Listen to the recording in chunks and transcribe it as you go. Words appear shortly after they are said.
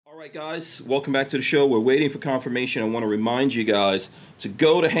right, guys, welcome back to the show. We're waiting for confirmation. I want to remind you guys to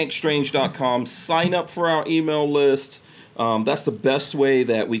go to hankstrange.com, sign up for our email list. That's the best way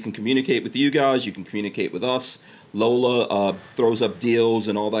that we can communicate with you guys. You can communicate with us. Lola throws up deals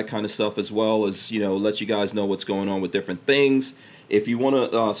and all that kind of stuff, as well as, lets you guys know what's going on with different things. If you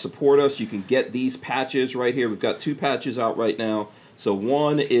want to support us, you can get these patches right here. We've got two patches out right now. So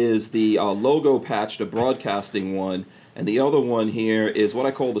one is the logo patch, the broadcasting one. And the other one here is what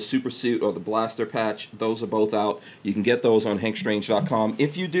I call the super suit or the blaster patch. Those are both out. You can get those on hankstrange.com.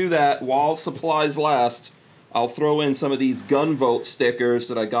 If you do that, while supplies last, I'll throw in some of these Gunvote stickers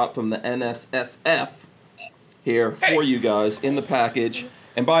that I got from the NSSF here for you guys in the package.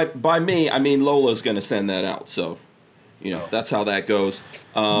 And by me, I mean Lola's going to send that out. So, that's how that goes.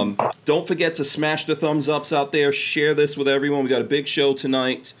 Don't forget to smash the thumbs ups out there. Share this with everyone. We got a big show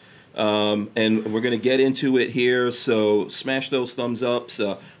tonight. And we're going to get into it here, so smash those thumbs ups.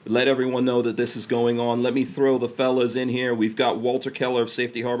 Let everyone know that this is going on. Let me throw the fellas in here. We've got Walter Keller of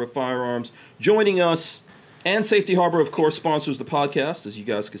Safety Harbor Firearms joining us, and Safety Harbor, of course, sponsors the podcast, as you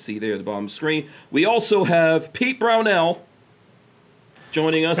guys can see there at the bottom of the screen. We also have Pete Brownell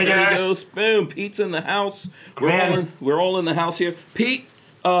joining us. Hey, there guys. he goes. Boom, Pete's in the house. We're all in the house here. Pete,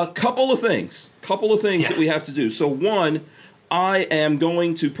 couple of things that we have to do. So one, I am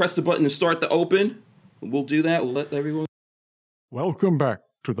going to press the button to start the open. We'll do that. We'll let everyone. Welcome back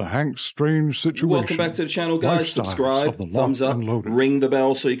to the Hank Strange Situation. Welcome back to the channel, guys. Lifestyles Subscribe, of the thumbs locked up, and loaded. ring the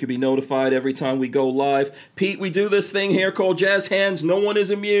bell so you can be notified every time we go live. Pete, we do this thing here called Jazz Hands. No one is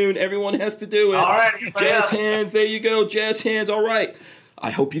immune. Everyone has to do it. All right. Jazz Hands. There you go. Jazz Hands. All right. I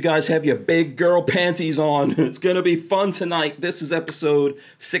hope you guys have your big girl panties on. It's going to be fun tonight. This is episode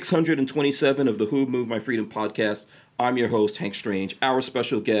 627 of the Who Moved My Freedom podcast. I'm your host, Hank Strange. Our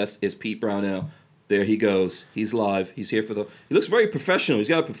special guest is Pete Brownell. There he goes. He's live. He's here for the... He looks very professional. He's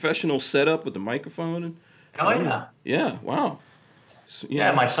got a professional setup with the microphone. And, Oh, yeah. Yeah, wow. So,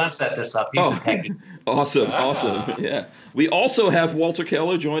 Yeah, my son set this up. He's a techie. Awesome. Yeah. We also have Walter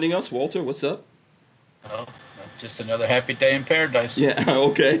Keller joining us. Walter, what's up? Well, just another happy day in paradise. Yeah,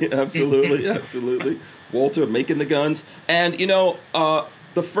 okay. Absolutely. Walter making the guns. And,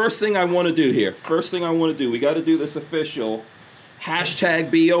 the first thing I want to do here, we got to do this official hashtag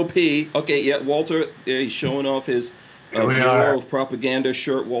BOP. Okay, yeah, Walter, he's showing off his Bureau of Propaganda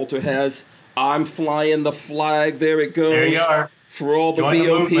shirt Walter has. I'm flying the flag. There it goes. There you are. For all the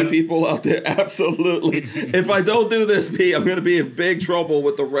Join BOP people out there, absolutely. If I don't do this, Pete, I'm going to be in big trouble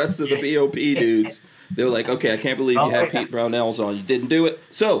with the rest of the BOP dudes. They're like, okay, I can't believe you had Pete Brownell's on. You didn't do it.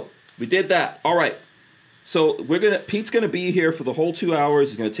 So we did that. All right. So Pete's gonna be here for the whole 2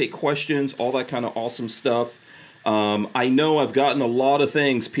 hours. He's gonna take questions, all that kind of awesome stuff. I know I've gotten a lot of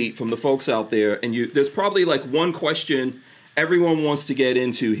things, Pete, from the folks out there, and there's probably like one question everyone wants to get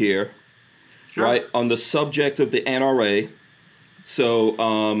into here, Sure. right? On the subject of the NRA. So,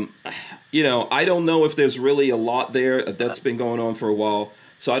 I don't know if there's really a lot there that's been going on for a while.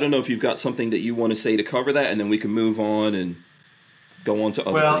 So I don't know if you've got something that you want to say to cover that, and then we can move on and go on to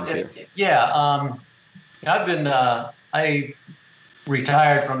other things here. Yeah. I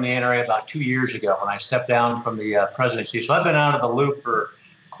retired from the NRA about 2 years ago when I stepped down from the presidency. So I've been out of the loop for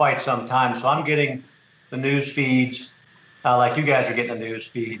quite some time. So I'm getting the news feeds like you guys are getting the news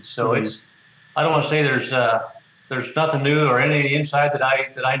feeds. So I don't want to say there's nothing new or any inside that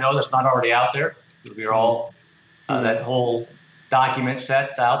I know that's not already out there. We're all that whole document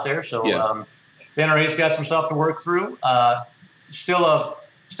set out there. So the NRA's got some stuff to work through.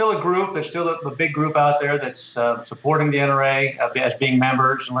 Still a group that's still a big group out there that's supporting the NRA as being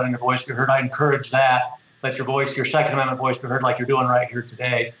members and letting their voice be heard. I encourage that. Let your Second Amendment voice be heard like you're doing right here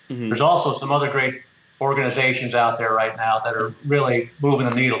today. There's also some other great organizations out there right now that are really moving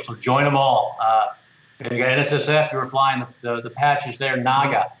the needle. So join them all. You got NSSF, you were flying the patches there,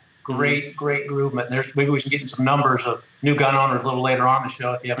 NAGA. Great movement. Maybe we can get into some numbers of new gun owners a little later on in the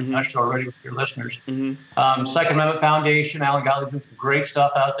show if you haven't touched it already with your listeners. Second Amendment Foundation, Alan Gottlieb doing some great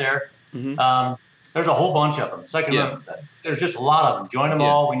stuff out there. There's a whole bunch of them. Second Amendment, there's just a lot of them. Join them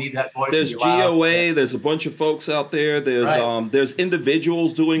all. We need that voice. There's GOA. There's a bunch of folks out there. There's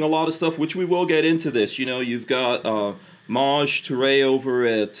individuals doing a lot of stuff, which we will get into this. You've got Maj Toure over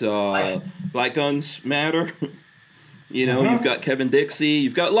at Black Guns Matter. You've got Kevin Dixie.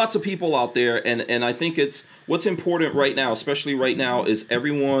 You've got lots of people out there, and I think what's important right now, especially right now, is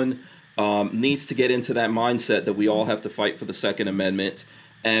everyone needs to get into that mindset that we all have to fight for the Second Amendment.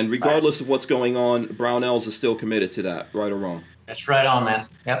 And regardless of what's going on, Brownells is still committed to that, right or wrong? That's right on, man.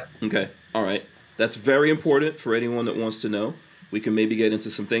 Yep. Okay. All right. That's very important for anyone that wants to know. We can maybe get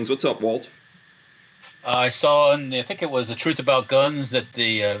into some things. What's up, Walt? I saw I think it was The Truth About Guns, that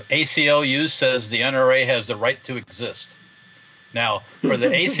the ACLU says the NRA has the right to exist. Now, for the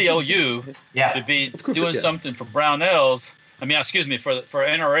ACLU Yeah. to be course, doing yeah. something for Brownells, I mean, excuse me, for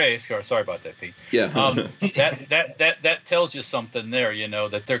NRA. Sorry about that, Pete. Yeah. That tells you something there,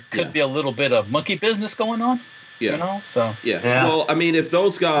 that there could be a little bit of monkey business going on. Yeah. So Yeah. Well, I mean, if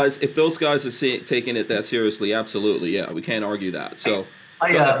those guys are taking it that seriously, absolutely, yeah, we can't argue that. So, go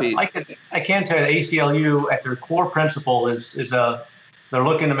ahead, Pete. I can tell you the ACLU at their core principle is they're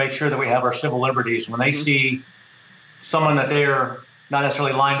looking to make sure that we have our civil liberties. When they see someone that they're not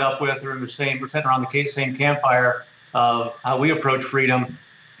necessarily lined up with or we're sitting around the same campfire of how we approach freedom,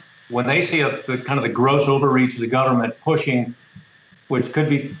 when they see the gross overreach of the government pushing, which could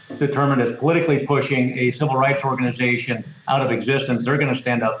be determined as politically pushing a civil rights organization out of existence, they're going to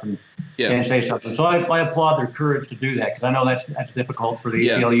stand up and say something. So I applaud their courage to do that, because I know that's difficult for the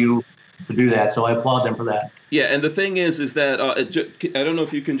ACLU to do that. So I applaud them for that. Yeah, and the thing is that I don't know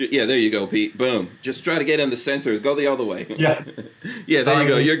if you can. Yeah, there you go, Pete. Boom. Just try to get in the center. Go the other way. Yeah. Yeah, there you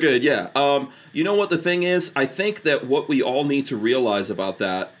go. You're good. Yeah. You know what the thing is? I think that what we all need to realize about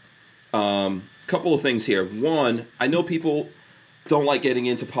that. Couple of things here. One, I know people don't like getting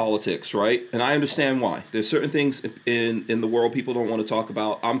into politics, right? And I understand why. There's certain things in the world people don't want to talk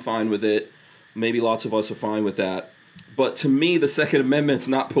about. I'm fine with it. Maybe lots of us are fine with that. But to me, the Second Amendment's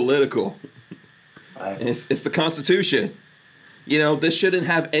not political. Right. It's the Constitution. This shouldn't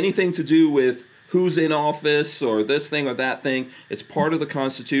have anything to do with who's in office or this thing or that thing. It's part of the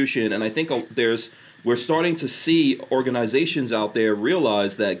Constitution. And I think we're starting to see organizations out there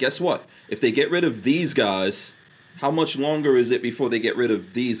realize that, guess what? If they get rid of these guys, how much longer is it before they get rid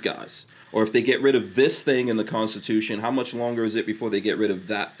of these guys? Or if they get rid of this thing in the Constitution, how much longer is it before they get rid of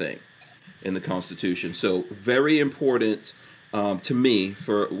that thing in the Constitution? So very important to me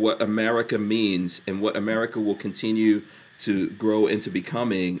for what America means and what America will continue to grow into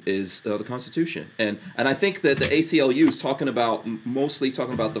becoming is the Constitution. And I think that the ACLU is mostly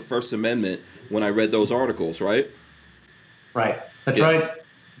talking about the First Amendment when I read those articles, right? Right. That's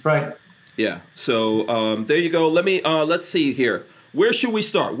right. Yeah. So there you go. Let's see here. Where should we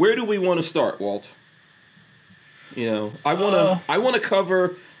start? Where do we want to start, Walt? I want to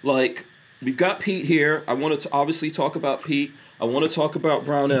cover, like, we've got Pete here. I want to obviously talk about Pete. I want to talk about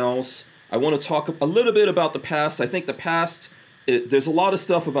Brownells. I want to talk a little bit about the past. I think the past, there's a lot of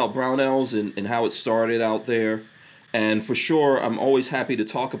stuff about Brownells and how it started out there. And for sure, I'm always happy to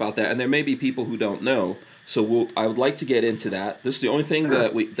talk about that. And there may be people who don't know. So I would like to get into that. This is the only thing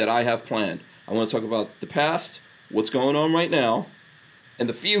that I have planned. I want to talk about the past, what's going on right now, and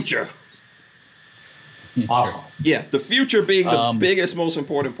the future. Awesome. Yeah, the future being the biggest, most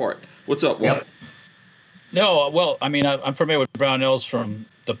important part. What's up, Walt? Yep. No, well, I mean, I'm familiar with Brownells from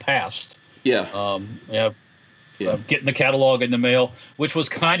the past. Yeah. Getting the catalog in the mail, which was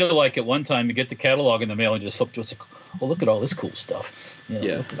kind of like at one time you get the catalog in the mail and just look, look at all this cool stuff.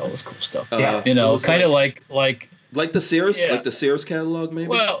 Look at all this cool stuff. Kind of like the Sears, like the Sears catalog, maybe.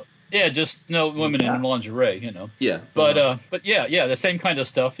 Well, yeah, just women in lingerie, Yeah. But the same kind of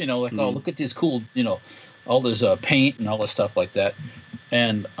stuff, like oh, look at these cool, all this paint and all this stuff like that.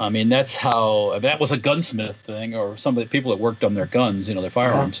 And I mean, that was a gunsmith thing, or some of the people that worked on their guns, their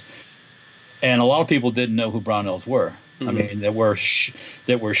firearms. And a lot of people didn't know who Brownells were. Mm-hmm. I mean, that were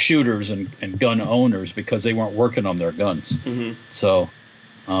shooters and gun owners because they weren't working on their guns. Mm-hmm. So,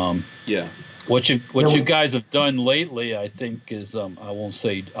 what you guys have done lately, I think, is I'll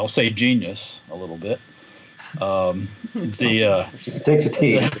say genius a little bit. It takes a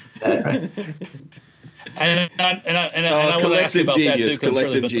team. Right? And I collective about genius, that too,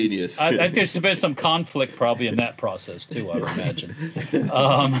 collective genius. I think there's been some conflict probably in that process too, I would imagine.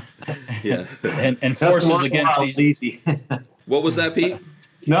 And forces against these. Easy. What was that, Pete?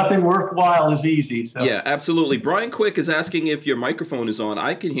 Nothing worthwhile is easy. So. Yeah, absolutely. Brian Quick is asking if your microphone is on.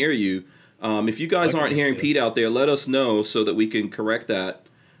 I can hear you. If you guys aren't hearing Pete out there, let us know so that we can correct that.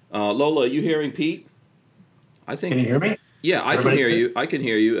 Lola, are you hearing Pete? Can you hear me? Yeah, I can hear you. I can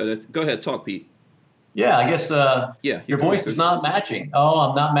hear you. Go ahead, talk, Pete. Yeah, I guess your voice is not matching. Oh,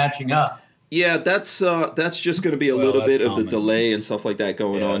 I'm not matching up. Yeah, that's just going to be a little bit of the delay and stuff like that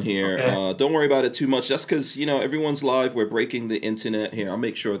going on here. Okay. Don't worry about it too much. That's because, everyone's live. We're breaking the internet here. I'll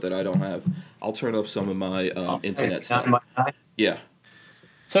make sure that I'll turn off some of my internet stuff. Yeah.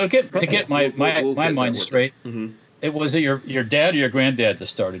 So to get my mind straight, it was your dad or your granddad that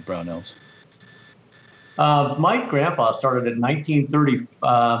started Brownells? My grandpa started in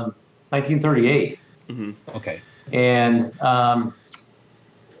 1938. Mm-hmm. Okay. And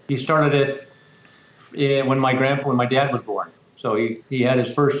he started it when my dad was born. So he had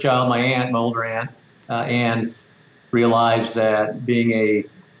his first child, my older aunt, and realized that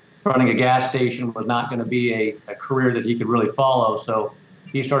running a gas station was not going to be a career that he could really follow. So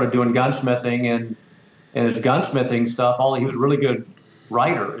he started doing gunsmithing, and his gunsmithing stuff. He was a really good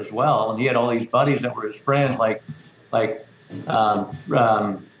writer as well, and he had all these buddies that were his friends, like Bill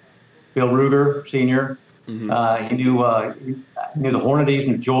Ruger Sr. He knew the Hornadys,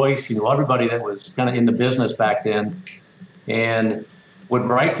 knew Joyce. He knew everybody that was kind of in the business back then, and would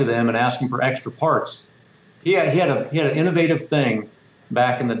write to them and ask them for extra parts. He had an innovative thing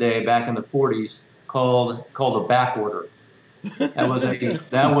back in the day, back in the 40s, called a back order. That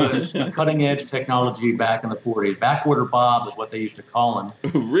was cutting edge technology back in the 40s. Back order Bob is what they used to call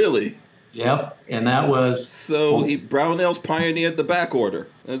him. Really? Yep, and that was Brownells pioneered the back order.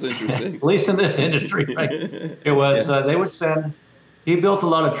 That's interesting. At least in this industry, right? It was they would send. He built a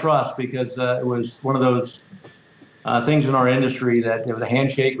lot of trust because it was one of those things in our industry that the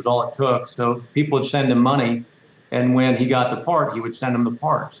handshake was all it took. So people would send him money, and when he got the part, he would send him the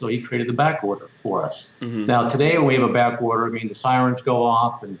part. So he created the back order for us. Now today, when we have a back order, I mean the sirens go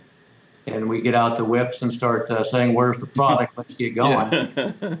off and we get out the whips and start saying, "Where's the product? Let's get going."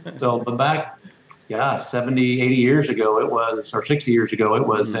 Yeah. So, but back, 70, 80 years ago, or 60 years ago, it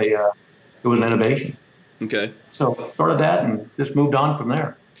was an innovation. Okay. So started that and just moved on from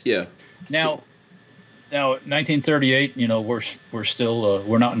there. Yeah. Now, 1938. We're still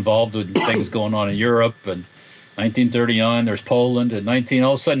we're not involved with things going on in Europe, and 1939 there's Poland, and all of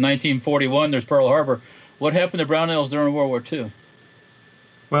a sudden 1941 there's Pearl Harbor. What happened to Brownells during World War II?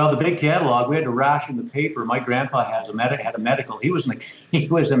 Well, the big catalog, we had to ration the paper. My grandpa had a medical. He was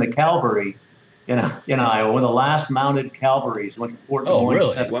in the cavalry in Iowa, one of the last mounted cavalries. Went to Fort Des Moines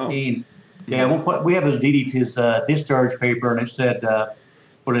in 17. Wow. Yeah, we have his discharge paper, and it said,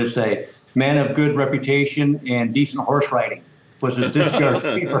 what did it say? Man of good reputation and decent horse riding was his discharge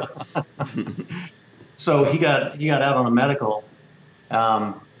paper. So he got out on a medical,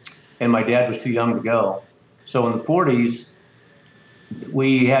 and my dad was too young to go. So in the 40s.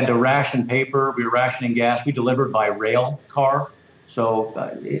 We had to ration paper. We were rationing gas. We delivered by rail car. So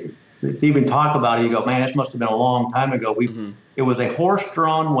to even talk about it, you go, man, this must have been a long time ago. It was a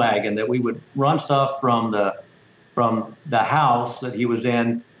horse-drawn wagon that we would run stuff from the house that he was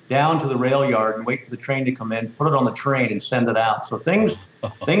in down to the rail yard and wait for the train to come in, put it on the train, and send it out. So things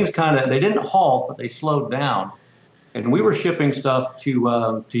kind of, they didn't halt, but they slowed down. And we were shipping stuff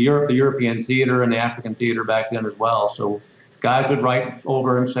to Europe, the European theater and the African theater back then as well. So guys would write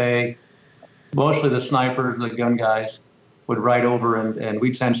over and say, mostly the snipers, the gun guys, would write over and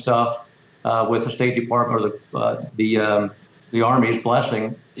we'd send stuff with the State Department or the Army's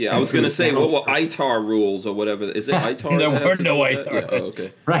blessing. Yeah, I was going to say, what were ITAR rules or whatever? Is it ITAR? There were no ITAR. Yeah, oh,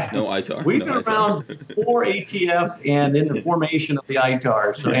 okay. Right. No ITAR. We've been around before ATF and in the formation of the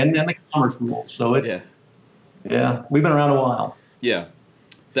ITAR, so and the commerce rules. So it's we've been around a while. Yeah.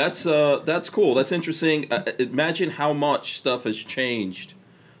 That's cool. That's interesting. Imagine how much stuff has changed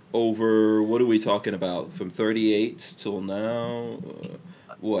over, what are we talking about, from 38 till now?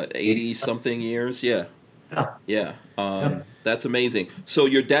 80-something years? Yeah. That's amazing. So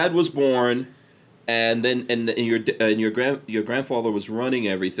your dad was born, and then your grandfather was running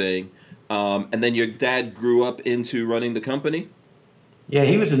everything, and then your dad grew up into running the company? Yeah,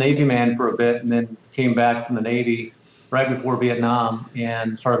 he was a Navy man for a bit, and then came back from the Navy right before Vietnam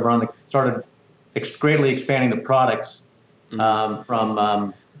and started greatly expanding the products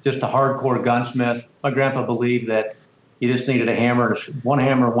from just a hardcore gunsmith. My grandpa believed that you just needed one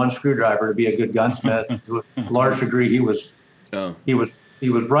hammer and one screwdriver to be a good gunsmith. To a large degree, he was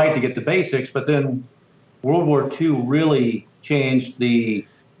right to get the basics, but then World War II really changed the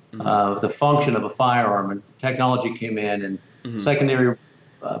function of a firearm, and technology came in, and secondary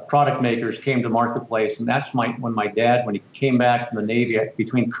product makers came to marketplace, and that's when my dad, when he came back from the Navy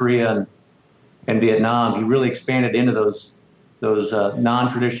between Korea and Vietnam, he really expanded into those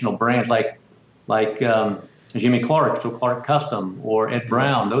non-traditional brands like Jimmy Clark, so Clark Custom, or Ed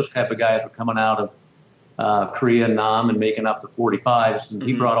Brown. Those type of guys were coming out of Korea and Nam and making up the 45s, and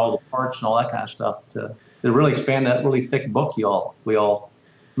he brought all the parts and all that kind of stuff to really expand that really thick book we all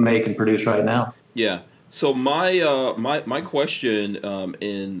make and produce right now. Yeah. So my question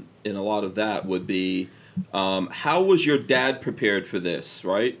in a lot of that would be, how was your dad prepared for this,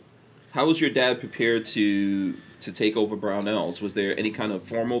 right? How was your dad prepared to take over Brownells? Was there any kind of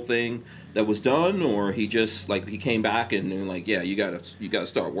formal thing that was done, or he just he came back and you gotta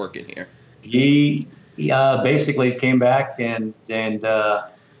start working here? He basically came back and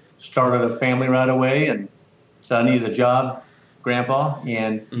started a family right away, and so I needed a job, Grandpa,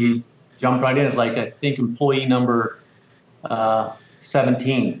 and he jumped right in. It's I think employee number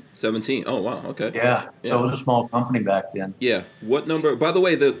 17. 17. Oh wow. Okay. Yeah. So it was a small company back then. Yeah. What number? By the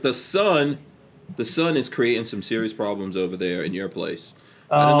way, the sun is creating some serious problems over there in your place.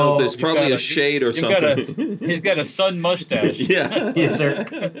 I don't know if there's probably a shade or something. He's got a sun mustache. Yeah. Yes, sir.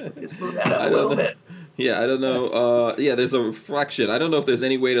 Just move that up a little bit. Yeah, I don't know. Yeah, there's a reflection. I don't know if there's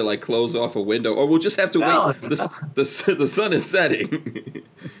any way to like close off a window, or we'll just have to wait. The sun is setting.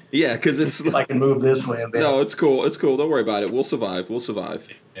 Yeah, because it's. If I can move this way a bit. No, it's cool. It's cool. Don't worry about it. We'll survive. We'll survive.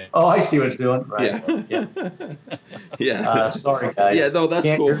 Oh, I see what it's doing. Right. Yeah. Yeah. Sorry, guys. Yeah, no, that's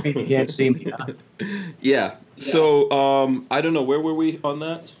cool. Hear me, you can't see me. Huh? Yeah. So I don't know, where were we on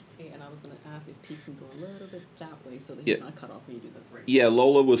that? And I was going to ask if Pete can go a little bit that way so that he's not cut off when you do the break. Yeah,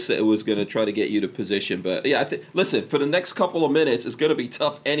 Lola was going to try to get you to position, but yeah, listen, for the next couple of minutes, it's going to be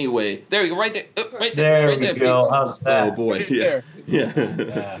tough anyway. There you go, right there, right there, right there. There we go. How's that? Oh boy, yeah,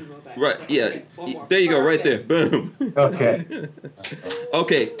 yeah. Right, yeah. There you go, right there. Boom. Okay.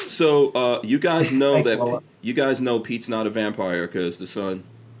 Okay, so you guys know Thanks, that Lola. you guys know Pete's not a vampire because the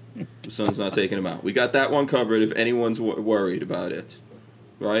sun's not taking him out. We got that one covered. If anyone's worried about it,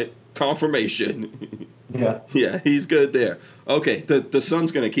 right? Confirmation. Yeah. Yeah, he's good there. Okay, the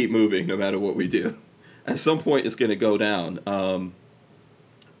sun's going to keep moving no matter what we do. At some point, it's going to go down.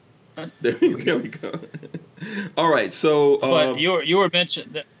 There we go. All right, so. But you were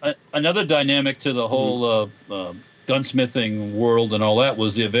mentioned another dynamic to the whole gunsmithing world and all that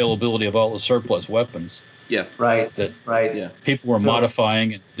was the availability of all the surplus weapons. Yeah. Right. Yeah. People were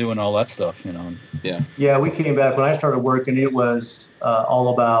modifying and doing all that stuff, you know. Yeah. Yeah, we came back when I started working. It was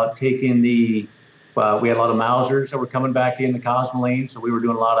all about taking the. We had a lot of Mausers that were coming back in the Cosmoline, so we were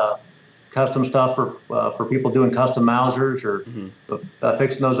doing a lot of custom stuff for people doing custom Mausers or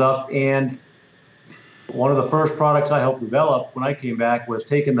fixing those up. And one of the first products I helped develop when I came back was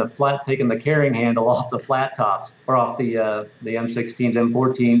taking the carrying handle off the flat tops or off the M16s,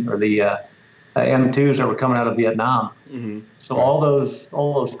 M14, or the M2s that were coming out of Vietnam. Mm-hmm. So all those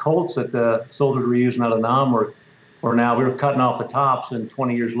Colts that the soldiers were using out of Nam we were cutting off the tops, and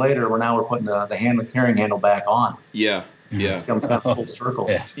 20 years later, we're putting the carrying handle back on. Yeah. Yeah. It's come kind of full circle.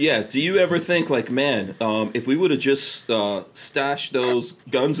 Yeah. Do you ever think like, man, if we would have just stashed those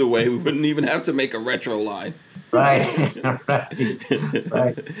guns away, we wouldn't even have to make a retro line. Right.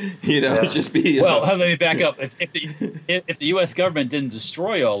 right. You know, just be. Well, let me back up. If the U.S. government didn't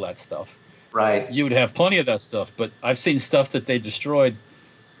destroy all that stuff, right, you would have plenty of that stuff. But I've seen stuff that they destroyed.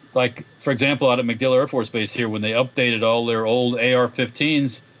 Like, for example, out at MacDill Air Force Base here, when they updated all their old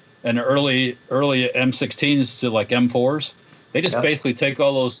AR-15s and early M16s to like M4s, they just basically take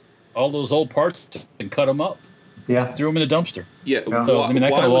all those old parts and cut them up. Yeah, threw them in the dumpster. Yeah. So, I mean,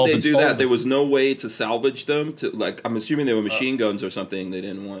 why would they do that? sold. There was no way to salvage them. I'm assuming they were machine guns or something they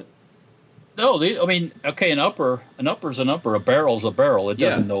didn't want. No, an upper's an upper, a barrel's a barrel. It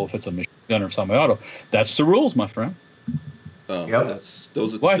doesn't know if it's a machine gun or semi-auto. That's the rules, my friend. Those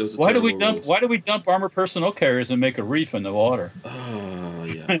are Why do we rules. dump armored personnel carriers and make a reef in the water? Oh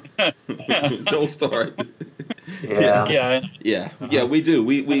yeah. Don't start. Yeah. Yeah. We do.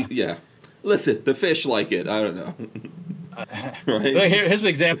 We Listen, the fish like it. I don't know. Right. Here's the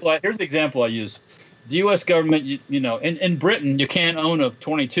example I use. The U.S. government, in Britain, you can't own a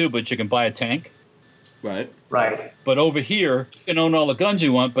 22, but you can buy a tank. Right. Right. But over here, you can own all the guns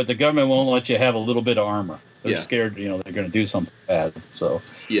you want, but the government won't let you have a little bit of armor. They're scared, they're going to do something bad. So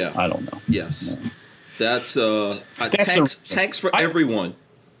I don't know. Yes. Yeah. That's tanks for everyone.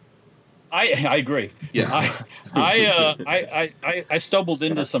 I agree. Yeah. I stumbled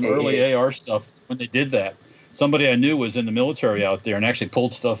into some early AR stuff when they did that. Somebody I knew was in the military out there and actually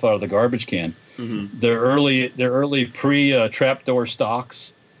pulled stuff out of the garbage can. Mm-hmm. Their early pre trapdoor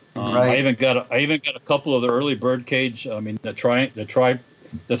stocks. Right. I even got a couple of the early birdcage. I mean, the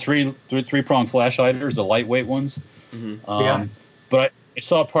three prong flash hiders, the lightweight ones. Mm-hmm. But I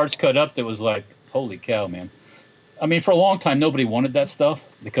saw parts cut up that was like, holy cow, man. I mean, for a long time, nobody wanted that stuff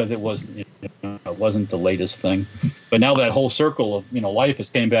because it wasn't the latest thing. But now that whole circle of life has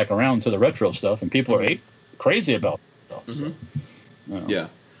came back around to the retro stuff, and people are crazy about stuff. Mm-hmm. So, yeah,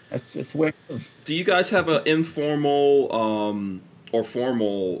 that's the way it goes. Do you guys have an informal or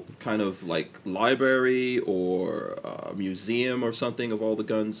formal kind of like library or museum or something of all the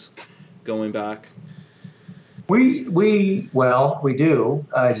guns going back? We do.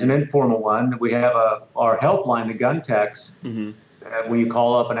 It's an informal one. We have our helpline, the Gun Techs. Mm-hmm. When you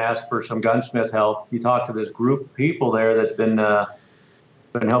call up and ask for some gunsmith help, you talk to this group of people there that've been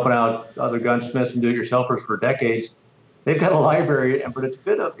helping out other gunsmiths and do-it-yourselfers for decades. They've got a library, but it's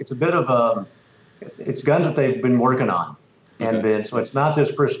guns that they've been working on, so it's not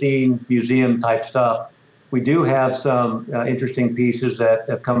this pristine museum type stuff. we do have some interesting pieces that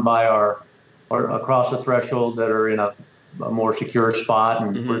have come by our across the threshold that are in a more secure spot,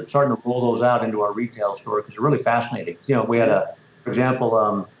 and we're starting to roll those out into our retail store because they're really fascinating. You know, we had for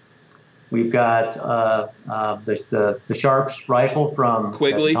example, we've got the Sharps rifle from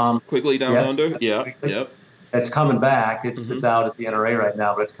Quigley Down Under. Yeah, Quigley. yep. It's coming back. It's out at the NRA right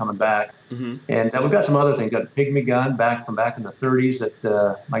now, but it's coming back. And we've got some other things. Got a Pygmy gun from back in the 30s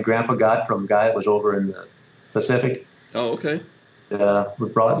that my grandpa got from a guy that was over in the Pacific. Oh, okay. We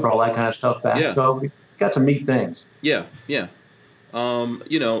brought all that kind of stuff back. Yeah. So we got some neat things. Yeah, yeah.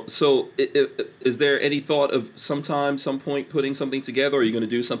 You know, so is there any thought of some point putting something together? Or are you going to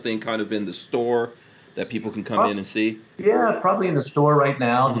do something kind of in the store that people can come in and see? Yeah, probably in the store right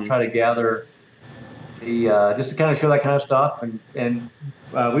now to try to gather the just to kind of show that kind of stuff. And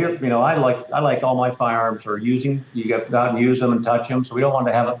we, you know, I like all my firearms are using. You go out and use them and touch them. So we don't want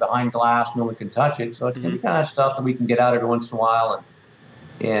to have it behind glass. No one can touch it. So it's going to be kind of stuff that we can get out every once in a while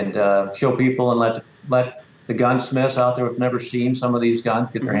and show people and let the gunsmiths out there who've never seen some of these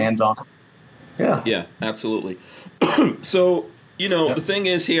guns get their hands on them. Yeah, absolutely. So, you know, the thing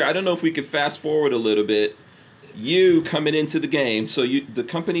is here, I don't know if we could fast forward a little bit. You coming into the game, so the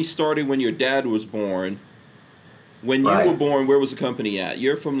company started when your dad was born. When you were born, where was the company at?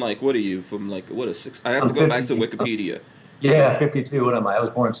 You're from what are you? From what a six? I have to go back to Wikipedia. Yeah, 52. What am I? I was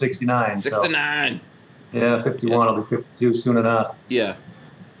born in 69. 69. So, yeah, 51. I'll be 52 soon enough. Yeah.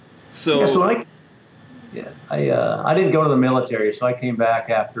 So. Yeah, I didn't go to the military, so I came back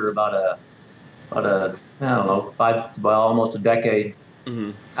after about I don't know, almost a decade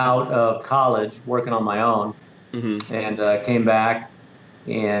out of college working on my own, and came back,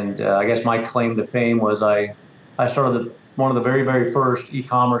 and I guess my claim to fame was I started one of the very, very first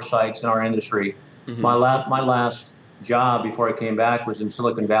e-commerce sites in our industry. My last job before I came back was in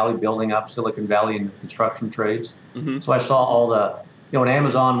Silicon Valley, building up Silicon Valley in construction trades. So I saw all when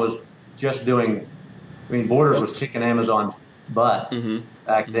Amazon was just doing. I mean, Borders was kicking Amazon's butt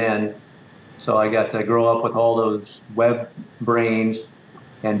back then. So I got to grow up with all those web brains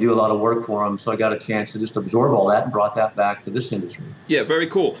and do a lot of work for them. So I got a chance to just absorb all that and brought that back to this industry. Yeah, very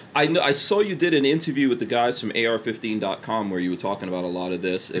cool. I saw you did an interview with the guys from AR15.com where you were talking about a lot of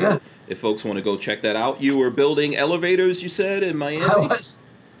this. If folks want to go check that out. You were building elevators, you said, in Miami?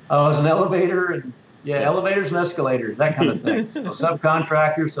 I was an elevator and elevators and escalators, that kind of thing. So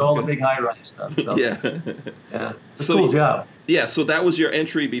subcontractors to all the big high-rise stuff. So, yeah, it's a cool job. Yeah, so that was your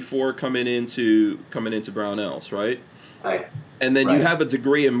entry before coming into Brownells, right? Right. And then you have a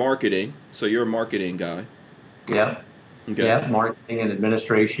degree in marketing, so you're a marketing guy. Yeah. Okay. Yeah, marketing and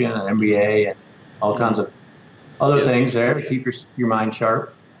administration and MBA and all kinds of other things there to keep your mind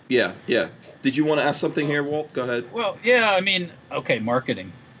sharp. Yeah, yeah. Did you want to ask something here, Walt? Go ahead. Well, yeah, I mean, okay,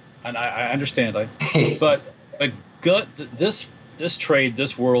 marketing. And I understand, but this trade,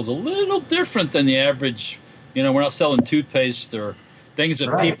 this world's a little different than the average. You know, we're not selling toothpaste or things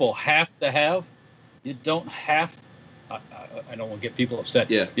that people have to have. You don't have. I don't want to get people upset.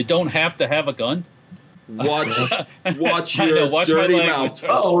 Yeah. You don't have to have a gun. Watch your dirty mouth.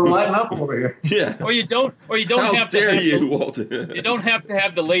 Oh, we're lighting up over here. Yeah. Or you don't How have to. How dare have you, Walter? You don't have to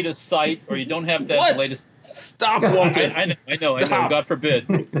have the latest site, or you don't have to have the latest. Stop, Walter. I know. God forbid.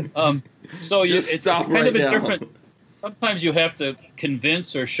 So it's kind of a different. Sometimes you have to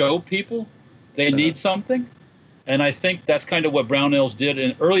convince or show people they need something, and I think that's kind of what Brownells did.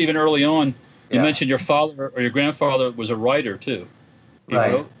 And even early on, you mentioned your father or your grandfather was a writer too. He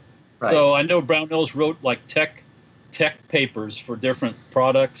wrote. Right. So I know Brownells wrote like tech papers for different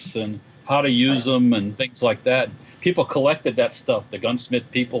products and how to use them and things like that. People collected that stuff. The gunsmith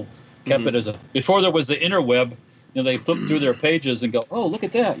people kept it as before there was the interweb. You know, they flip through their pages and go, "Oh, look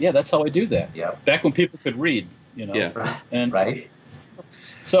at that! Yeah, that's how I do that." Yeah. Back when people could read, you know. Yeah. And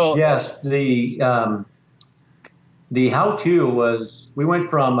So yes, the how-to was we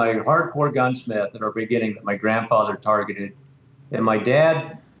went from a hardcore gunsmith at our beginning that my grandfather targeted, and my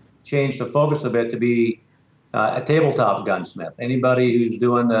dad changed the focus a bit to be a tabletop gunsmith. Anybody who's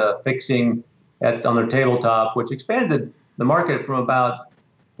doing the fixing on their tabletop, which expanded the market from about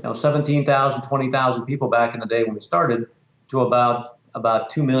 17,000, 20,000 people back in the day when we started to about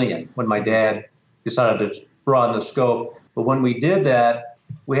 2 million when my dad decided to broaden the scope. But when we did that,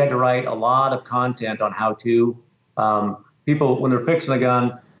 we had to write a lot of content on how to. People, when they're fixing a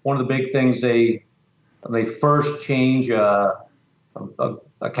gun, one of the big things they first change a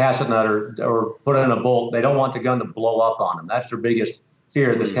cassette nut or put in a bolt, they don't want the gun to blow up on them. That's their biggest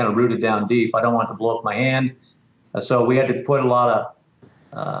fear that's kind of rooted down deep. I don't want it to blow up my hand. So we had to put a lot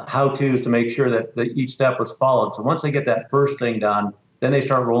of how-tos to make sure that each step was followed. So once they get that first thing done, then they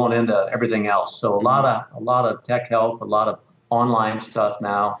start rolling into everything else. So a lot of tech help, a lot of online stuff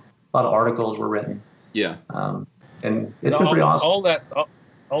now, a lot of articles were written. Yeah. And it's been pretty awesome.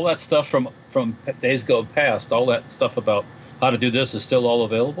 All that stuff from days go past, all that stuff about how to do this is still all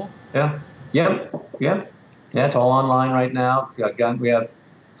available? Yeah. It's all online right now. We have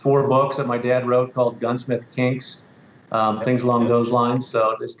 4 books that my dad wrote called Gunsmith Kinks, things along those lines.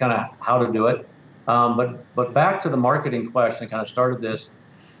 So it's kind of how to do it. But back to the marketing question, kind of started this.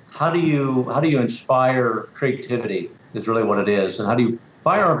 How do you inspire creativity is really what it is, and how do you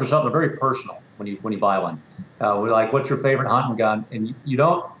firearms are something very personal when you buy one. We're like, what's your favorite hunting gun? And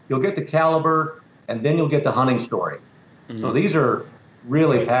you'll get the caliber, and then you'll get the hunting story. So these are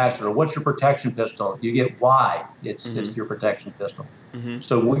really passionate. What's your protection pistol? You get why it's your protection pistol.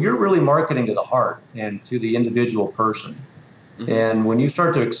 So you're really marketing to the heart and to the individual person. And when you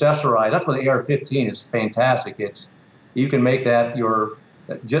start to accessorize, that's why the AR-15 is fantastic. You can make that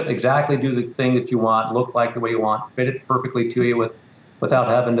just exactly do the thing that you want, look like the way you want, fit it perfectly to you without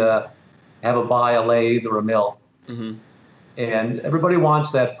having to buy a lathe or a mill. And everybody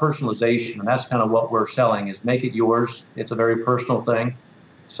wants that personalization, and that's kind of what we're selling is make it yours. It's a very personal thing.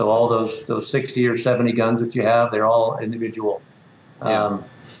 So all those 60 or 70 guns that you have, they're all individual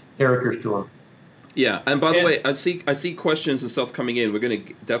characters to them. Yeah, and by the way, I see questions and stuff coming in. We're going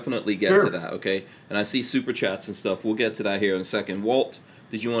to definitely get to that, okay? And I see super chats and stuff. We'll get to that here in a second. Walt,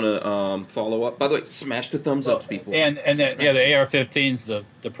 did you want to follow up? By the way, smash the thumbs up, people. And the AR-15's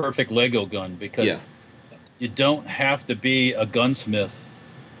the perfect Lego gun because you don't have to be a gunsmith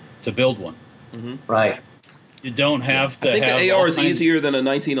to build one. Right. You don't have to. I think an AR is easier than a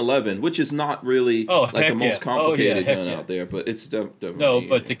 1911, which is not really like the most complicated gun out there, but it's definitely. No,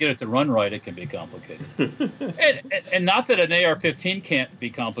 but to get it to run right, it can be complicated. and not that an AR-15 can't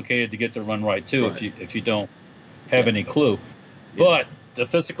be complicated to get to run right too, if you don't have any clue. But the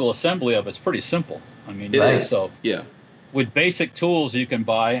physical assembly of it's pretty simple. I mean, it is. So with basic tools you can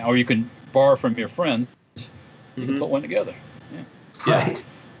buy or you can borrow from your friends, you can put one together. Right.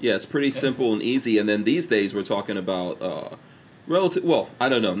 Yeah, it's pretty simple and easy. And then these days we're talking about well, I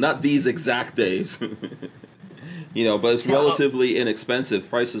don't know, not these exact days, but it's relatively inexpensive.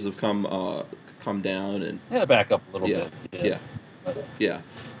 Prices have come down and back up a little bit. Yeah.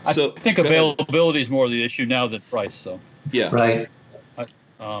 So I think availability is more the issue now than price. So right.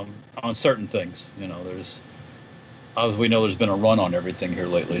 On certain things, there's as we know, there's been a run on everything here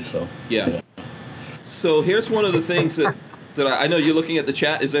lately. So So here's one of the things that I know you're looking at the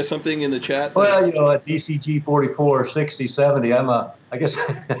chat. Is there something in the chat? Well, a DCG 44, 60, 70. I guess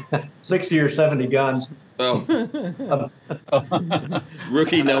 60 or 70 guns. Oh.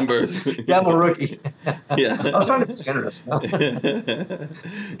 Rookie numbers. Yeah, I'm a rookie. Yeah. I was trying to be generous. In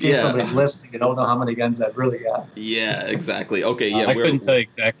case somebody's listening and don't know how many guns I've really got. Yeah, exactly. Okay, yeah. I couldn't tell you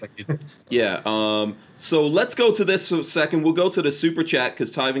exactly. Yeah. So let's go to this for a second. We'll go to the super chat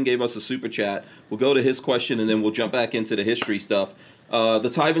because Tyven gave us a super chat. We'll go to his question and then we'll jump back into the history stuff. The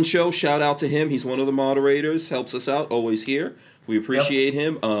Tyven Show, shout out to him. He's one of the moderators, helps us out, always here. We appreciate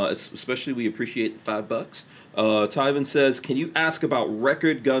him, especially we appreciate the $5. Tyven says, can you ask about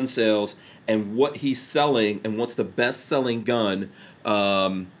record gun sales and what he's selling and what's the best-selling gun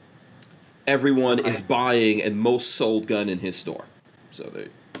everyone is buying and most sold gun in his store? So there.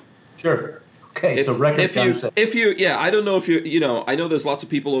 Sure. Okay, so record gun sales. I don't know if I know there's lots of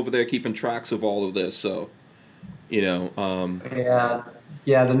people over there keeping tracks of all of this, so, the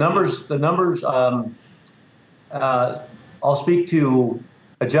numbers, I'll speak to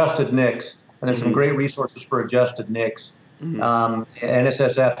Adjusted NICS, and there's some great resources for Adjusted NICS.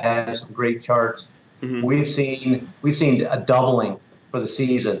 NSSF has some great charts. We've seen a doubling for the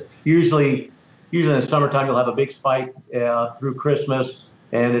season. Usually in the summertime, you'll have a big spike through Christmas,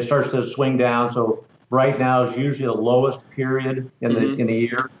 and it starts to swing down. So right now is usually the lowest period in the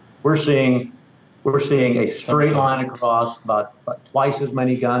year. We're seeing a straight line across about twice as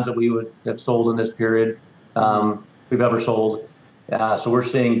many guns that we would have sold in this period. We've ever sold. So we're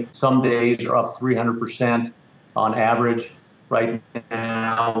seeing some days are up 300% on average. Right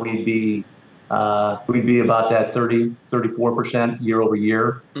now we'd be about that 34% year over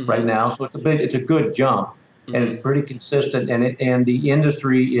year right now. So it's a good jump and it's pretty consistent. And the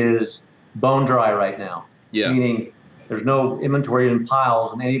industry is bone dry right now. Yeah. Meaning there's no inventory in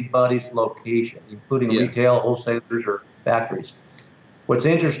piles in anybody's location, including retail, wholesalers, or factories. What's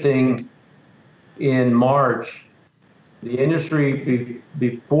interesting in March, the industry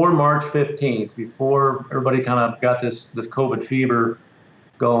before March 15th, before everybody kind of got this COVID fever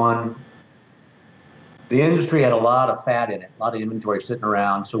going, the industry had a lot of fat in it, a lot of inventory sitting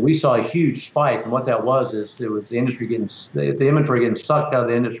around. So we saw a huge spike, and what that was is it was the industry getting the inventory getting sucked out of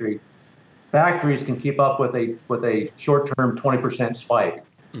the industry. Factories can keep up with a short-term 20% spike.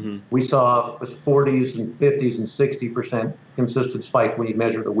 Mm-hmm. We saw it was 40s and 50s and 60% consistent spike when you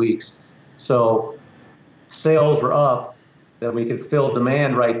measure the weeks. So sales were up, that we could fill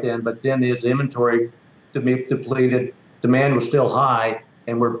demand right then, but then as the inventory depleted, demand was still high,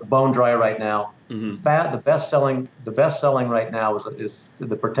 and we're bone dry right now. Mm-hmm. The best selling right now is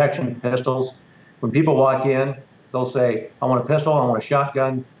the protection pistols. When people walk in, they'll say, "I want a pistol, I want a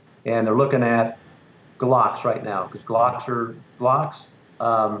shotgun," and they're looking at Glocks right now because Glocks.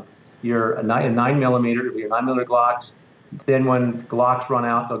 You're a 9mm, it'll be your 9mm Glocks. Then when Glocks run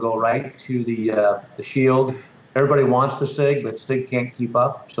out, they'll go right to the Shield. Everybody wants the SIG, but SIG can't keep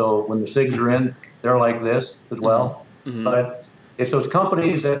up. So when the SIGs are in, they're like this as well. Mm-hmm. But it's those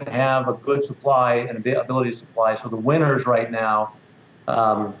companies that have a good supply and ability to supply. So the winners right now,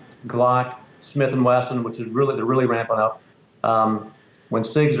 Glock, Smith & Wesson, which is they're really ramping up. When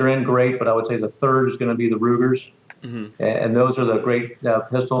SIGs are in, great, but I would say the third is going to be the Rugers. Mm-hmm. And those are the great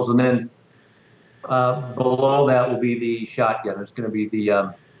pistols. And then below that will be the shotgun. It's going to be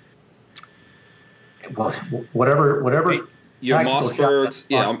the whatever. Your Mossbergs,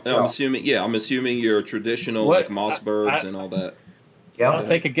 shotgun. I'm assuming your traditional like Mossbergs and all that. Yeah, I'll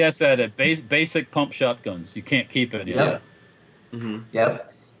take a guess at it. Basic pump shotguns. You can't keep it. Yep. Mm-hmm.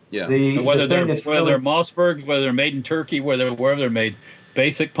 Yep. Yeah. Whether they're Mossbergs, whether they're made in Turkey, wherever they're made,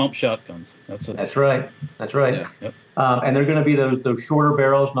 basic pump shotguns. That's right. Yeah. Yep. And they're going to be those shorter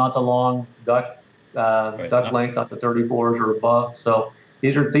barrels, not the long duck length, not the 34s or above. So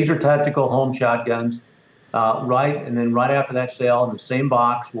these are tactical home shotguns. And then right after that sale, in the same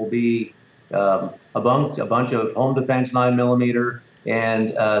box will be a bunch of home defense 9mm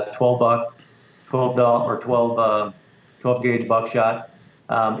and 12 gauge buckshot.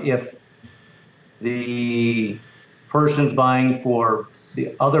 If the person's buying for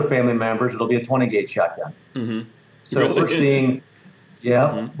the other family members, it'll be a 20 gauge shotgun. Mm-hmm. So really?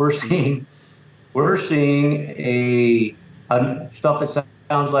 we're seeing a stuff that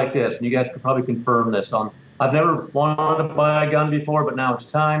sounds like this, and you guys could probably confirm this. I've never wanted to buy a gun before, but now it's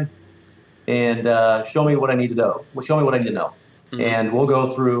time. And show me what I need to know. Show me what I need to know. Mm-hmm. And we'll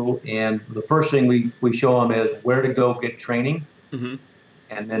go through, and the first thing we show them is where to go get training. Mm-hmm.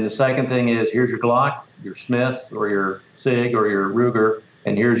 And then the second thing is, here's your Glock, your Smith, or your SIG, or your Ruger,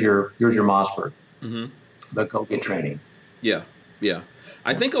 and here's your Mossberg. Mm-hmm. But go get training. Yeah.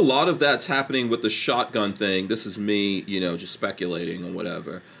 I think a lot of that's happening with the shotgun thing. This is me, just speculating or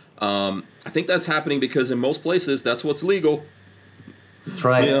whatever. I think that's happening because in most places, that's what's legal. That's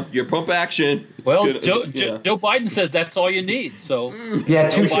right. Your pump action. Well, Joe Biden says that's all you need. So yeah,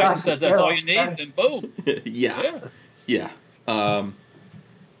 Joe Biden says that's all you need, then boom. Yeah.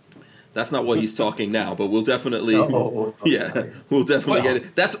 That's not what he's talking now, but we'll definitely, we'll definitely get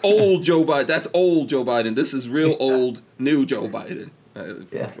it. That's old Joe Biden. That's old Joe Biden. This is real old, new Joe Biden.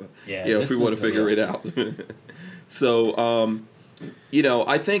 If we want to figure it out. So,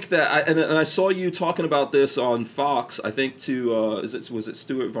 I think that, and I saw you talking about this on Fox. I think was it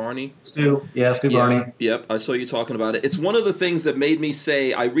Stuart Varney? Stu Varney. Yep, I saw you talking about it. It's one of the things that made me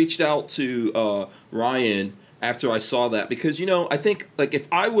say I reached out to Ryan after I saw that because I think like if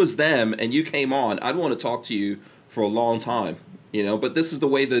I was them and you came on, I'd want to talk to you for a long time. But this is the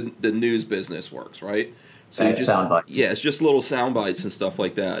way the news business works, right? So sound bites. Yeah, it's just little sound bites and stuff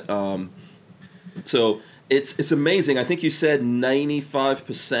like that. So it's amazing. I think you said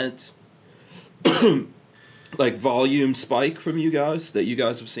 95% like volume spike from you guys that you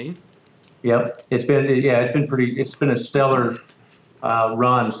guys have seen. Yep, it's been a stellar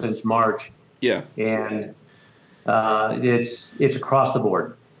run since March. Yeah, and it's across the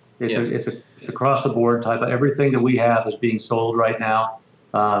board. It's across the board type of everything that we have is being sold right now.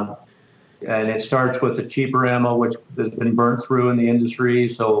 And it starts with the cheaper ammo, which has been burnt through in the industry.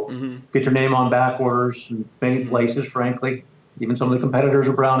 So get your name on back orders in many places, frankly. Even some of the competitors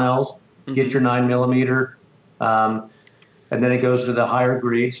are Brownells. Get your 9mm. And then it goes to the higher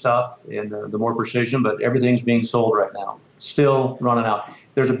grade stuff and the more precision, but everything's being sold right now. Still running out.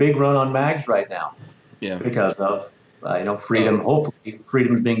 There's a big run on mags right now. Yeah. Because of, Freedom. Hopefully,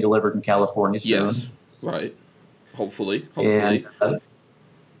 Freedom's being delivered in California soon. Yes, right. Hopefully. And,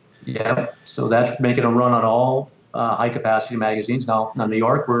 so that's making a run on all high-capacity magazines. Now, in New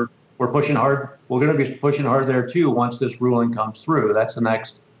York, we're pushing hard. We're going to be pushing hard there, too, once this ruling comes through. That's the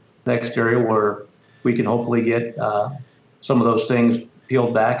next area where we can hopefully get some of those things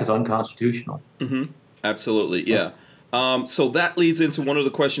peeled back as unconstitutional. Absolutely, yeah. So that leads into one of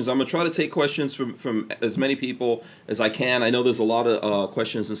the questions. I'm going to try to take questions from as many people as I can. I know there's a lot of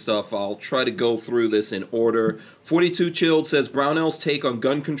questions and stuff. I'll try to go through this in order. 42 Chilled says, Brownell's take on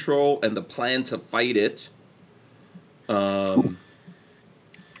gun control and the plan to fight it. There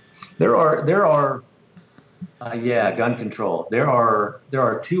are gun control. There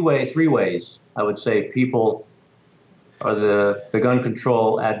are three ways, I would say, people or the gun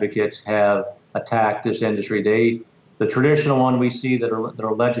control advocates have attacked this industry. The traditional one we see that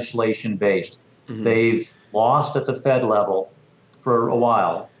are legislation based. Mm-hmm. They've lost at the Fed level for a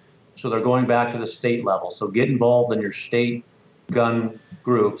while, so they're going back to the state level. So get involved in your state gun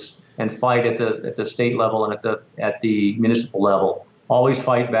groups and fight at the state level and at the municipal level. Always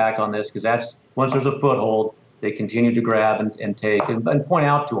fight back on this, because that's once there's a foothold, they continue to grab and take and point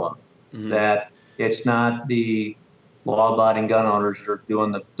out to them mm-hmm. that it's not the law-abiding gun owners that are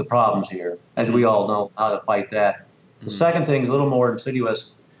doing the problems here, as we all know how to fight that. The second thing is a little more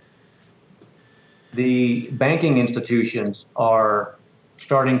insidious. The banking institutions are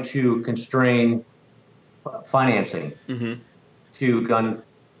starting to constrain financing mm-hmm. to gun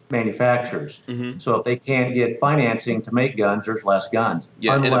manufacturers. Mm-hmm. So if they can't get financing to make guns, there's less guns.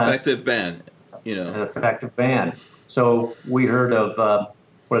 Yeah, an effective ban. An effective ban. So we heard of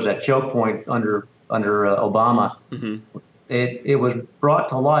choke point under Obama. Mm-hmm. It was brought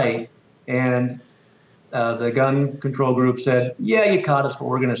to light, and the gun control group said, yeah, you caught us, but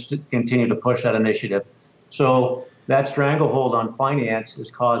we're going to continue to push that initiative. So that stranglehold on finance is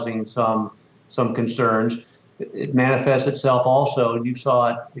causing some concerns. It manifests itself also, you saw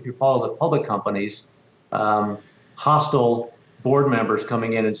it if you follow the public companies, hostile board members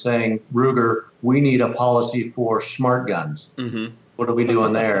coming in and saying, Ruger, we need a policy for smart guns. Mm-hmm. What are we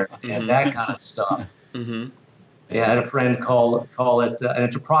doing there? Mm-hmm. And that kind of stuff. Mm-hmm. Yeah, I had a friend call it, and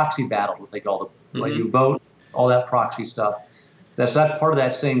it's a proxy battle, what they call it. Mm-hmm. When you vote, all that proxy stuff. That's part of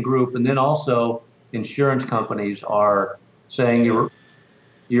that same group. And then also insurance companies are saying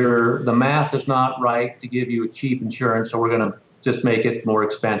the math is not right to give you a cheap insurance, so we're going to just make it more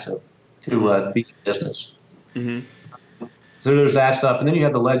expensive to be in business. Mm-hmm. So there's that stuff. And then you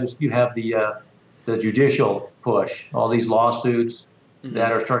have the judicial push, all these lawsuits mm-hmm.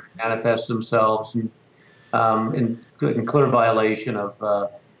 that are starting to manifest themselves in clear violation of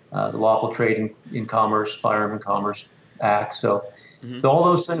the Lawful Trade in Commerce, Firearm and Commerce Act. So mm-hmm. all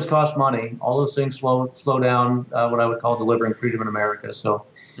those things cost money. All those things slow down what I would call delivering freedom in America. So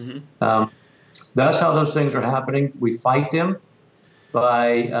mm-hmm. That's how those things are happening. We fight them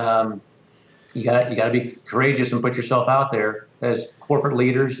by you got to be courageous and put yourself out there as corporate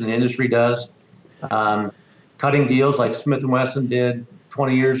leaders and the industry does. Cutting deals like Smith & Wesson did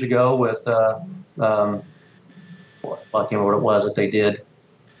 20 years ago with I can't remember what it was that they did.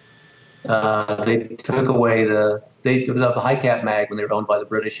 They took away it was up the Hi-Cap mag when they were owned by the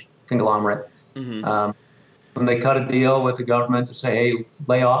British conglomerate. Mm-hmm. When they cut a deal with the government to say, hey,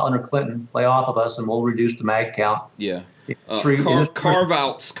 lay off under Clinton, lay off of us and we'll reduce the mag count. Yeah. Carve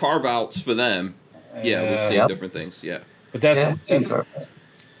outs for them. Yeah, we've seen different things. Yeah. But that's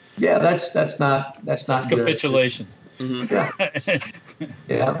not capitulation. Mm-hmm.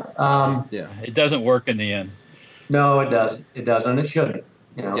 Yeah. It doesn't work in the end. No, it doesn't. It doesn't. It shouldn't.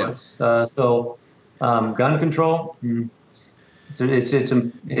 It's gun control.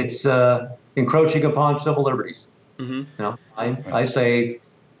 It's encroaching upon civil liberties. Mm-hmm. I say,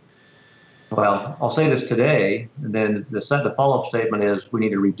 well, I'll say this today, and then the follow-up statement is we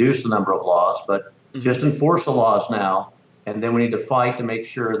need to reduce the number of laws, but mm-hmm. just enforce the laws now, and then we need to fight to make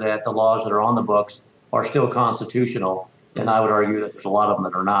sure that the laws that are on the books are still constitutional. And I would argue that there's a lot of them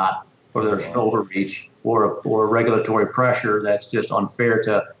that are not, or there's overreach or regulatory pressure that's just unfair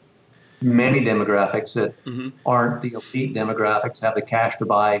to many demographics that mm-hmm. aren't the elite demographics, have the cash to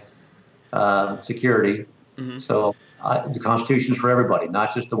buy security. Mm-hmm. So the Constitution's for everybody,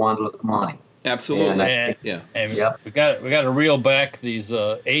 not just the ones with money. Absolutely. And we got to reel back these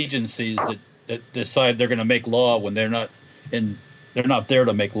agencies that decide they're going to make law when they're not there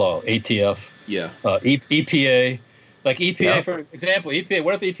to make law. ATF. Yeah. EPA. Like EPA, for example, EPA.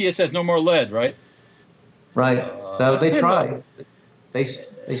 What if EPA says no more lead, right? Right. They try. They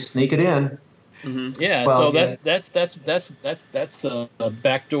sneak it in. Mm-hmm. Yeah. Well, so that's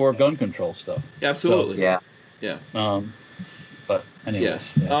backdoor gun control stuff. Absolutely. So, yeah. But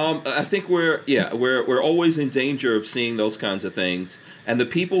anyways. Yeah. I think we're always in danger of seeing those kinds of things, and the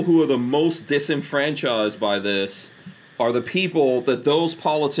people who are the most disenfranchised by this are the people that those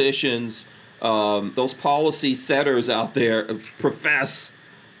politicians. Those policy setters out there profess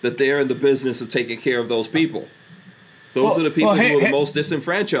that they're in the business of taking care of those people. Those are the people hey, who are the hey. most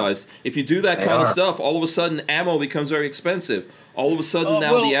disenfranchised. If you do that They kind of are. stuff, all of a sudden ammo becomes very expensive. All of a sudden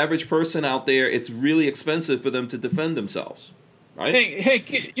now well- the average person out there, it's really expensive for them to defend themselves. Right?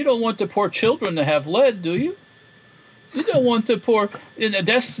 Hey, you don't want the poor children to have lead, do you? You don't want the poor. And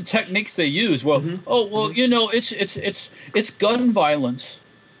that's the techniques they use. Well, you know, it's gun violence.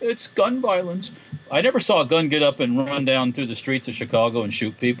 It's gun violence. I never saw a gun get up and run down through the streets of Chicago and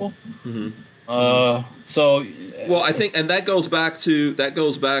shoot people. So. Well, I think, and that goes back to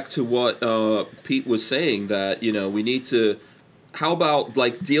what Pete was saying, that, you know, we need to. How about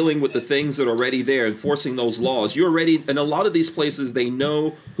like dealing with the things that are already there, enforcing those laws? You're already in a lot of these places. They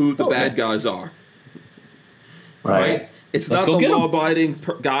know who the bad guys are. Right? It's Let's not go the get 'em. law-abiding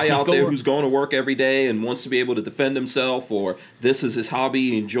guy Let's out go there work. who's going to work every day and wants to be able to defend himself, or this is his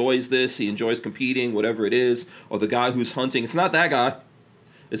hobby, he enjoys this, he enjoys competing, whatever it is, or the guy who's hunting. It's not that guy.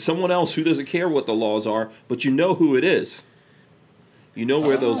 It's someone else who doesn't care what the laws are, but you know who it is. You know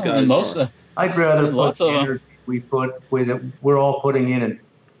where those guys are. I'd rather put Lots the of 'em. energy we're all putting in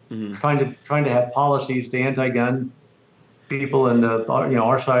and trying to have policies, the anti-gun people and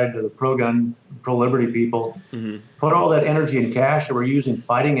our side, the pro-gun, pro-liberty people, put all that energy and cash that we're using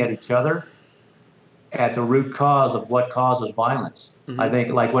fighting at each other at the root cause of what causes violence. I think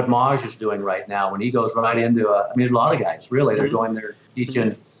like what Maj is doing right now when he goes right into there's a lot of guys really, they're going there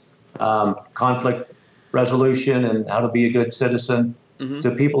teaching conflict resolution and how to be a good citizen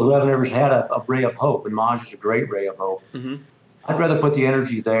to people who haven't ever had a ray of hope, and Maj is a great ray of hope. I'd rather put the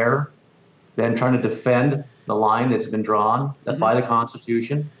energy there than trying to defend the line that's been drawn by the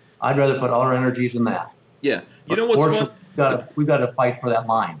Constitution. I'd rather put all our energies in that. Yeah. You know what's fun? We've got to fight for that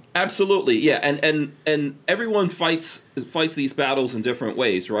line. Absolutely, yeah, and everyone fights these battles in different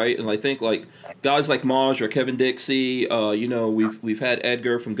ways, right? And I think like guys like Maj or Kevin Dixie, we've had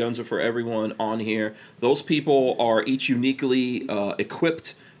Edgar from Guns Are for Everyone on here. Those people are each uniquely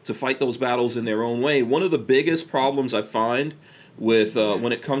equipped to fight those battles in their own way. One of the biggest problems I find with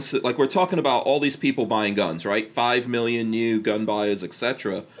when it comes to, like, we're talking about all these people buying guns, right? 5 million new gun buyers,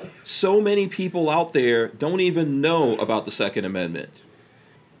 etc. So many people out there don't even know about the Second Amendment.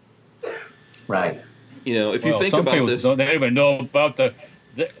 Right. You know, if you think some about people this, don't even know about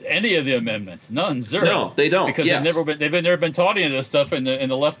any of the amendments. None, zero. No, they don't, because yes. they've never been taught any of this stuff in the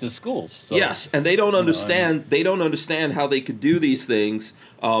leftist schools. So, yes, and they don't understand. They don't understand how they could do these things.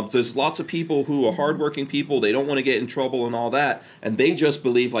 There's lots of people who are hardworking people. They don't want to get in trouble and all that, and they just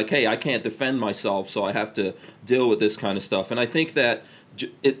believe like, hey, I can't defend myself, so I have to deal with this kind of stuff. And I think that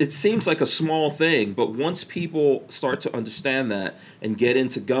it seems like a small thing, but once people start to understand that and get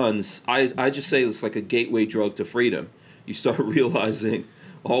into guns, I just say it's like a gateway drug to freedom. You start realizing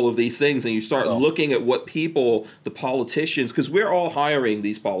all of these things, and you start looking at what people, the politicians, because we're all hiring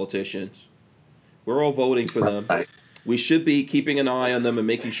these politicians. We're all voting for them. Right. We should be keeping an eye on them and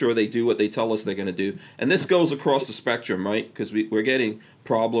making sure they do what they tell us they're going to do. And this goes across the spectrum, right? Because we're getting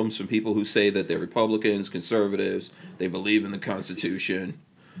problems from people who say that they're Republicans, conservatives, they believe in the Constitution,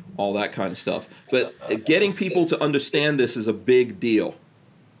 all that kind of stuff. But getting people to understand this is a big deal.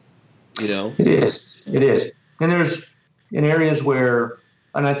 You know? It is. And there's in areas where,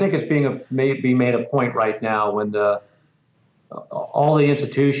 and I think it's being made a point right now when all the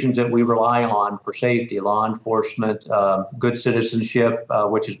institutions that we rely on for safety, law enforcement, good citizenship,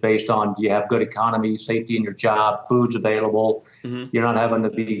 which is based on, do you have good economy, safety in your job, food's available, you're not having to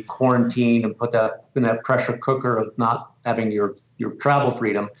be quarantined and put that in that pressure cooker of not having your travel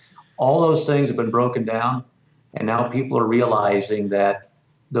freedom. All those things have been broken down, and now people are realizing that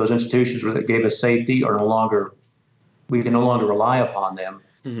those institutions that gave us safety are we can no longer rely upon them.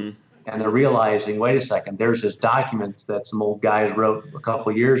 And they're realizing, wait a second, there's this document that some old guys wrote a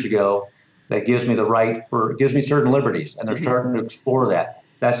couple of years ago that gives me gives me certain liberties, and they're starting to explore that.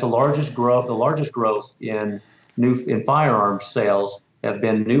 That's the largest growth. The largest growth in firearms sales have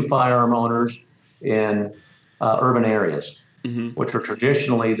been new firearm owners in urban areas, which are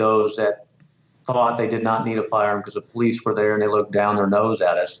traditionally those that thought they did not need a firearm because the police were there and they looked down their nose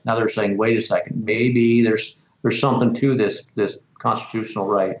at us. Now they're saying, wait a second, maybe there's something to this constitutional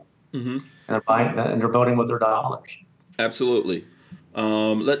right. And they're voting with their dollars. Absolutely.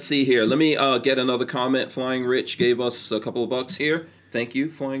 Let's see here. Let me get another comment. Flying Rich gave us a couple of bucks here. Thank you,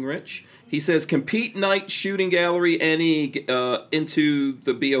 Flying Rich. He says, compete night shooting gallery any into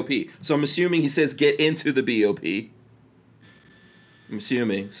the BOP. So I'm assuming he says get into the BOP. I'm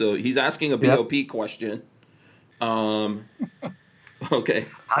assuming. So he's asking a BOP question. Okay.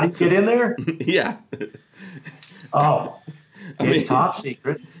 How do you get in there? Yeah. Oh, it's top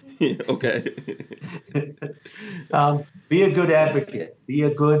secret. Okay. Be a good advocate. Be a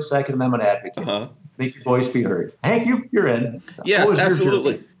good Second Amendment advocate. make your voice be heard. Hank, you're in. Yes, What was your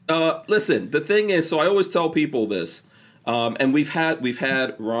absolutely. journey? Listen, the thing is, so I always tell people this, and we've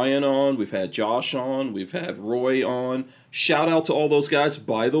had Ryan on, we've had Josh on, we've had Roy on. Shout out to all those guys.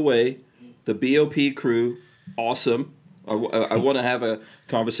 By the way, the BOP crew, awesome. I want to have a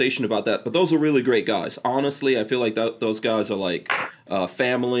conversation about that. But those are really great guys. Honestly, I feel like those guys are like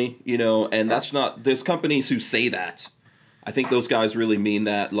family, you know, and that's not, there's companies who say that. I think those guys really mean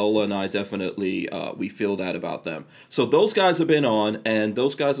that. Lola and I definitely, we feel that about them. So those guys have been on, and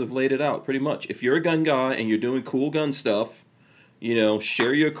those guys have laid it out pretty much. If you're a gun guy and you're doing cool gun stuff, you know,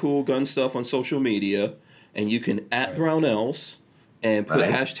 share your cool gun stuff on social media, and you can at Brownells and put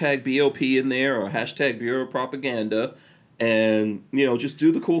hashtag BOP in there or hashtag Bureau of Propaganda, and, you know, just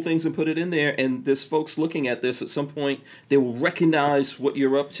do the cool things and put it in there. And there's folks looking at this at some point, they will recognize what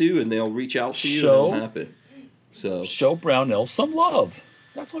you're up to, and they'll reach out to you, and it'll happen. So show Brownell some love.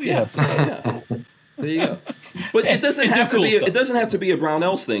 That's all you have to say. Yeah. There you go. But it doesn't have to be. It doesn't have to be a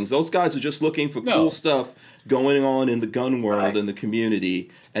Brownells thing. Those guys are just looking for cool stuff going on in the gun world and the community,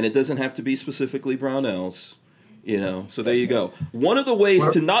 and it doesn't have to be specifically Brownells. You know. So there you go. One of the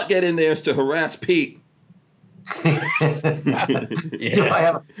ways to not get in there is to harass Pete. I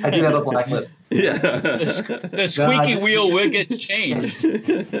do have a blacklist. Yeah. The squeaky wheel will get changed.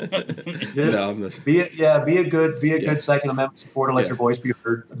 Be a good Second Amendment supporter. Let your voice be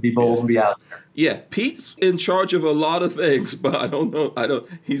heard. Be bold and be out there. Yeah, Pete's in charge of a lot of things, but I don't know.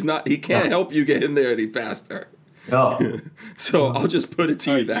 He can't help you get in there any faster. No. So I'll just put it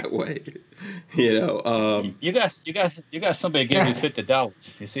to you that way. You know, you got somebody gave you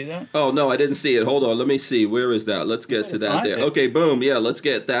 $50. You see that? Oh no, I didn't see it. Hold on, let me see. Where is that? Let's get to that there. Okay, boom. Yeah, let's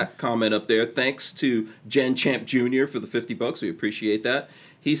get that comment up there. Thanks to Jen Champ Jr. for the $50. We appreciate that.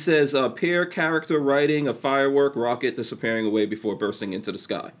 He says, pair character writing a firework rocket disappearing away before bursting into the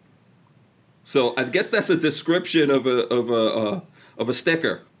sky. So I guess that's a description of a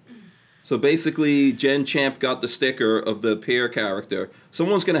sticker. So basically, Jen Champ got the sticker of the pear character.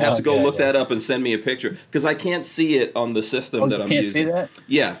 Someone's going to have to go look that up and send me a picture, because I can't see it on the system that I'm using. You can't see that?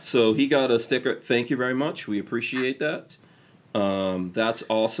 Yeah, so he got a sticker. Thank you very much. We appreciate that. That's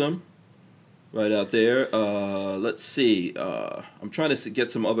awesome. Right out there. Let's see. I'm trying to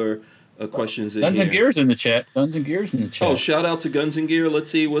get some other questions in here. Guns and Gears in the chat. Guns and Gears in the chat. Oh, shout out to Guns and Gear. Let's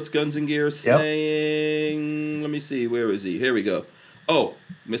see what's Guns and Gear saying. Let me see. Where is he? Here we go. Oh,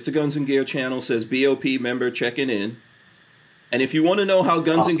 Mr. Guns and Gear channel says BOP member checking in. And if you want to know how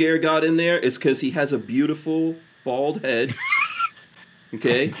Guns and Gear got in there, it's because he has a beautiful bald head,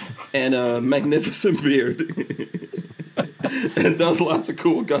 okay, and a magnificent beard, and does lots of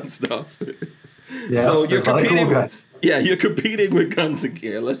cool gun stuff. Yeah, so you're competing. Cool you're competing with Guns and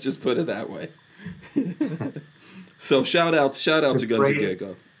Gear. Let's just put it that way. So shout out to Guns and Gear.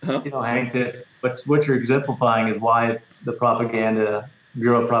 Go. Huh? You know, Hank, what you're exemplifying is why the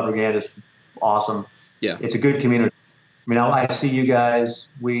Bureau of Propaganda is awesome. Yeah, it's a good community. I mean, I see you guys.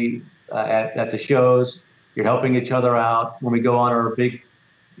 We at the shows, you're helping each other out. When we go on our big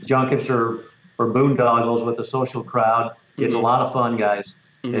junkets or boondoggles with the social crowd, it's a lot of fun, guys.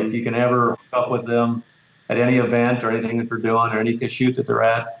 If you can ever hook up with them at any event or anything that they're doing or any shoot that they're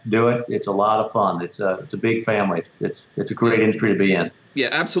at, do it. It's a lot of fun. It's a big family. It's a great industry to be in. Yeah,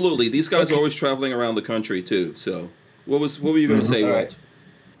 absolutely. These guys are always traveling around the country too. So, what were you going to say, Walt?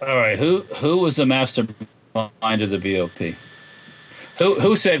 All right. Who was the mastermind of the BOP?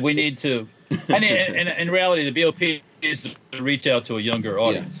 Who said we need to? And in reality, the BOP is to reach out to a younger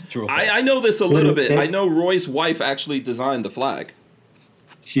audience. True. I know this a little bit. I know Roy's wife actually designed the flag.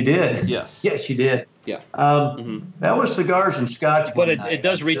 She did. Yes. Yes, she did. Yeah. That was Cigars and Scotch. But it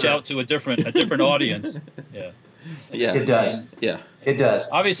does reach out to a different audience. Yeah. Yeah. It does. Yeah. It does.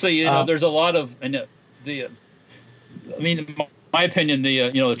 Obviously, there's a lot of my opinion,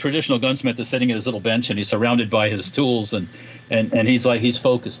 the traditional gunsmith is sitting at his little bench and he's surrounded by his tools and he's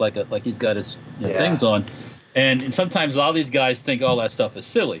focused like he's got his things on, and sometimes a lot of these guys think all that stuff is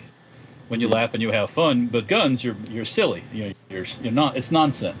silly. When you laugh and you have fun, but guns, you're silly. You're not. It's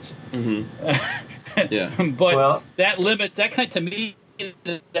nonsense. Yeah. But that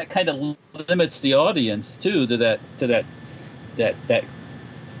kind of limits the audience too to that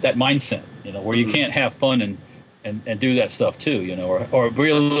mindset. Where you can't have fun and do that stuff too. Or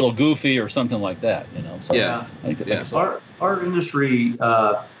be a little goofy or something like that. So yeah. I think that's our industry.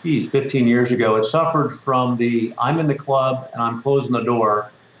 15 years ago, it suffered from I'm in the club and I'm closing the door.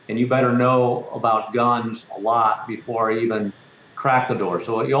 And you better know about guns a lot before I even crack the door.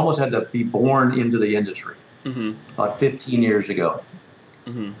 So you almost had to be born into the industry about 15 years ago.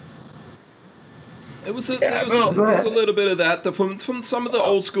 It was a, Yeah, there was, well- there was a little bit of that from some of the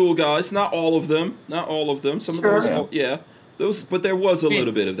old school guys. Not all of them. Not all of them. Some Sure. of those. Yeah. Those, but there was a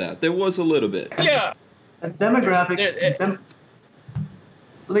little bit of that. There was a little bit. Yeah. A demographic.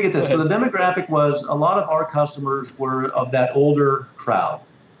 Let me get this. So the demographic was a lot of our customers were of that older crowd.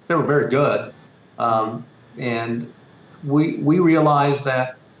 They were very good, and we realized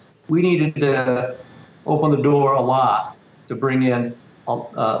that we needed to open the door a lot to bring in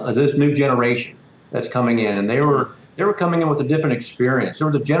this new generation that's coming in, and they were coming in with a different experience. There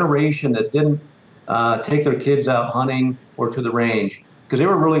was a generation that didn't take their kids out hunting or to the range because they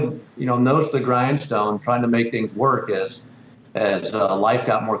were really, nose to the grindstone trying to make things work as life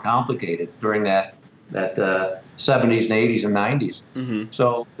got more complicated during that 70s and 80s and 90s. Mm-hmm.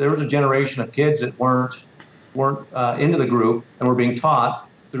 So there was a generation of kids that weren't into the group and were being taught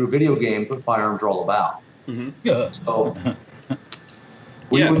through video games what firearms are all about. Mm-hmm. Yeah. So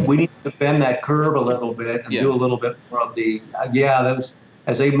Yeah. we need to bend that curve a little bit and do a little bit more of the those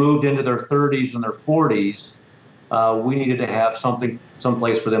as they moved into their 30s and their 40s. We needed to have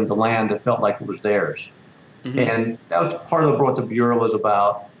someplace for them to land that felt like it was theirs. Mm-hmm. And that was part of what the Bureau was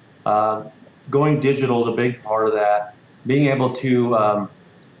about. Going digital is a big part of that. Being able to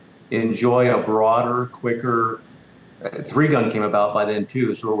enjoy a broader, quicker, 3-gun came about by then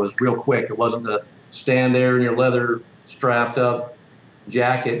too, so it was real quick. It wasn't to stand there in your leather strapped up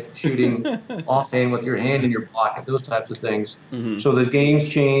jacket shooting offhand with your hand in your pocket, those types of things. Mm-hmm. So the games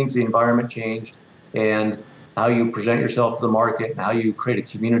changed, the environment changed, and how you present yourself to the market and how you create a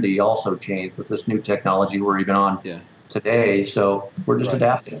community also changed with this new technology we're even on today. So we're just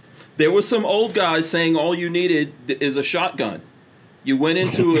adapting. There were some old guys saying all you needed is a shotgun. You went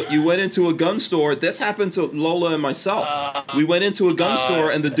into a gun store. This happened to Lola and myself. We went into a gun store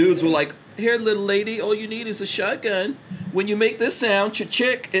and the dudes were like, "Here, little lady, all you need is a shotgun. When you make this sound,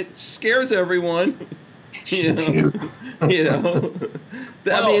 chick, it scares everyone." I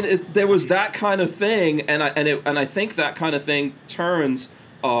mean, there was that kind of thing, and I think that kind of thing turns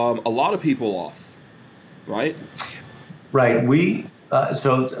a lot of people off, right? Right.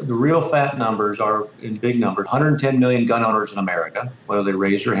 So the real fat numbers are in big numbers. 110 million gun owners in America, whether they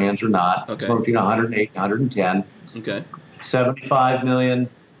raise their hands or not. Okay. Somewhere between 108 and 110. Okay. 75 million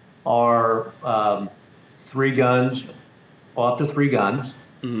are 3 guns, up to 3 guns.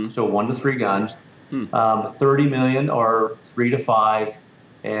 Mm-hmm. So 1 to 3 guns. 30 million are 3 to 5,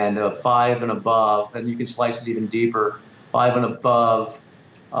 and 5 and above. And you can slice it even deeper. 5 and above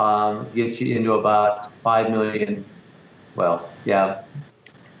gets you into about 5 million. Well,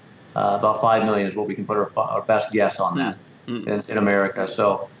 about 5 million is what we can put our best guess on that in America.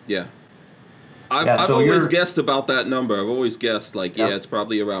 So I've always guessed about that number. I've always guessed it's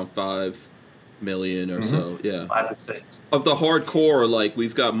probably around 5 million or so. Yeah, 5 to 6 of the hardcore. Like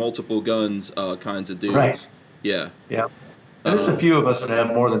we've got multiple guns, kinds of dudes. Right. Yeah. Yeah. And there's a few of us that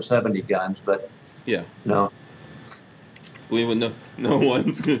have more than 70 guns, but no. We would no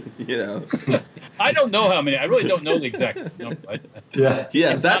one's, I don't know how many. I really don't know the exact number.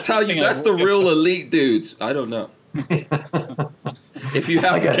 That's that's the real elite dudes. I don't know. If you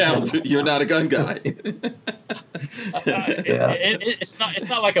have to count, you're not a gun guy. It's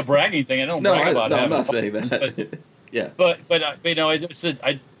not like a bragging thing. I don't brag about it. No, I'm not saying that. But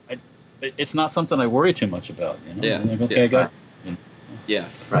it's not something I worry too much about.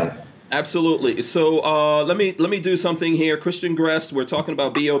 Right. Absolutely. So let me do something here. Christian Grest, we're talking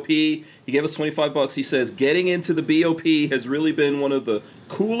about BOP. He gave us $25. He says getting into the BOP has really been one of the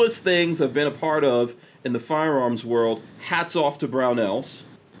coolest things I've been a part of in the firearms world. Hats off to Brownells.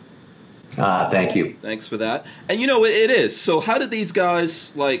 Thank you. Thanks for that. And it is. So how did these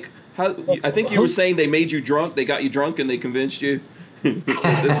guys I think you were saying they made you drunk. They got you drunk and they convinced you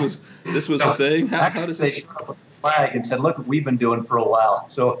this was a thing. How does they showed up with the flag and said, "Look what we've been doing for a while."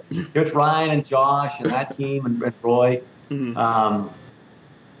 So it's Ryan and Josh and that team and Roy. Mm-hmm.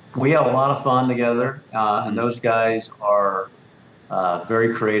 We have a lot of fun together, and those guys are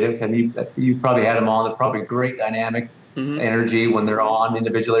very creative. And you probably had them on. They're probably great dynamic energy when they're on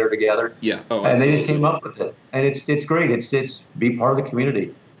individually or together. Yeah. Oh, and they just came up with it, and it's great. It's be part of the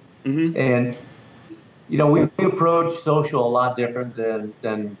community. Mm-hmm. And we approach social a lot different than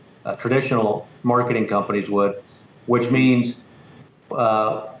traditional marketing companies would, which means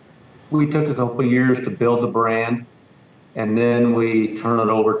we took a couple of years to build the brand, and then we turn it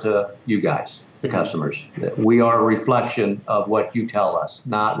over to you guys, the customers. We are a reflection of what you tell us,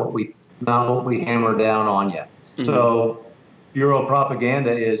 not what we hammer down on you. Mm-hmm. So Bureau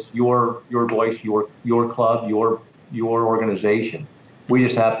propaganda is your voice, your club, your organization. We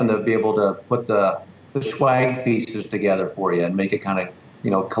just happen to be able to put the swag pieces together for you and make it kind of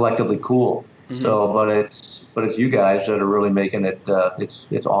collectively cool. So, but it's you guys that are really making it.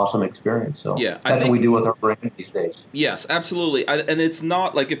 It's awesome experience. So Yeah, I that's think, what we do with our brand these days. yes, absolutely. And it's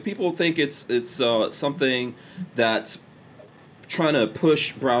not like, if people think it's something that's trying to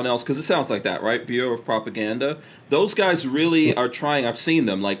push Brownells, because it sounds like that, right? Bureau of Propaganda. Those guys really are trying. I've seen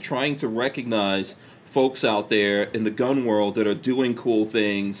them like trying to recognize folks out there in the gun world that are doing cool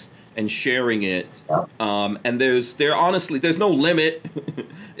things and sharing it. Yeah. And honestly, there's no limit.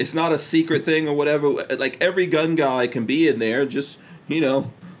 It's not a secret thing or whatever. Like, every gun guy can be in there. Just,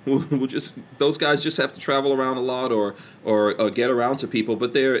 we'll just, those guys just have to travel around a lot or get around to people.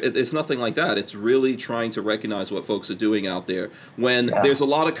 But it's nothing like that. It's really trying to recognize what folks are doing out there. When there's a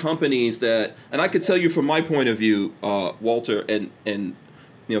lot of companies that, and I could tell you from my point of view, Walter, and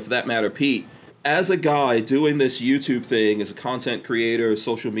for that matter, Pete, as a guy doing this YouTube thing, as a content creator,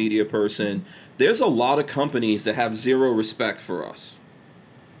 social media person, there's a lot of companies that have zero respect for us.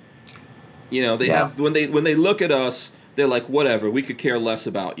 They have, when they look at us, they're like, whatever, we could care less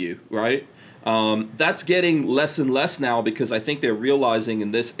about you, right? That's getting less and less now, because I think they're realizing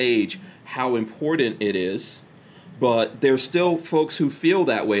in this age how important it is. But there's still folks who feel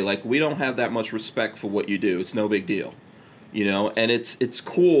that way, like, we don't have that much respect for what you do. It's no big deal. And it's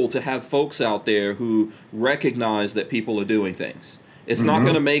cool to have folks out there who recognize that people are doing things. It's not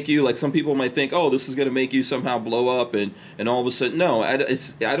going to make you, like, some people might think, oh, this is going to make you somehow blow up and all of a sudden. No, I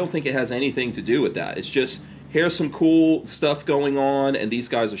don't think it has anything to do with that. It's just, here's some cool stuff going on, and these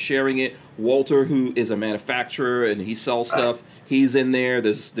guys are sharing it. Walter, who is a manufacturer and he sells stuff, he's in there.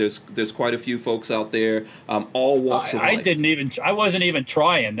 There's quite a few folks out there, all walks of life. I wasn't even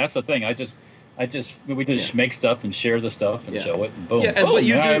trying. That's the thing. We just make stuff and share the stuff and show it, and boom. Yeah,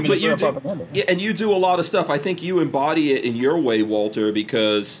 and you do a lot of stuff. I think you embody it in your way, Walter,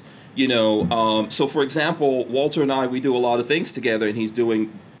 because so for example, Walter and I, we do a lot of things together, and he's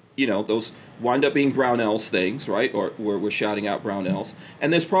doing, those wind up being Brownells things, right? Or we're shouting out Brownells,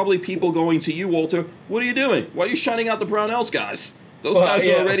 and there's probably people going to you, Walter. What are you doing? Why are you shouting out the Brownells guys? Those guys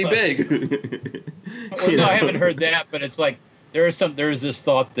are already big. No, I haven't heard that, but it's like there's this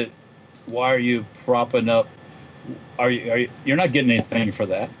thought that, why are you propping up? You're not getting anything for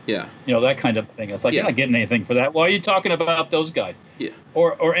that? Yeah. That kind of thing. It's like, you're not getting anything for that. Why are you talking about those guys? Yeah.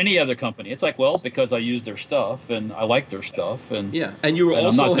 Or any other company? It's like, well, because I use their stuff and I like their stuff, and and you were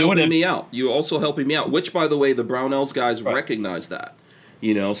also helping me out. You were also helping me out, which, by the way, the Brownells guys recognize that.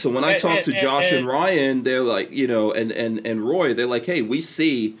 So when I talk to Josh and Ryan, they're like, and Roy, they're like, hey, we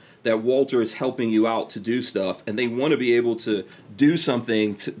see that Walter is helping you out to do stuff, and they want to be able to do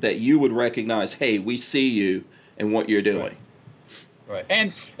something that you would recognize, hey, we see you and what you're doing. Right.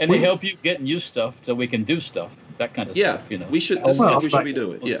 And they help you get new stuff so we can do stuff, that kind of stuff. We should. This is what we should be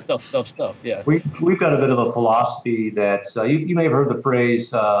doing. Yeah. Stuff. Yeah. We've got a bit of a philosophy that you may have heard the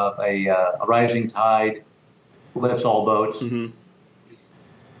phrase, a rising tide lifts all boats. Mm-hmm.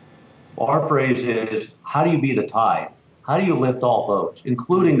 Well, our phrase is, how do you be the tide? How do you lift all boats,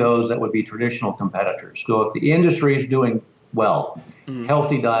 including those that would be traditional competitors? So if the industry is doing well,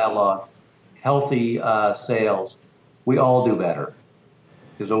 healthy dialogue, healthy sales, we all do better.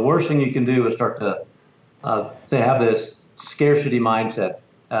 Because the worst thing you can do is start to have this scarcity mindset,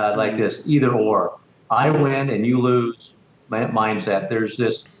 like this either or. I win and you lose mindset. There's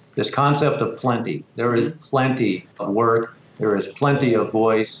this concept of plenty. There is plenty of work. There is plenty of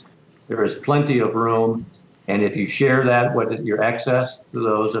voice. There is plenty of room. And if you share that with your excess to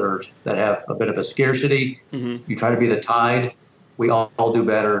those that have a bit of a scarcity, you try to be the tide. We all do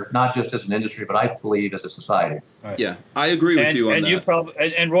better, not just as an industry, but I believe as a society. Right. Yeah, I agree with you on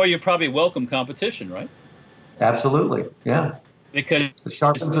that. And Roy, you probably welcome competition, right? Absolutely, yeah. Because it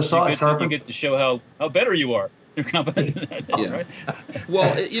sharpens the saw. You get to show how better you are. Right?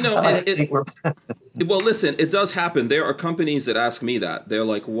 Well, well, listen, it does happen. There are companies that ask me that. They're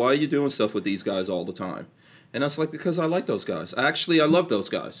like, why are you doing stuff with these guys all the time? And I was like, because I like those guys. I love those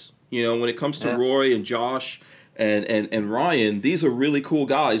guys. When it comes to Roy and Josh and Ryan, these are really cool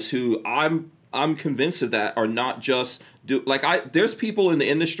guys who I'm convinced of that are not just there's people in the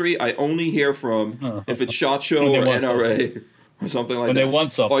industry I only hear from if it's SHOT Show or NRA or something like that. When they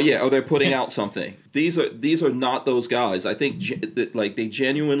want something. Or they're putting out something. These are not those guys. I think they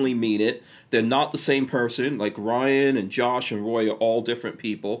genuinely mean it. They're not the same person. Like Ryan and Josh and Roy are all different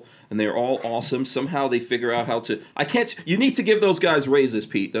people, and they're all awesome. Somehow they figure out how to. You need to give those guys raises,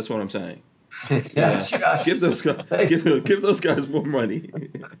 Pete. That's what I'm saying. Give those guys more money.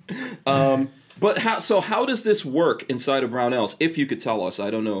 But how does this work inside of Brownells? If you could tell us,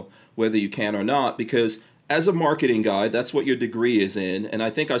 I don't know whether you can or not, because as a marketing guy, that's what your degree is in, and I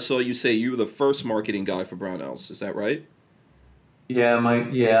think I saw you say you were the first marketing guy for Brownells. Is that right?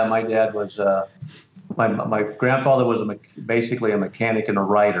 My dad was my grandfather was basically a mechanic and a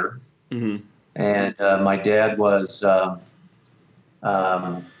writer, Mm-hmm. and my dad was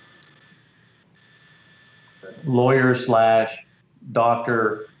lawyer slash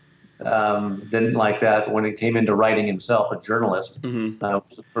doctor. Didn't like that when it came into writing himself, a journalist. Mm-hmm. Was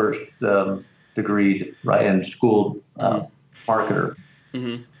the first degreed and school marketer.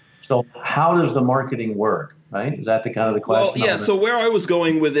 Mm-hmm. So how does the marketing work? Right? Is that the kind of the question? Well, yeah. So where I was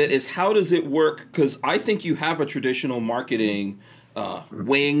going with it is, how does it work? Because I think you have a traditional marketing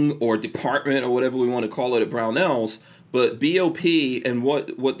wing or department or whatever we want to call it at Brownells, but BOP and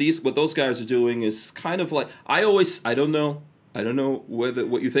what those guys are doing is kind of like, I don't know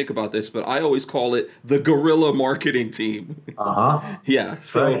what you think about this, but I always call it the guerrilla marketing team. Yeah.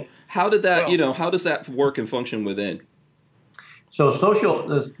 So right. How did that? How does that work and function within? So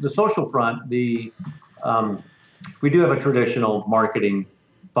the social front, we do have a traditional marketing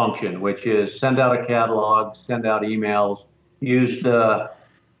function, which is send out a catalog, send out emails, use the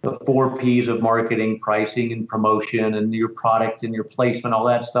 4 Ps of marketing: pricing and promotion and your product and your placement, all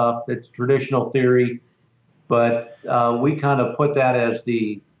that stuff. It's traditional theory, but we kind of put that as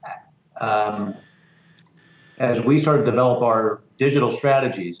as we started to develop our digital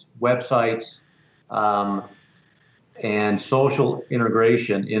strategies, websites, and social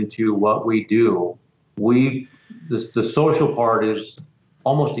integration into what we do. The social part is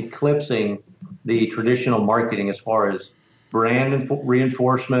almost eclipsing the traditional marketing as far as brand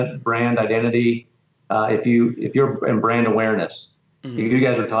reinforcement, brand identity. If you're in brand awareness, mm-hmm. you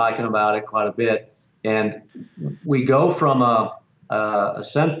guys are talking about it quite a bit, and we go from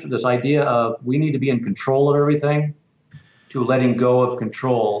this idea of we need to be in control of everything to letting go of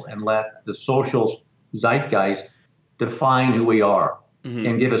control and let the social zeitgeist define who we are, mm-hmm.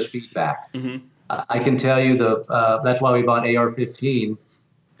 and give us feedback. Mm-hmm. I can tell you that's why we bought AR-15,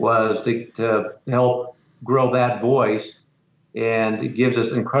 was to help grow that voice, and it gives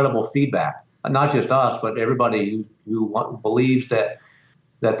us incredible feedback. Not just us, but everybody who believes that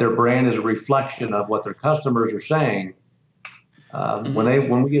their brand is a reflection of what their customers are saying. Mm-hmm.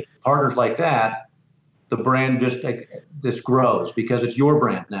 When we get partners like that, the brand this grows because it's your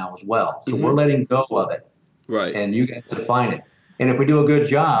brand now as well. So mm-hmm. we're letting go of it. Right. And you guys define it. And if we do a good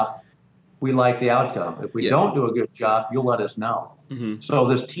job, we like the outcome. If we don't do a good job, you'll let us know. Mm-hmm. So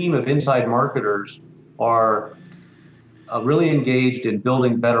this team of inside marketers are really engaged in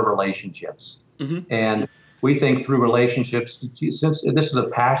building better relationships. Mm-hmm. And we think through relationships, since this is a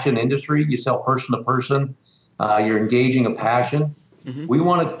passion industry, you sell person to person, you're engaging a passion. Mm-hmm. We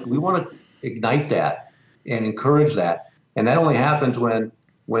want to ignite that and encourage that. And that only happens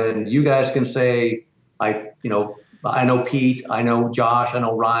when you guys can say, I know Pete, I know Josh, I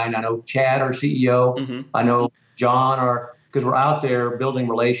know Ryan, I know Chad, our CEO, mm-hmm. I know John, because we're out there building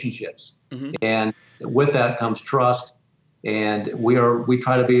relationships. Mm-hmm. And with that comes trust. And we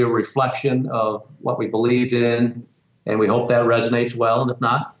try to be a reflection of what we believed in, and we hope that resonates well. And if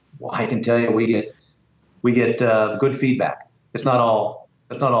not, well, I can tell you we get good feedback. It's not all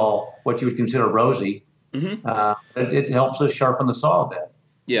what you would consider rosy. Mm-hmm. It helps us sharpen the saw a bit.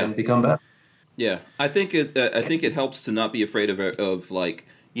 Yeah, and become better. Yeah, I think it helps to not be afraid of or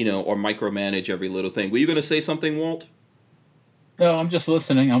micromanage every little thing. Were you going to say something, Walt? No, I'm just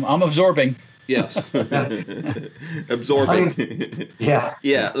listening. I'm absorbing. Yes, absorbing. Yeah.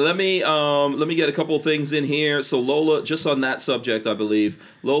 Let me get a couple of things in here. So Lola, just on that subject, I believe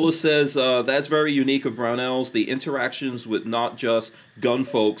Lola says that's very unique of Brownells. The interactions with not just gun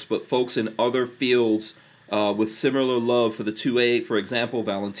folks, but folks in other fields with similar love for the 2.8. For example,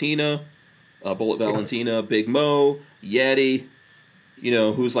 Valentina. Bullet Valentina, Big Mo, Yeti,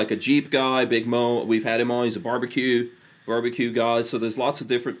 who's like a Jeep guy, Big Mo. We've had him on. He's a barbecue guy. So there's lots of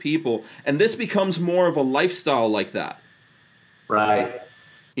different people. And this becomes more of a lifestyle like that. Right.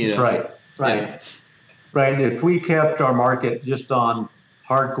 That's right. Yeah. Right. If we kept our market just on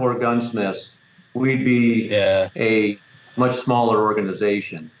hardcore gunsmiths, we'd be a much smaller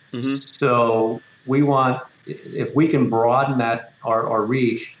organization. Mm-hmm. So if we can broaden our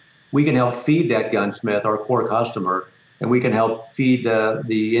reach, we can help feed that gunsmith, our core customer, and we can help feed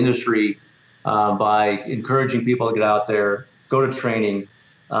the industry by encouraging people to get out there, go to training,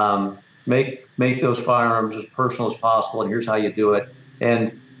 make those firearms as personal as possible, and here's how you do it.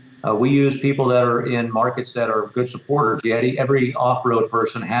 And we use people that are in markets that are good supporters. Yeti, every off-road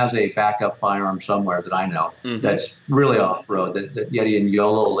person has a backup firearm somewhere that I know, mm-hmm. that's really off-road, that Yeti and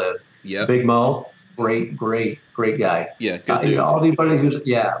YOLO live. Yep. Big Mo, great guy. Yeah, good dude. Anybody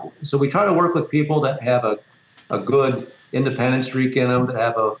so we try to work with people that have a good independent streak in them, that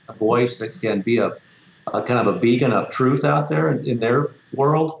have a voice that can be a kind of a beacon of truth out there in their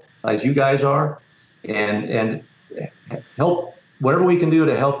world, as you guys are, and help whatever we can do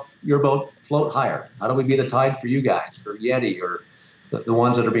to help your boat float higher. How do we be the tide for you guys, for Yeti, or the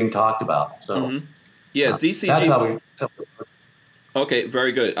ones that are being talked about? So, yeah, DCG. That's how we. Okay,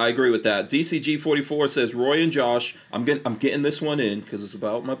 very good. I agree with that. DCG44 says Roy and Josh. I'm getting this one in because it's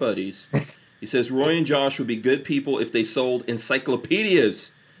about my buddies. He says Roy and Josh would be good people if they sold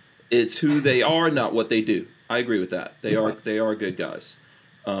encyclopedias. It's who they are, not what they do. I agree with that. They are good guys.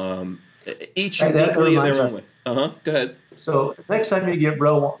 Each uniquely in their own way. Go ahead. So next time you get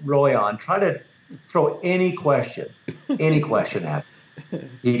Roy on, try to throw any question at him.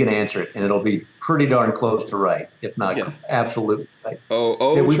 He can answer it, and it'll be pretty darn close to right, if not absolutely right.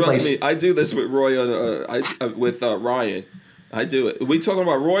 Trust me, I do this with Roy with Ryan. I do it. Are we talking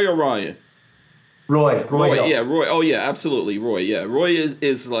about Roy or Ryan? Roy. Yeah, Roy. Oh yeah, absolutely, Roy. Yeah, Roy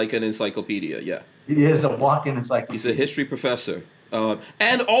is like an encyclopedia. Yeah, he is a walk-in encyclopedia. He's a history professor,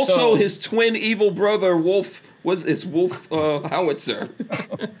 and also his twin evil brother Wolf Wolf Howitzer.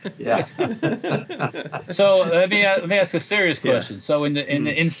 Yeah. So let me ask a serious question. Yeah. So in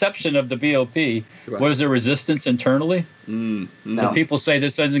the inception of the BOP, was there resistance internally? No. Did people say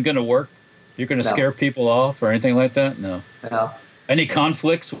this isn't going to work? You're going to scare people off or anything like that? No. Any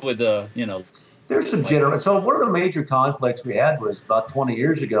conflicts with There's some general. So one of the major conflicts we had was about 20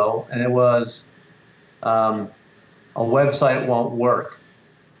 years ago, and it was a website won't work.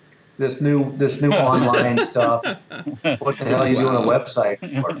 This new online stuff. What the hell are you doing a website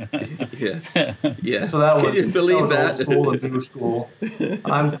for? Yeah. So that was. Can you believe that? Old school and new school.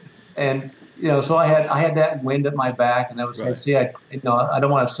 So I had that wind at my back, and that was I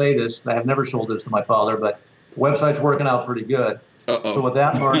don't want to say this, but I have never sold this to my father, but the website's working out pretty good. Uh-oh. So with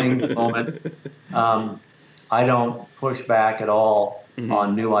that learning moment, I don't push back at all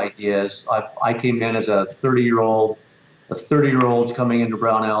on new ideas. I came in as a 30-year-old. The 30-year-olds coming into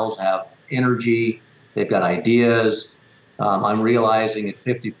Brownells have energy. They've got ideas. I'm realizing at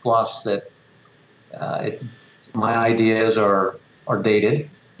 50 plus that my ideas are dated.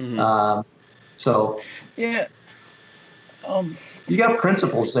 You got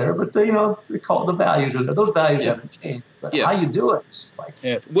principles there, but they call it the values. Those values haven't changed. But how you do it, it's like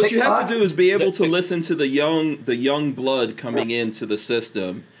what you have to do is be able to listen to the young blood coming into the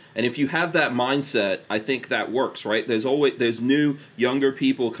system. And if you have that mindset, I think that works, right? There's new younger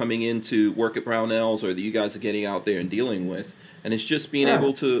people coming in to work at Brownells, or that you guys are getting out there and dealing with, and it's just being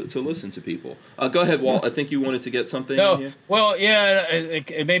able to listen to people. Go ahead, Walt. I think you wanted to get something in here. Well,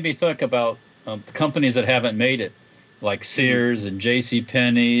 it made me think about the companies that haven't made it, like Sears and J.C.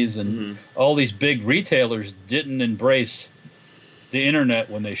 Penney's and all these big retailers didn't embrace the internet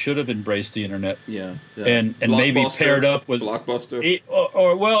when they should have embraced the internet. Yeah. And maybe paired up with Blockbuster,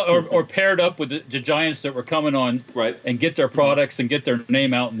 or paired up with the giants that were coming on, and get their products and get their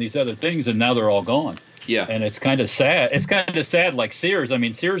name out and these other things, and now they're all gone. Yeah. And it's kind of sad. It's kind of sad, like Sears. I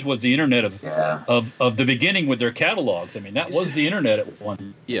mean, Sears was the internet of the beginning with their catalogs. I mean, that was the internet at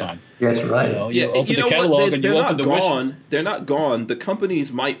one time. That's right. They're not gone. They're not gone. The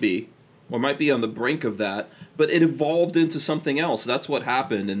companies might be on the brink of that, but it evolved into something else. That's what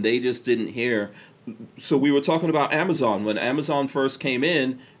happened, and they just didn't hear. So we were talking about Amazon. When Amazon first came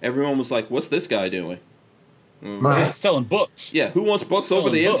in, everyone was like, what's this guy doing? Right. He's selling books. Yeah, who wants books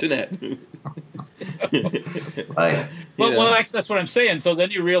over the internet? Right. Well, that's what I'm saying. So then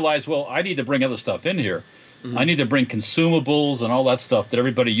you realize, well, I need to bring other stuff in here. I need to bring consumables and all that stuff that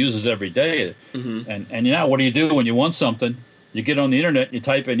everybody uses every day. And what do you do when you want something? You get on the internet, you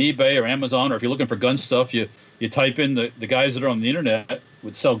type in eBay or Amazon, or if you're looking for gun stuff, you type in the guys that are on the internet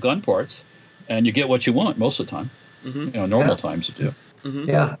would sell gun parts, and you get what you want most of the time. Normal times you do.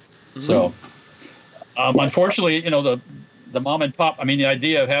 Yeah. So, unfortunately, the mom and pop. I mean, the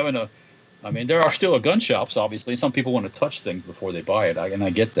idea of having there are still gun shops. Obviously, some people want to touch things before they buy it, and I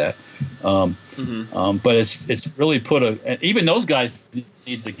get that. But it's really even those guys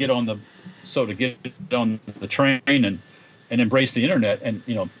need to get on the train and embrace the internet, and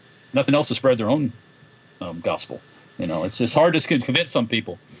nothing else to spread their own gospel. It's just hard to convince some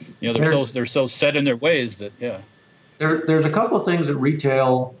people. They're so set in their ways that There's a couple of things that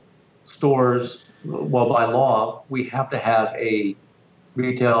retail stores. Well, by law, we have to have a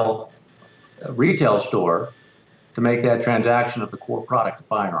retail store to make that transaction of the core product, the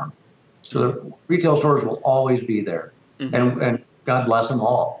firearm. So the retail stores will always be there, and God bless them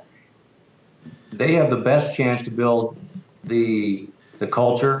all. They have the best chance to build the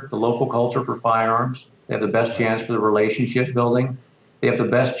culture, the local culture for firearms. They have the best chance for the relationship building. They have the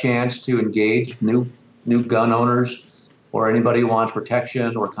best chance to engage new gun owners or anybody who wants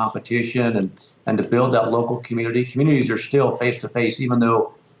protection or competition and to build that local community. Communities are still face-to-face, even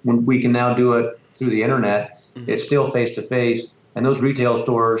though when we can now do it through the internet, it's still face-to-face. And those retail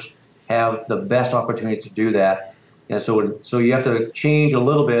stores have the best opportunity to do that. And so you have to change a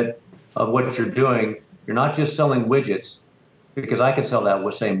little bit of what you're doing. You're not just selling widgets, because I can sell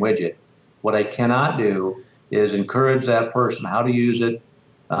that same widget. What I cannot do is encourage that person how to use it,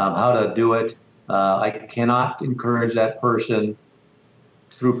 how to do it. I cannot encourage that person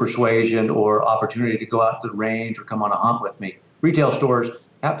through persuasion or opportunity to go out to the range or come on a hunt with me. Retail stores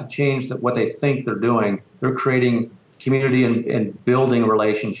have to change what they think they're doing. They're creating community and building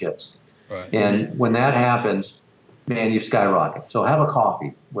relationships. Right. And when that happens, man, you skyrocket. So have a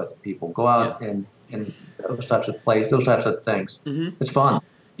coffee with people. Go out and those types of plays, those types of things. It's fun.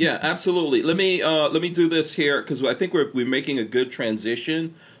 Yeah, absolutely. Let me do this here, because I think we're making a good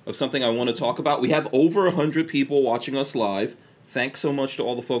transition of something I want to talk about. We have over 100 people watching us live. Thanks so much to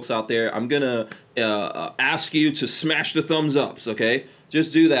all the folks out there. I'm gonna ask you to smash the thumbs ups. Okay,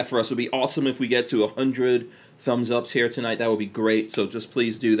 just do that for us. It'd be awesome if we get to 100 thumbs ups here tonight. That would be great. So just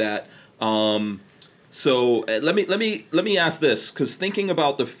please do that. So let me ask this, because thinking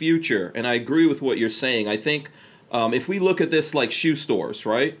about the future, and I agree with what you're saying. I think if we look at this like shoe stores,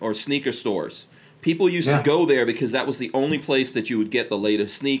 right, or sneaker stores, people used to go there because that was the only place that you would get the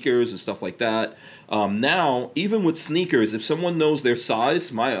latest sneakers and stuff like that. Now, even with sneakers, if someone knows their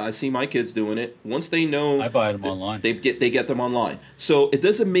size, I see my kids doing it. Once they know, I buy them online. They get them online. So it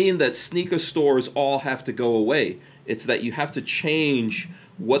doesn't mean that sneaker stores all have to go away. It's that you have to change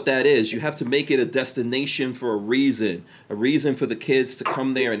what that is. You have to make it a destination for a reason for the kids to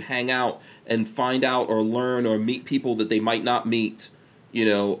come there and hang out and find out or learn or meet people that they might not meet,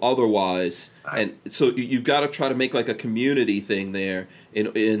 otherwise. And so you've got to try to make like a community thing there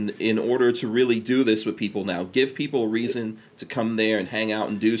in order to really do this with people now. Give people a reason to come there and hang out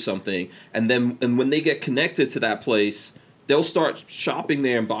and do something. And when they get connected to that place, they'll start shopping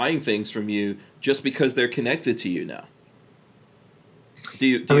there and buying things from you just because they're connected to you now. Do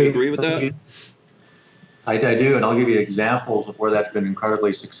you agree with that? I do, and I'll give you examples of where that's been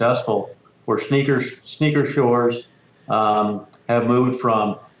incredibly successful, where sneaker stores have moved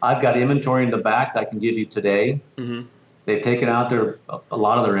from, I've got inventory in the back that I can give you today. They've taken out a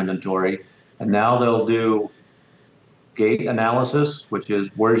lot of their inventory, and now they'll do gait analysis, which is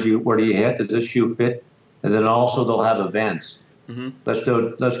where do you hit? Does this shoe fit? And then also they'll have events. Let's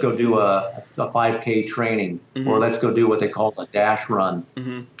go do a 5K training, or let's go do what they call a dash run.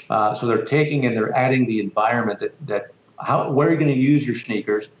 So they're taking and they're adding the environment where are you going to use your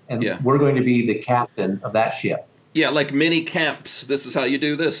sneakers, and we're going to be the captain of that ship. Yeah, like mini camps. This is how you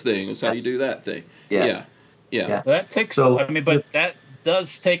do this thing. This is how you do that thing. Yes. Yeah. That takes. But that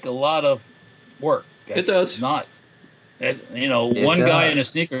does take a lot of work. It does. Not, one guy in a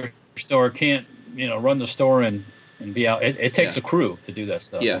sneaker store can't, run the store and be out. It takes a crew to do that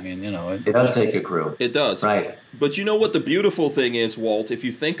stuff. Yeah. It does take a crew. It does. Right. But you know what the beautiful thing is, Walt, if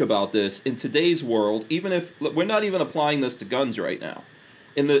you think about this, in today's world, even if we're not even applying this to guns right now,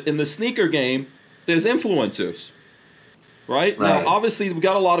 in the sneaker game, there's influencers. Right? Now, obviously, we've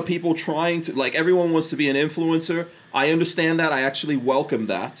got a lot of people trying to, everyone wants to be an influencer. I understand that. I actually welcome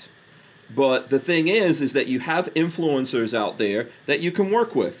that. But the thing is that you have influencers out there that you can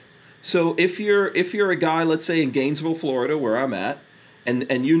work with. So if you're a guy, let's say in Gainesville, Florida, where I'm at,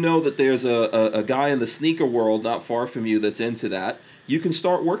 and you know that there's a guy in the sneaker world not far from you that's into that, you can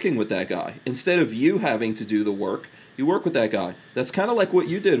start working with that guy. Instead of you having to do the work, you work with that guy. That's kind of like what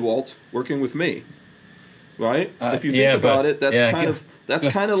you did, Walt, working with me. Right? If you think about it, that's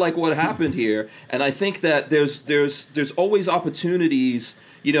kind of like what happened here. And I think that there's always opportunities,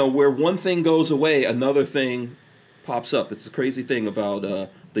 where one thing goes away, another thing pops up. It's a crazy thing about the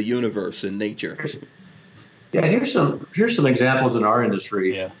universe and nature. Yeah, here's some examples in our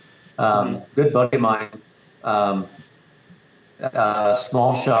industry. Good buddy of mine,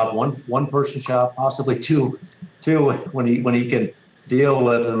 small shop, one person shop, possibly two when he can deal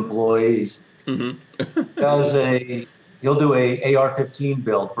with employees. He'll do a AR-15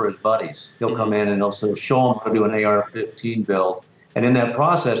 build for his buddies. He'll come in and he'll show them how to do an AR-15 build. And in that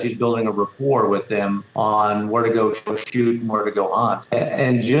process, he's building a rapport with them on where to go shoot and where to go hunt.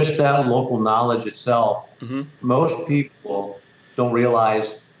 And just that local knowledge itself, most people don't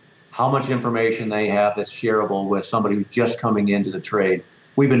realize how much information they have that's shareable with somebody who's just coming into the trade.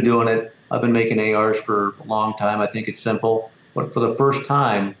 We've been doing it. I've been making ARs for a long time. I think it's simple. But for the first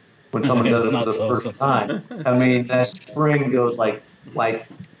time, when someone does it for the first time, that spring goes like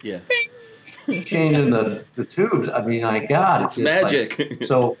yeah. changing the tubes. I mean, God, It's magic. Like,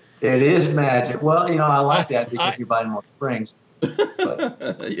 so it is magic. Well, I like that because you buy more springs.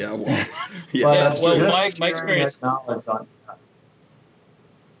 But, yeah, well, yeah, but, that's true. my experience. Knowledge on.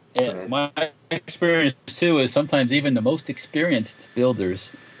 Yeah, my experience too is sometimes even the most experienced builders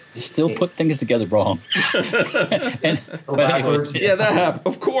still put things together wrong. But anyways, yeah, that happened.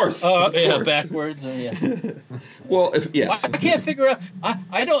 Of course. Of course. Backwards. Yeah. Well, yes. I can't figure out.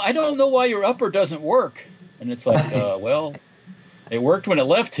 I don't know why your upper doesn't work. And it's like, well, it worked when it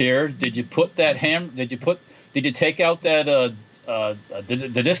left here. Did you put that Did you take out that the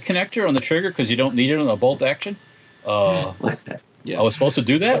disconnector on the trigger because you don't need it on a bolt action? Yeah. I was supposed to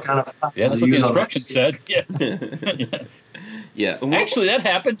do that? Yeah, that's what the instructions said. Yeah. Yeah. Actually, that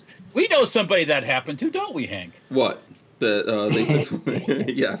happened. We know somebody that happened to, don't we, Hank? What? They took.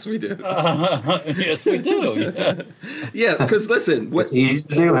 Yes, we do. Yes, we do. Yeah, because listen, it's easy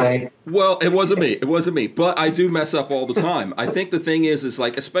to do, Hank. Well, it wasn't me. But I do mess up all the time. I think the thing is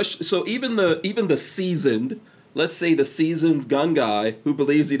like, especially so even the seasoned. Let's say the seasoned gun guy who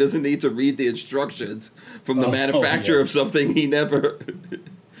believes he doesn't need to read the instructions from the manufacturer of something he never.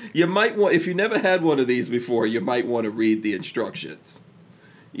 You might want, if you never had one of these before, you might want to read the instructions.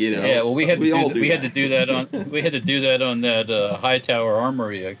 Yeah, well, we had to do that on that Hightower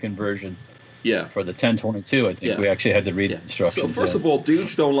Armory conversion. Yeah. For the 1022, I think we actually had to read the instructions. So first of all,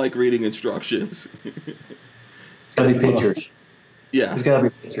 dudes don't like reading instructions. It's gotta be pictures. Yeah. There's gotta be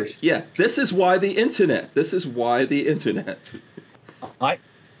pictures. Yeah. This is why the internet. I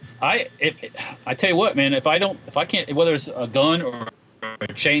tell you what, man, if I can't, whether it's a gun or a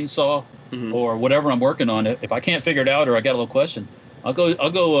chainsaw or whatever I'm working on, if I can't figure it out or I got a little question, I'll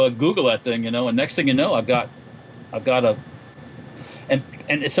go Google that thing, and next thing you know, I've got a, and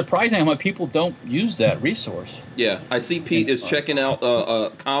it's surprising how many people don't use that resource. Yeah, I see Pete is checking out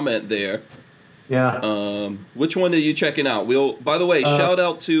a comment there. Yeah. Which one are you checking out? By the way, shout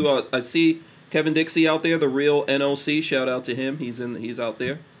out to I see Kevin Dixie out there, the real NOC. Shout out to him. He's out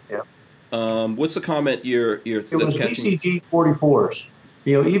there. Yeah. What's the comment it was DCG 44s.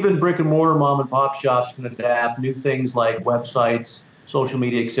 Even brick and mortar mom and pop shops can adapt new things like websites, social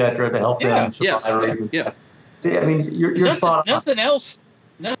media, etc. to help them survive. Yeah. I mean, you're spot on.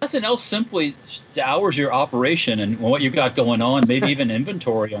 Nothing else simply hours your operation and what you got going on, maybe even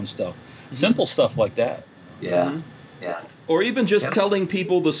inventory on stuff. Simple stuff like that. Yeah. Mm-hmm. Yeah. Or even just telling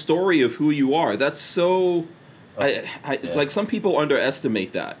people the story of who you are. That's so like some people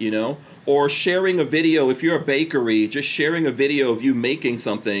underestimate that, or sharing a video. If you're a bakery, just sharing a video of you making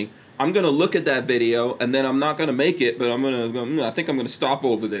something. I'm going to look at that video and then I'm not going to make it, but I think I'm going to stop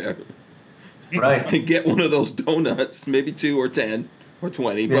over there. Right. And get one of those donuts, maybe 2 or 10 or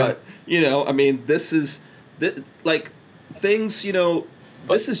 20. Yeah. But, I mean, this is like things,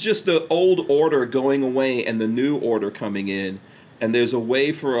 this is just the old order going away and the new order coming in. And there's a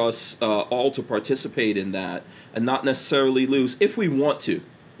way for us all to participate in that and not necessarily lose if we want to.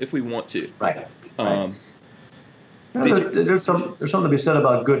 Right. There's something to be said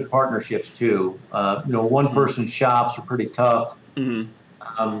about good partnerships too. One person shops are pretty tough.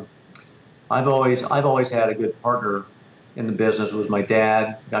 Mm-hmm. I've always had a good partner in the business. It was my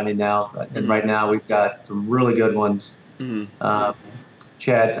dad, got me now, and right now we've got some really good ones. Mm-hmm.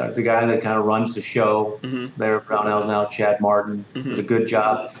 Chad, the guy that kind of runs the show there at Brownells now, Chad Martin, does a good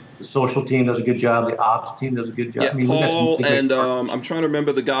job. The social team does a good job. The ops team does a good job. Yeah, Paul, and I'm trying to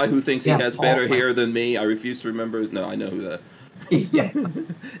remember the guy who thinks he has Paul, better hair than me. I refuse to remember. No, I know who that. Yeah.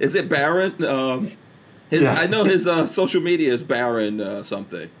 Is it Barron? I know his social media is Barron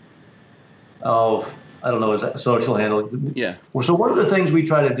something. Oh, I don't know his social handle. Yeah. Well, so one of the things we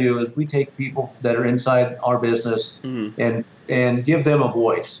try to do is we take people that are inside our business and give them a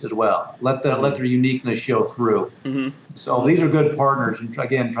voice as well. Let their uniqueness show through. Mm-hmm. So these are good partners, and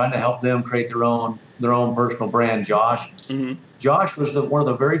again, trying to help them create their own personal brand. Josh was one of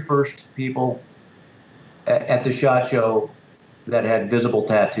the very first people at the SHOT Show that had visible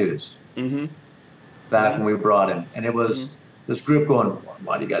tattoos. Back when we brought him, and it was this group going,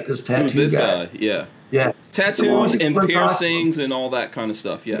 "Why do you got this tattoo?" Who's this guy? Yeah. Yeah. Tattoos and piercings and all that kind of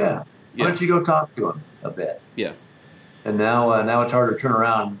stuff. Yeah. Why don't you go talk to him a bit? Yeah. And now it's hard to turn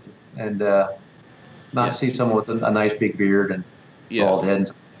around and not see someone with a nice big beard and bald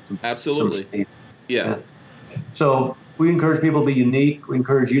head. And absolutely. Yeah. So we encourage people to be unique. We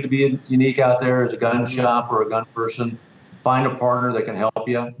encourage you to be unique out there as a gun shop or a gun person. Find a partner that can help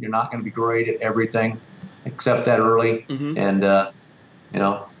you. You're not going to be great at everything. Accept that early. And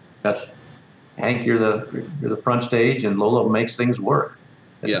that's Hank. You're the front stage, and Lolo makes things work.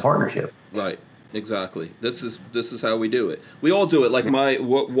 It's a partnership. Right. Exactly. This is how we do it. We all do it. Like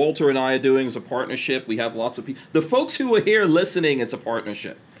what Walter and I are doing is a partnership. We have lots of people. The folks who are here listening, it's a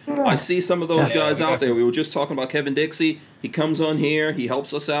partnership. I see some of those guys out there. We were just talking about Kevin Dixie. He comes on here. He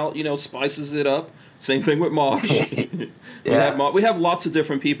helps us out. Spices it up. Same thing with Mosh. We have lots of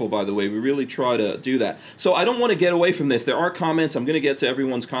different people, by the way. We really try to do that. So I don't want to get away from this. There are comments. I'm going to get to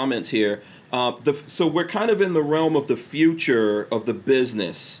everyone's comments here. So we're kind of in the realm of the future of the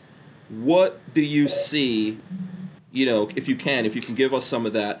business. What do you see, if you can give us some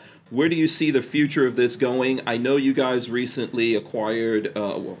of that, where do you see the future of this going? I know you guys recently acquired,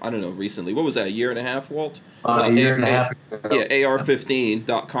 I don't know, recently. What was that, a year and a half, Walt? A year and a half ago. Yeah,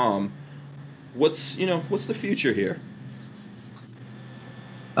 AR15.com. What's the future here?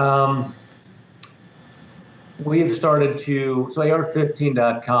 We've started so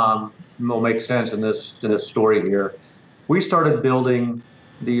AR15.com will make sense in this story here. We started building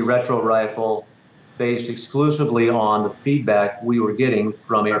the retro rifle based exclusively on the feedback we were getting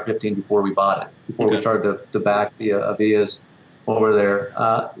from AR-15 before we bought it, before we started to back the Avias over there.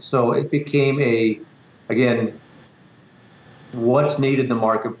 So it became again, what's needed in the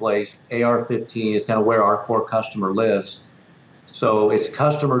marketplace. AR-15 is kind of where our core customer lives. So it's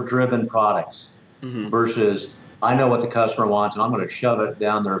customer-driven products versus I know what the customer wants and I'm going to shove it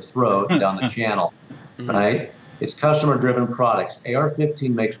down their throat, down the channel, right? It's customer-driven products.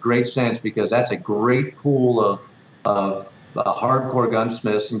 AR-15 makes great sense because that's a great pool of hardcore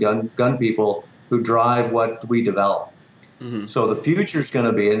gunsmiths and gun people who drive what we develop. So the future is going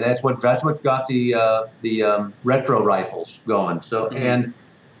to be, and that's what got the retro rifles going. So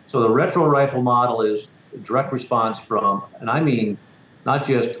so the retro rifle model is direct response from, and I mean not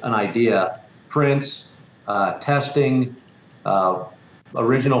just an idea, prints, testing,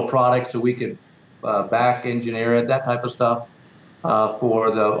 original products, so we could back engineer it, that type of stuff, for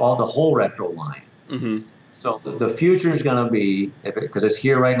the whole retro line. So the future is going to be, because it's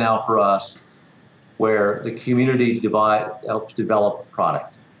here right now for us, where the community helps develop a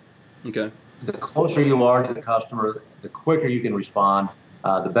product. Okay. The closer you are to the customer, the quicker you can respond,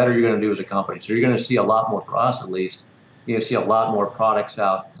 the better you're going to do as a company. So you're going to see a lot more, for us at least, you're going to see a lot more products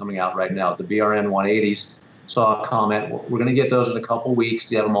coming out right now. The BRN 180s. Saw a comment. We're going to get those in a couple weeks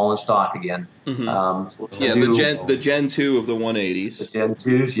to have them all in stock again. So the Gen 2 of the 180s. The Gen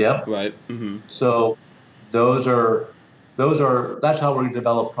 2s, yep. Right. So that's how we're going to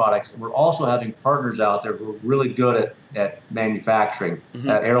develop products. We're also having partners out there who are really good at manufacturing.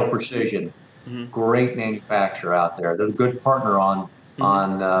 Aero Precision, great manufacturer out there. They're a good partner on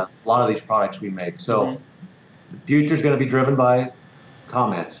a lot of these products we make. So the future is going to be driven by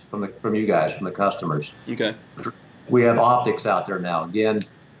comments from you guys, from the customers. Okay. We have optics out there now. Again,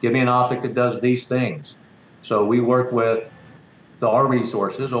 give me an optic that does these things. So we work with our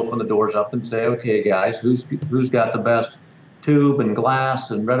resources, open the doors up and say, okay, guys, who's got the best tube and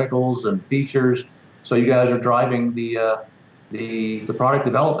glass and reticles and features? So you guys are driving the product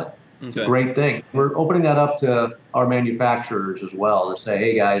development. It's a great thing. We're opening that up to our manufacturers as well to say,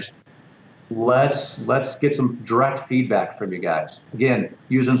 hey guys, let's get some direct feedback from you guys. Again,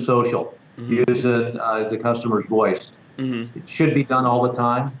 using social, using the customer's voice. It should be done all the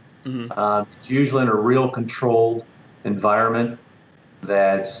time. It's usually in a real controlled environment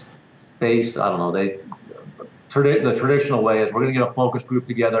that's based, I don't know, the traditional way is we're going to get a focus group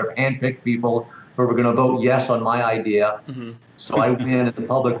together, handpick people who are going to vote yes on my idea. So I win in the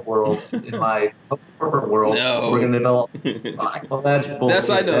public world, in my corporate world. No. We're going to develop. Well, that's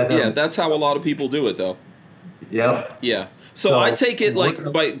bullshit. That's how a lot of people do it, though. Yep. Yeah. So I take it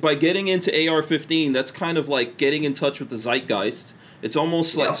like by getting into AR-15, that's kind of like getting in touch with the zeitgeist. It's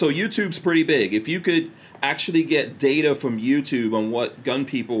almost like, so YouTube's pretty big. If you could actually get data from YouTube on what gun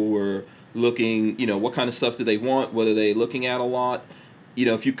people were looking, what kind of stuff do they want, what are they looking at a lot,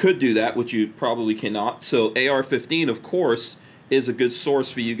 if you could do that, which you probably cannot. So AR-15, of course, is a good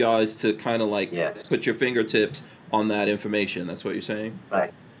source for you guys to kind of like put your fingertips on that information. That's what you're saying?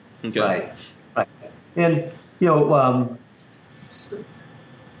 Right. Okay. Right. And,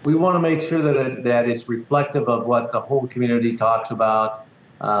 we want to make sure that it's reflective of what the whole community talks about,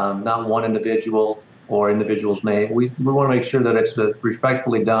 not one individual or individual's name. We want to make sure that it's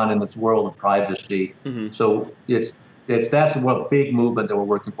respectfully done in this world of privacy. So that's what big movement that we're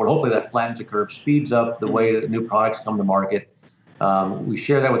working for. Hopefully that flattens the curve, speeds up the way that new products come to market. We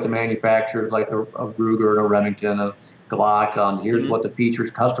share that with the manufacturers like a Ruger and a Remington, a Glock on here's what the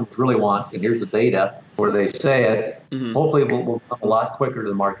features customers really want, and here's the data where they say it. Hopefully we'll come a lot quicker to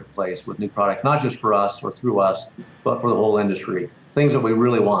the marketplace with new products, not just for us or through us, but for the whole industry. Things that we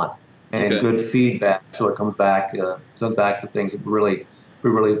really want and good feedback, so it comes back to things that we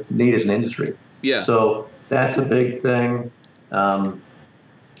really need as an industry. Yeah. So that's a big thing.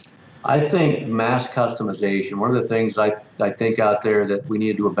 I think mass customization, one of the things I think out there that we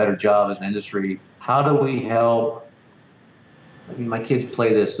need to do a better job as an industry, how do we help? I mean, my kids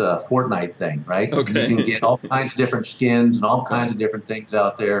play this Fortnite thing, right? Okay. You can get all kinds of different skins and all kinds of different things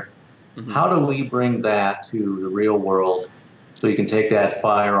out there. Mm-hmm. How do we bring that to the real world so you can take that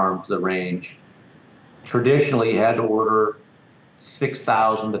firearm to the range? Traditionally, you had to order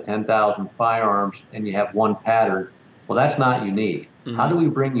 6,000 to 10,000 firearms and you have one pattern. Well, that's not unique. Mm-hmm. How do we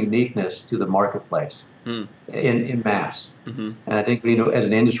bring uniqueness to the marketplace in mass? Mm-hmm. And I think we need to, as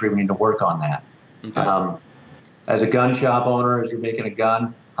an industry, we need to work on that. Okay. As a gun shop owner, as you're making a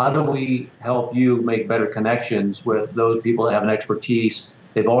gun, how do we help you make better connections with those people that have an expertise?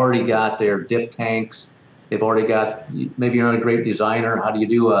 They've already got their dip tanks. They've already got, maybe you're not a great designer. How do you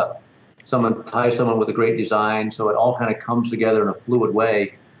do tie someone with a great design so it all kind of comes together in a fluid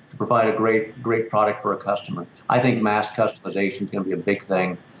way to provide a great product for a customer? I think mass customization is going to be a big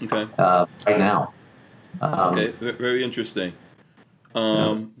thing right now. Okay, very interesting.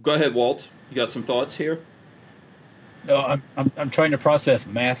 Go ahead, Walt. You got some thoughts here? No, I'm trying to process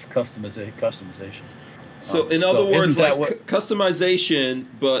mass customization. So, in other words, like customization,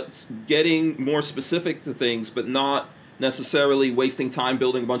 but getting more specific to things, but not necessarily wasting time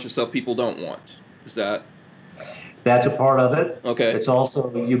building a bunch of stuff people don't want. Is that? That's a part of it. Okay. It's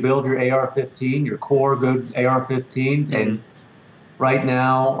also, you build your AR-15, your core good AR-15, and right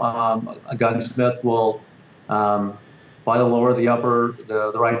now a gunsmith will buy the lower, the upper,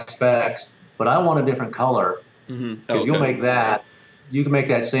 the right specs, but I want a different color. Because you'll make that, you can make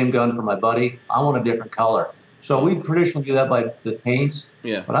that same gun for my buddy. I want a different color. So we traditionally do that by the paints.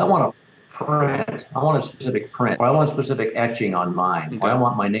 Yeah. But I want a print. I want a specific print, or I want specific etching on mine, or I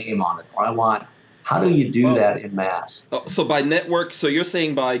want my name on it, or I want. How do you do that in mass? So so you're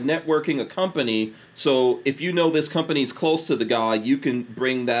saying by networking a company, so if you know this company's close to the guy, you can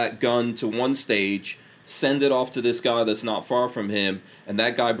bring that gun to one stage, send it off to this guy that's not far from him, and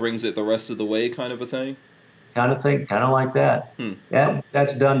that guy brings it the rest of the way, kind of a thing? Kind of like that.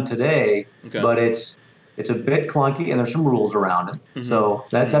 That's done today, but it's a bit clunky, and there's some rules around it. So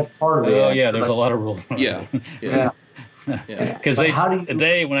that's part of it. Oh yeah, there's a lot of rules. Yeah. Because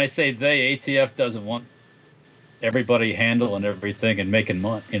when I say ATF doesn't want everybody handling everything and making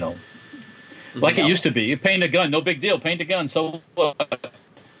money, like it used to be. You paint a gun, no big deal. Paint a gun, so what?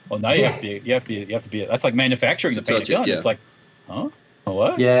 Well, now you have to be. That's like manufacturing to paint a gun. It's like, huh?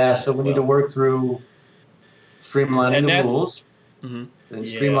 What? Yeah. So we need to work through streamlining the rules and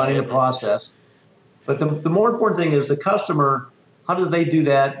streamlining the process. But the more important thing is the customer. How do they do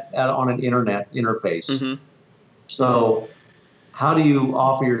that on an internet interface? So how do you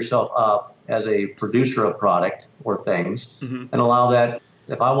offer yourself up as a producer of product or things and allow that,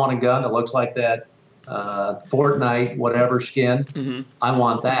 if I want a gun that looks like that Fortnite, whatever skin, I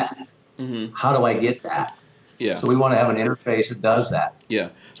want that. How do I get that? Yeah. So we want to have an interface that does that. Yeah.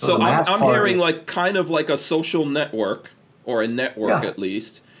 So I'm hearing like kind of like a social network or a network at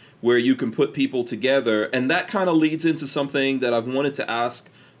least where you can put people together. And that kind of leads into something that I've wanted to ask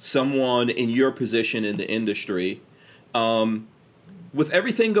someone in your position in the industry. With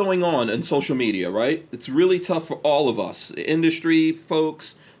everything going on in social media, right? It's really tough for all of us, the industry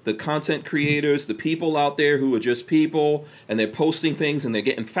folks, the content creators, the people out there who are just people, and they're posting things and they're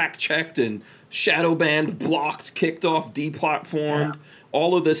getting fact-checked and shadow banned, blocked, kicked off, deplatformed,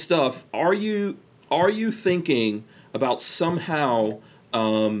 all of this stuff. Are you thinking about somehow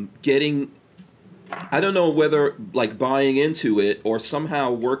getting, I don't know whether like buying into it or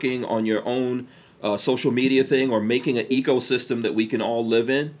somehow working on your own social media thing or making an ecosystem that we can all live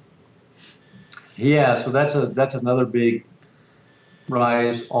in? Yeah, so that's another big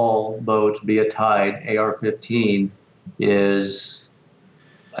rise all boats be a tide. AR-15 is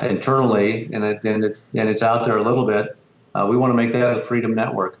internally, and it's out there a little bit. We want to make that a freedom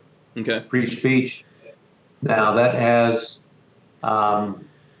network. Okay. Free speech. Now that has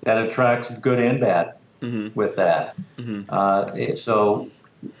that attracts good and bad with that.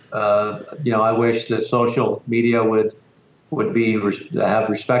 I wish that social media would have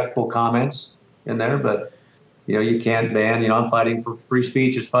respectful comments in there, but you can't ban. I'm fighting for free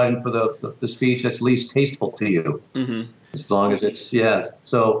speech. It's fighting for the speech that's least tasteful to you, as long as it's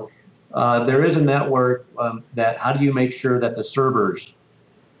So there is a network that. How do you make sure that the server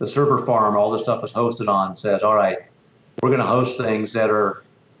farm, all this stuff is hosted on, says, all right, we're going to host things that are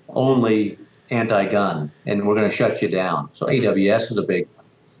only anti-gun, and we're going to shut you down. So AWS is a big one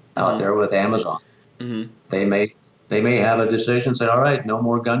out there with Amazon. They may have a decision, say, all right, no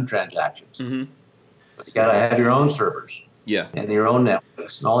more gun transactions. But you got to have your own servers. Yeah. and your own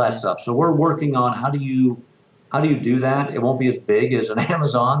networks and all that stuff. So we're working on how do you do that? It won't be as big as an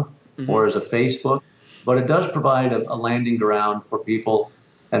Amazon or as a Facebook, but it does provide a landing ground for people,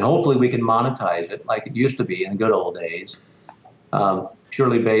 and hopefully we can monetize it like it used to be in the good old days,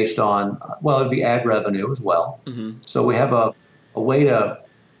 purely based on, well, it'd be ad revenue as well. So we have a way to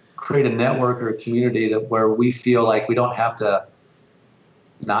create a network or a community that where we feel like we don't have to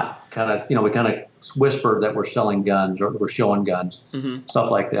not kind of, we kind of whisper that we're selling guns or we're showing guns,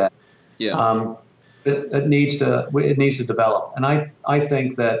 stuff like that. Yeah. It needs to develop. And I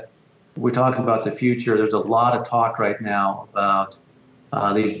think that we're talking about the future. There's a lot of talk right now about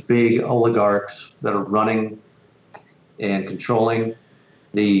these big oligarchs that are running and controlling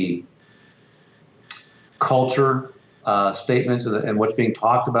the culture statements and what's being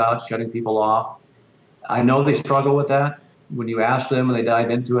talked about, shutting people off. I know they struggle with that. When you ask them and they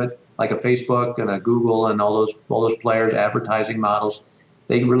dive into it, like a Facebook and a Google and all those players, advertising models,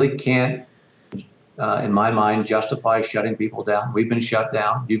 they really can't, in my mind, justify shutting people down. We've been shut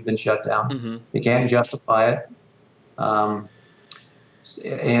down. You've been shut down. They can't justify it. And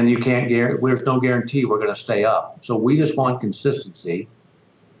you can't there's no guarantee we're going to stay up. So we just want consistency,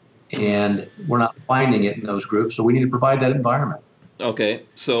 and we're not finding it in those groups. So we need to provide that environment. Okay,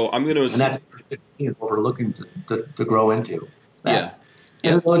 so I'm going to assume. And that's what we're looking to grow into. Yeah.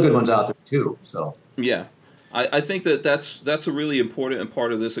 And there's other good ones out there too. So yeah, I think that's a really important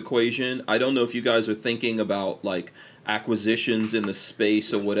part of this equation. I don't know if you guys are thinking about like acquisitions in the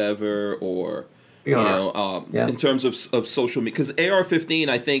space or whatever, or in terms of social media, because AR-15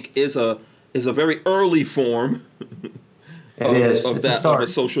 I think is a very early form of a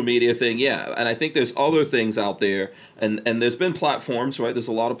social media thing. Yeah, and I think there's other things out there, and there's been platforms, right? There's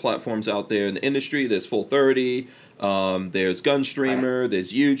a lot of platforms out there in the industry. There's Full30, there's Gunstreamer,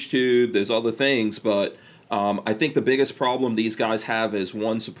 there's YouTube, there's other things, but I think the biggest problem these guys have is,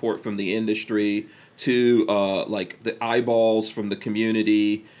 one, support from the industry, two, like the eyeballs from the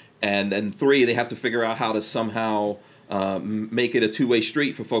community, and then three, they have to figure out how to somehow make it a two-way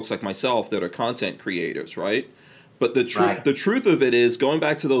street for folks like myself that are content creators, right? But the truth of it is, going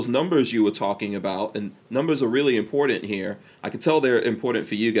back to those numbers you were talking about, and numbers are really important here. I can tell they're important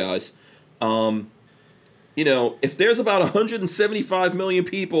for you guys. If there's about 175 million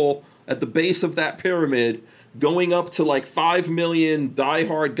people at the base of that pyramid, going up to like 5 million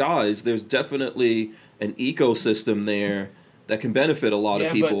diehard guys, there's definitely an ecosystem there that can benefit a lot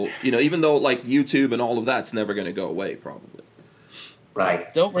of people. Even though like YouTube and all of that's never going to go away, probably.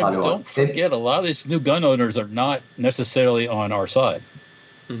 Right. Don't forget, a lot of these new gun owners are not necessarily on our side.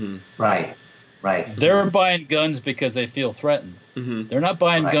 Right. They're buying guns because they feel threatened. They're not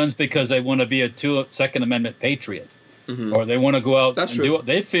buying guns because they want to be a Second Amendment patriot, or they want to go out do it.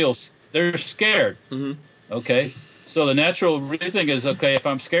 They feel they're scared. Okay. So the natural thing is, okay, if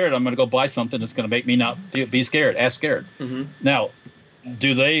I'm scared, I'm going to go buy something that's going to make me not be scared, as scared. Now,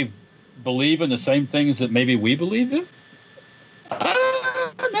 do they believe in the same things that maybe we believe in?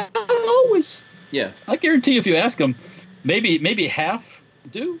 Not always. Yeah. I guarantee if you ask them, maybe half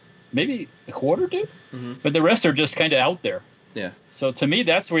do, maybe a quarter do, but the rest are just kind of out there. Yeah. So to me,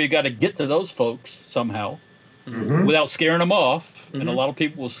 that's where you got to get to those folks somehow, without scaring them off. And a lot of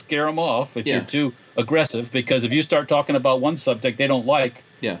people will scare them off if you're too aggressive, because if you start talking about one subject they don't like,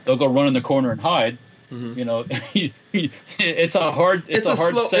 they'll go run in the corner and hide. It's a hard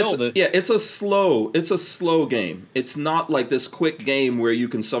sell. It's a slow game. It's not like this quick game where you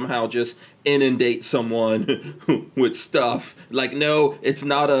can somehow just inundate someone with stuff. Like, no, it's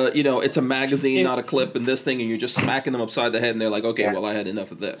not it's a magazine, not a clip and this thing, and you're just smacking them upside the head and they're like, okay, well, I had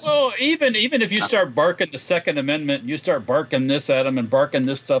enough of this. Well, even if you start barking the Second Amendment and you start barking this at them and barking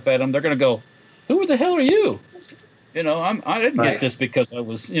this stuff at them, they're going to go, who the hell are you? I didn't get this because I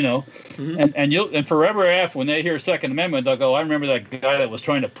was, and forever after, when they hear Second Amendment, they'll go, I remember that guy that was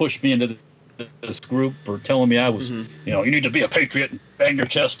trying to push me into this group, or telling me I was, you need to be a patriot and bang your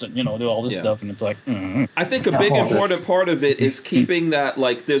chest and, do all this stuff. And it's like, I think a big important part of it is keeping that,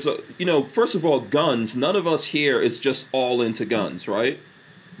 like, there's a, first of all, guns. None of us here is just all into guns, right?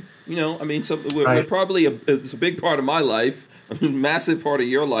 We're probably, it's a big part of my life. A massive part of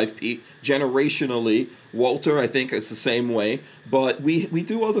your life, Pete, generationally. Walter, I think it's the same way. But we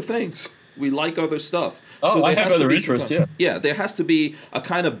do other things. We like other stuff. Oh, so I have other interests, yeah. Yeah, there has to be a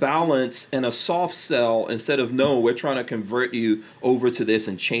kind of balance and a soft sell instead of, no, we're trying to convert you over to this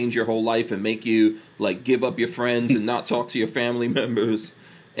and change your whole life and make you, like, give up your friends and not talk to your family members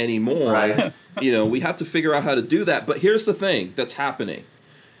anymore. Right. We have to figure out how to do that. But here's the thing that's happening.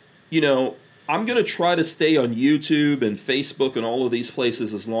 I'm going to try to stay on YouTube and Facebook and all of these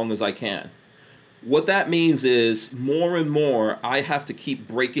places as long as I can. What that means is more and more I have to keep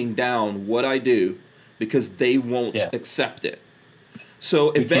breaking down what I do because they won't accept it.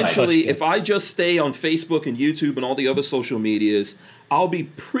 So eventually, if I just stay on Facebook and YouTube and all the other social medias, I'll be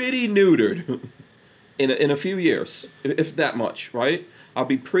pretty neutered in a few years, if that much, right? I'll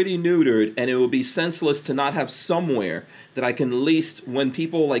be pretty neutered, and it will be senseless to not have somewhere that I can at least, when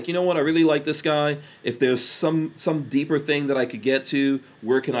people like, you know what, I really like this guy, if there's some deeper thing that I could get to,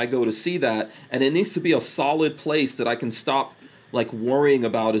 where can I go to see that? And it needs to be a solid place that I can stop like worrying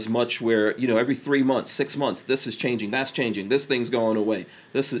about as much, where, you know, every 3 months, 6 months, this is changing, that's changing, this thing's going away.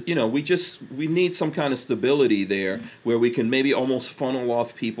 This is, you know, we need some kind of stability there where we can maybe almost funnel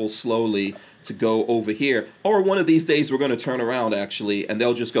off people slowly to go over here. Or one of these days we're going to turn around actually, and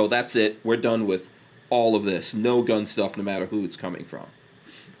they'll just go, that's it, we're done with all of this. No gun stuff, no matter who it's coming from.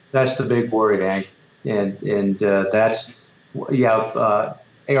 That's the big worry, Hank. And that's,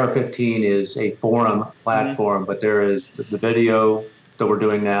 AR-15 is a forum platform, but there is the video that we're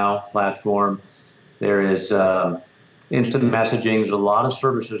doing now platform. There is instant messaging. There's a lot of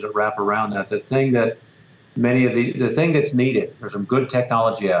services that wrap around that. The thing that the thing that's needed, there's some good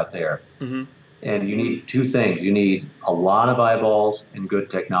technology out there. And you need two things. You need a lot of eyeballs and good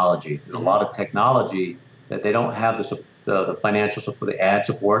technology. There's a lot of technology that they don't have the financial support, the ad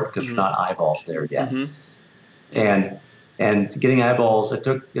support, because there's not eyeballs there yet. And getting eyeballs, it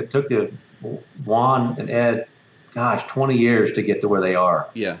took Juan and Ed, 20 years to get to where they are.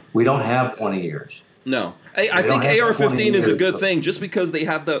 Yeah. We don't have 20 years. No. I think AR-15 is a good thing just because they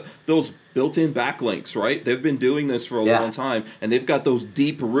have those built-in backlinks, right? They've been doing this for a long time, and they've got those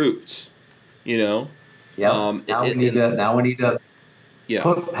deep roots, you know? Yeah. Now we need to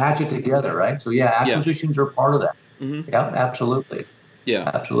patch it together, right? So, acquisitions are part of that. Yeah, absolutely.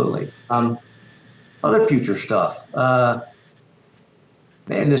 Yeah. Absolutely. Other future stuff.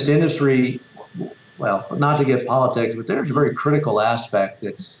 In this industry, well, not to get politics, but there's a very critical aspect.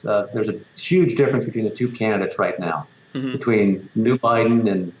 There's a huge difference between the two candidates right now, between new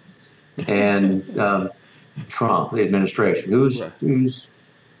Biden and Trump, the administration, who's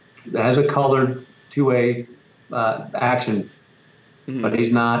has a colored two-way action, but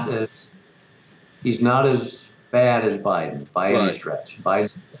he's not as bad as Biden by any stretch.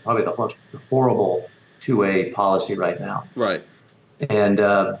 Biden's probably the most horrible two-way policy right now. Right. And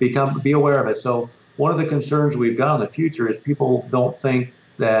be aware of it. So one of the concerns we've got in the future is people don't think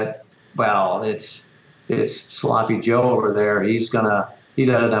that, well, it's sloppy Joe over there. He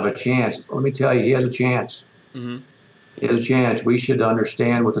doesn't have a chance. Let me tell you, he has a chance. He has a chance. We should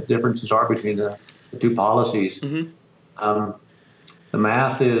understand what the differences are between the two policies. The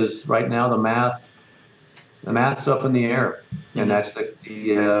math is right now. The math's up in the air, and that's the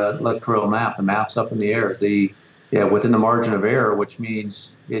electoral map. The math's up in the air. Within the margin of error, which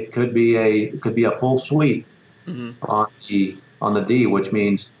means it could be a full sweep on the D, which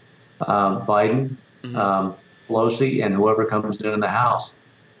means Biden, Pelosi, and whoever comes in the House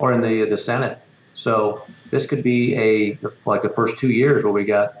or in the Senate. So this could be like the first 2 years where we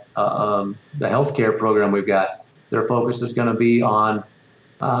got the healthcare program we've got. Their focus is going to be on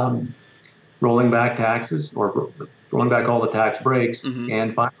rolling back taxes or rolling back all the tax breaks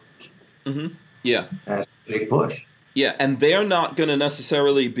and firearms. Yeah. That's a big push. Yeah, and they're not going to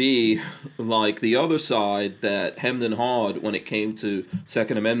necessarily be like the other side that hemmed and hawed when it came to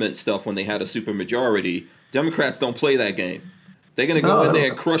Second Amendment stuff when they had a supermajority. Democrats don't play that game. They're going to go in there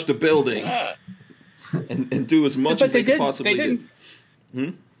and crush the buildings and do as much as they could possibly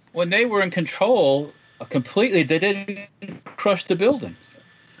do. When they were in control completely, they didn't crush the buildings.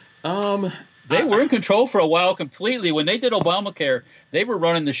 They were in control for a while completely. When they did Obamacare, they were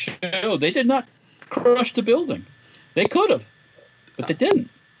running the show. They did not crush the building. They could have, but they didn't.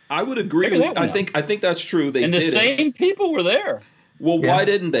 I would agree. I think that's true. They and the same people were there. Well, why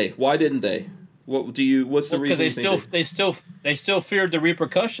didn't they? Why didn't they? What's the reason? Because they still feared the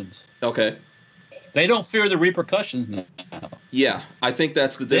repercussions. Okay. They don't fear the repercussions now. Yeah, I think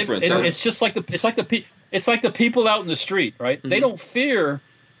that's the difference. It's just like the people out in the street, right? They don't fear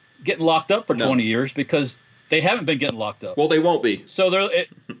getting locked up for 20 years because they haven't been getting locked up. Well, they won't be. So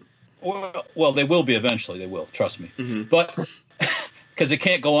well, they will be eventually. They will, trust me. But because it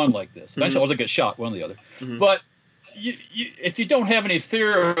can't go on like this. Eventually, or they get shot, one or the other. But if you don't have any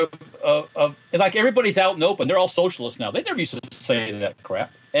fear of like everybody's out and open, they're all socialists now. They never used to say that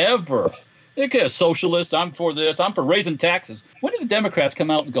crap ever. They're a socialist. I'm for this. I'm for raising taxes. When did the Democrats come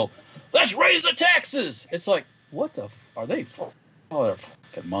out and go, let's raise the taxes? It's like, what are they for? Oh, they're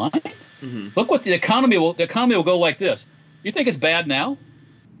fucking mind. Look what the economy will go like this. You think it's bad now?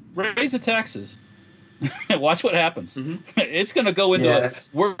 Raise the taxes. Watch what happens. It's going to go into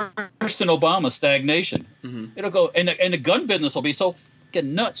than Obama, stagnation. It'll go, and the gun business will be so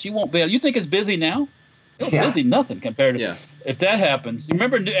fucking nuts. You won't be able. You think it's busy now? It's busy nothing compared to if that happens.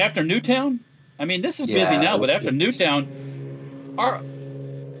 Remember after Newtown? I mean, this is busy now, but after Newtown,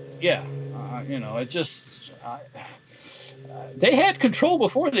 it just. They had control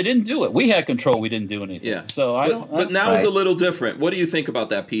before. They didn't do it. We had control. We didn't do anything. Yeah. So But now it's a little different. What do you think about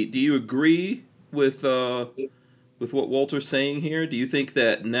that, Pete? Do you agree with what Walter's saying here? Do you think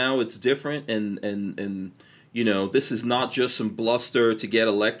that now it's different and this is not just some bluster to get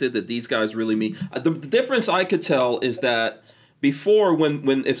elected, that these guys really mean? The difference I could tell is that before,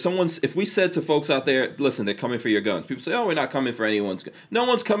 if we said to folks out there, listen, they're coming for your guns. People say, oh, we're not coming for anyone's guns. No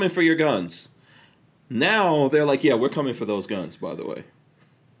one's coming for your guns. Now they're like, yeah, we're coming for those guns, by the way.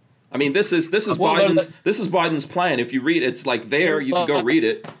 I mean, this is Biden's plan. If you read it, it's like there, you can go read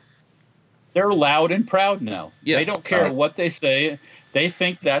it. They're loud and proud now. Yeah. They don't care what they say. They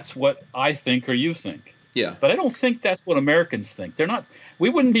think that's what I think or you think. Yeah. But I don't think that's what Americans think. They're not. We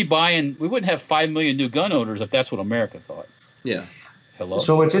wouldn't have 5 million new gun owners if that's what America thought. Yeah. Hello.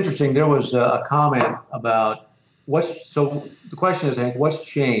 So it's interesting. There was a comment about so the question is, Hank, what's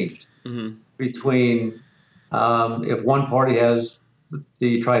changed between if one party has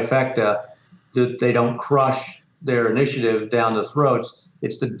the trifecta, that they don't crush their initiative down the throats.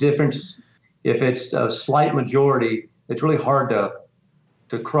 It's the difference. If it's a slight majority, it's really hard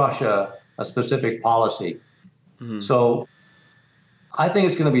to crush a specific policy. So I think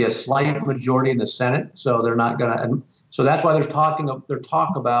it's going to be a slight majority in the Senate. So they're not going to. So that's why there's talk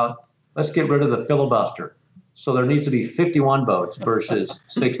about let's get rid of the filibuster. So there needs to be 51 votes versus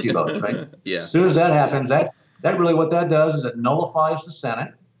 60 votes, right? Yeah. As soon as that happens, that really what that does is it nullifies the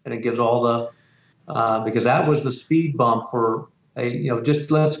Senate and it gives all the because that was the speed bump for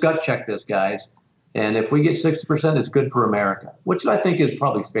just let's gut check this, guys. And if we get 60%, it's good for America, which I think is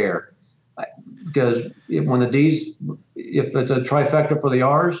probably fair. Because when the D's, if it's a trifecta for the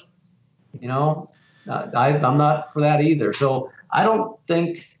R's, I'm not for that either. So I don't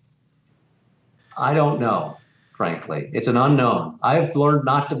know, frankly. It's an unknown. I've learned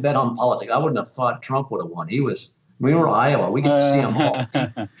not to bet on politics. I wouldn't have thought Trump would have won. We were Iowa. We get to see them all.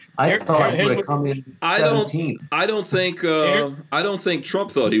 I thought he would have come in 17th. I don't think Trump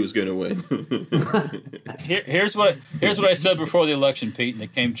thought he was going to win. Here's what I said before the election, Pete, and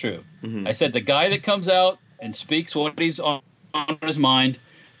it came true. I said the guy that comes out and speaks what he's on his mind,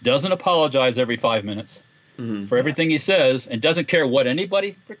 doesn't apologize every 5 minutes for everything he says, and doesn't care what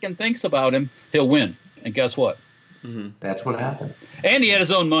anybody freaking thinks about him, he'll win. And guess what? That's what happened. And he had his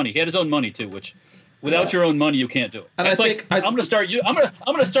own money. He had his own money too, which without your own money you can't do it. And I'm going to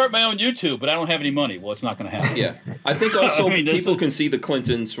start my own YouTube, but I don't have any money. Well, it's not going to happen. Yeah, I think also people can see the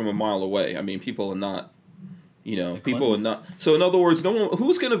Clintons from a mile away. I mean, people are not. People are not. So in other words, no one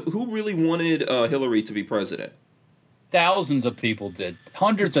who really wanted Hillary to be president. Thousands of people did.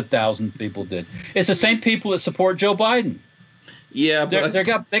 Hundreds of thousands of people did. It's the same people that support Joe Biden. Yeah, but they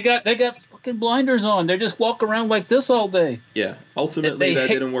got fucking blinders on. They just walk around like this all day. Yeah, ultimately that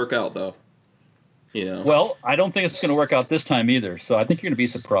didn't work out though. Well, I don't think it's going to work out this time either. So I think you're going to be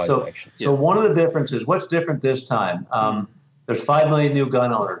surprised. Actually. So one of the differences, what's different this time? There's 5 million new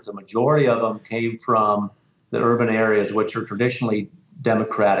gun owners. The majority of them came from the urban areas, which are traditionally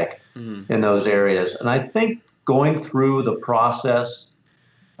Democratic in those areas. And I think going through the process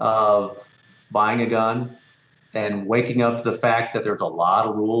of buying a gun and waking up to the fact that there's a lot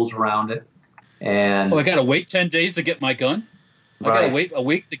of rules around it. And I got to wait 10 days to get my gun? I got to wait a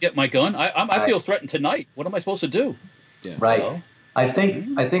week to get my gun? I feel threatened tonight. What am I supposed to do? Yeah. Right. I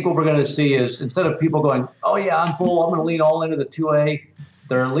think what we're going to see is instead of people going, oh, yeah, I'm going to lean all into the 2A,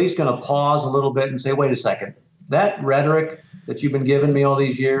 they're at least going to pause a little bit and say, wait a second. That rhetoric that you've been giving me all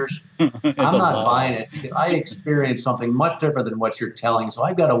these years, I'm not buying it. I experienced something much different than what you're telling. So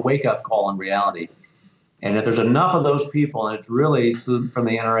I've got a wake-up call in reality. And if there's enough of those people, and it's really from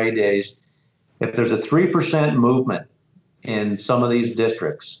the NRA days, if there's a 3% movement in some of these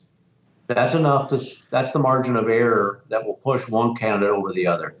districts, that's enough. That's the margin of error that will push one candidate over the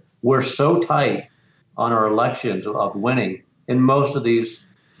other. We're so tight on our elections of winning in most of these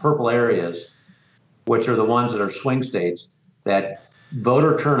purple areas, which are the ones that are swing states, that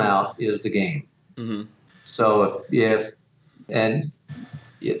voter turnout is the game. So if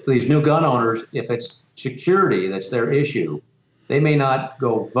these new gun owners, if it's security that's their issue, they may not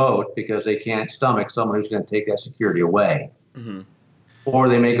go vote because they can't stomach someone who's going to take that security away. Or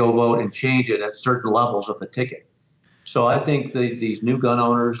they may go vote and change it at certain levels of the ticket. So I think these new gun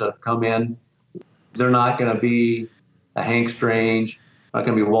owners that have come in, they're not going to be a Hank Strange, not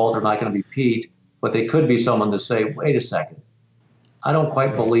going to be Walter, not going to be Pete, but they could be someone to say, wait a second, I don't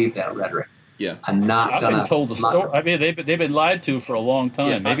quite believe that rhetoric. Yeah. I'm not I've gonna. been told the story. I mean, they've been lied to for a long time.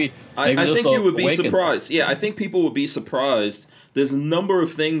 Yeah, maybe I this think you would be awakens them. surprised. Yeah, I think people would be surprised. There's a number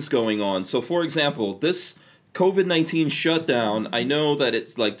of things going on. So, for example, this COVID-19 shutdown, I know that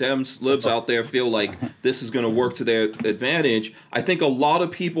it's like Dems, libs out there feel like this is going to work to their advantage. I think a lot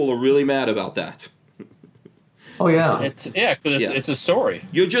of people are really mad about that. Oh yeah. Because it's a story.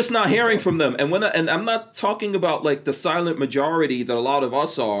 You're just not hearing from them. And I'm not talking about like the silent majority that a lot of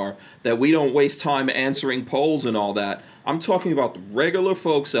us are, that we don't waste time answering polls and all that. I'm talking about the regular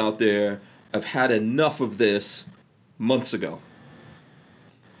folks out there have had enough of this months ago.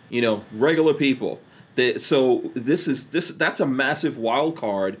 You know, regular people. So that's a massive wild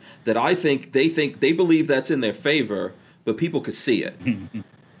card that I think they believe that's in their favor, but people could see it.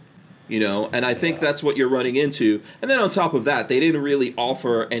 You know, and I think that's what you're running into. And then on top of that, they didn't really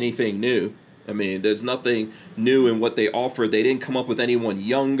offer anything new. I mean, there's nothing new in what they offered. They didn't come up with anyone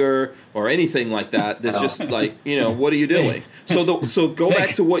younger or anything like that. There's just like, you know, what are you doing? So go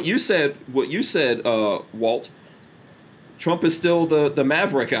back to what you said, Walt. Trump is still the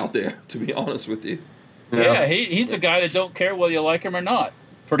maverick out there, to be honest with you. Yeah, he's a guy that don't care whether you like him or not,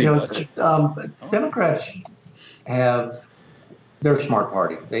 pretty much. Democrats they're a smart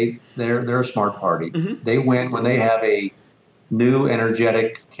party. They're a smart party. Mm-hmm. They win when they have a new,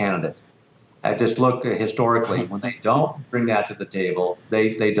 energetic candidate. I just look historically, when they don't bring that to the table,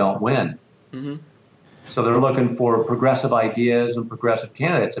 they don't win. Mm-hmm. So they're looking for progressive ideas and progressive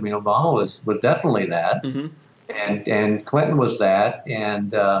candidates. I mean, Obama was definitely that, Mm-hmm. and Clinton was that,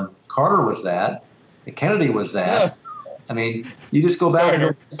 and Carter was that, and Kennedy was that. I mean, you just go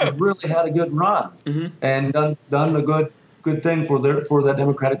back and really had a good run, Mm-hmm. and done a good thing for the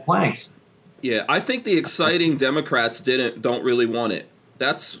Democratic planks. Yeah, I think the exciting Democrats don't really want it.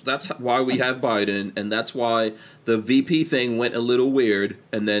 That's why we have Biden, and that's why the VP thing went a little weird,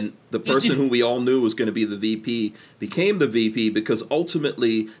 and then the person who we all knew was going to be the VP became the VP, because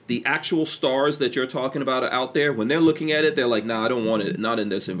ultimately the actual stars that you're talking about are out there. When they're looking at it, they're like, nah, I don't want it. Not in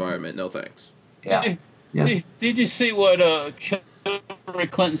this environment. No thanks. Yeah. Did you see what Hillary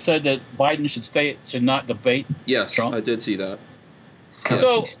Clinton said, that Biden should not debate Yes, Trump? I did see that.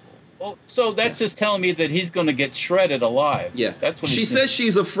 So that's just telling me that he's going to get shredded alive. Yeah, that's what she says.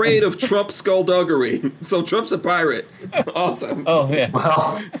 She's afraid of Trump's skullduggery. So Trump's a pirate. Awesome. Oh yeah.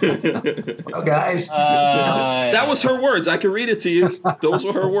 Well, guys, that was her words. I can read it to you. Those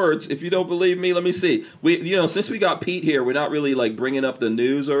were her words. If you don't believe me, let me see. Since we got Pete here, we're not really like bringing up the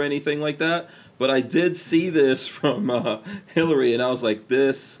news or anything like that. But I did see this from Hillary, and I was like,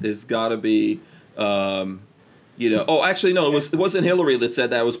 this has got to be. Oh, actually, no, it wasn't Hillary that said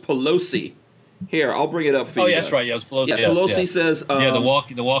that. It was Pelosi. Here, I'll bring it up for you. Oh, that's right. Yeah, it was Pelosi. Yeah, Pelosi says. The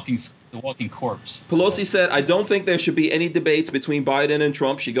walking corpse. Pelosi said, I don't think there should be any debates between Biden and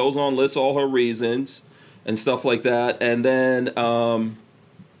Trump. She goes on, lists all her reasons and stuff like that. And then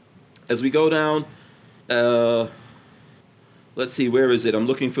as we go down, let's see, where is it? I'm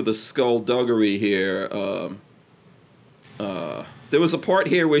looking for the skullduggery here. There was a part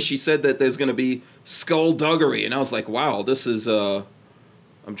here where she said that there's going to be skullduggery, and I was like, wow, this is I'm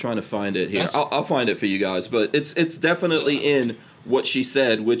trying to find it here. I'll find it for you guys, but it's definitely in what she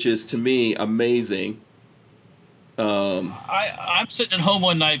said, which is, to me, amazing. I'm sitting at home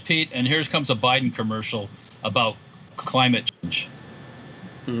one night, Pete, and here comes a Biden commercial about climate change.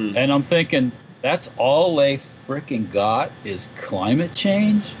 Mm-hmm. And I'm thinking, that's all they freaking got is climate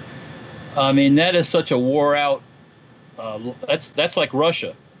change? I mean, that is such a wore out. That's like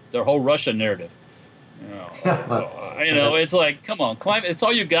Russia, their whole Russia narrative. It's like, come on, climate. It's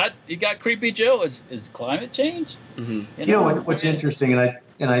all you got. You got Creepy Joe. Is climate change? Mm-hmm. What's interesting,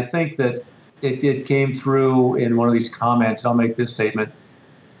 and I think that it came through in one of these comments. I'll make this statement.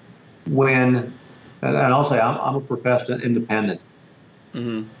 And I'll say I'm a professed independent.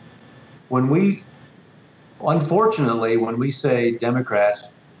 Mm-hmm. Unfortunately, when we say Democrats,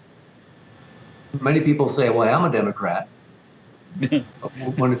 many people say, well, I'm a Democrat.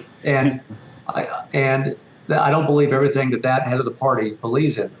 and I don't believe everything that head of the party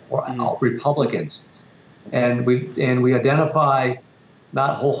believes in, or Republicans. And we identify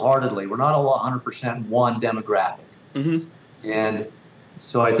not wholeheartedly. We're not all 100% one demographic. Mm-hmm. And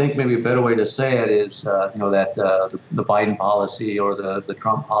so I think maybe a better way to say it is, that the Biden policy or the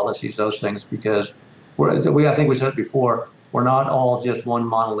Trump policies, those things, because I think we said it before, we're not all just one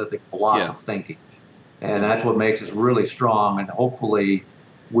monolithic block of thinking. And that's what makes us really strong. And hopefully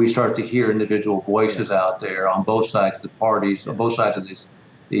we start to hear individual voices out there on both sides of the parties, on both sides of these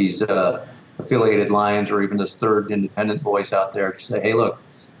affiliated lines, or even this third independent voice out there to say, hey, look,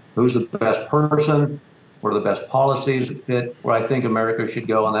 who's the best person? what are the best policies that fit where I think America should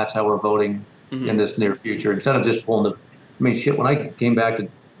go, and that's how we're voting in this near future. Instead of just pulling when I came back to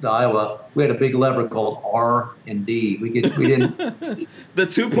Iowa, we had a big lever called R and D. We didn't. The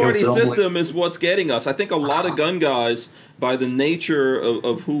two-party system is what's getting us. I think a lot of gun guys, by the nature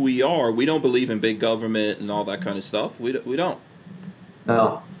of who we are, we don't believe in big government and all that kind of stuff. We don't.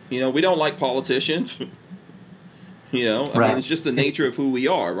 No. We don't like politicians. I mean, it's just the nature of who we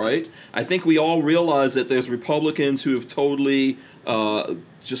are, right? I think we all realize that there's Republicans who have totally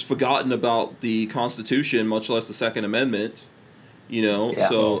just forgotten about the Constitution, much less the Second Amendment.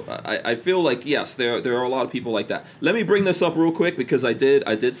 So I feel like, yes, there are a lot of people like that. Let me bring this up real quick because I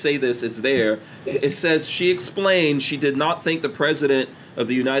did say this. It's there. It says she explained she did not think the president of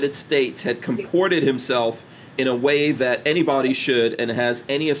the United States had comported himself in a way that anybody should and has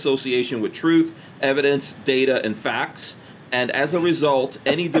any association with truth, evidence, data, and facts. And as a result,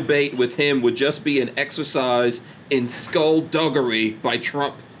 any debate with him would just be an exercise in skullduggery by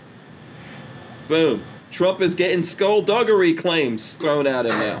Trump. Boom. Trump is getting skullduggery claims thrown at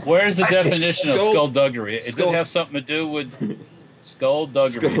him now. Where's the definition of skullduggery? It doesn't have something to do with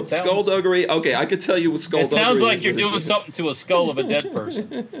skullduggery. Skullduggery. Okay, I could tell you what skullduggery is. It sounds like you're doing something to a skull of a dead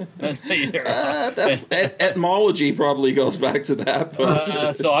person. That's etymology probably goes back to that.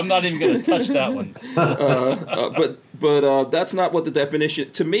 But, so I'm not even going to touch that one. But that's not what the definition.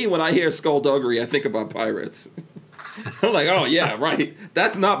 To me, when I hear skullduggery, I think about pirates. I'm like, oh yeah, right.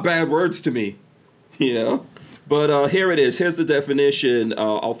 That's not bad words to me. But here it is. Here's the definition.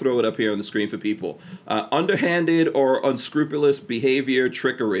 I'll throw it up here on the screen for people. Underhanded or unscrupulous behavior,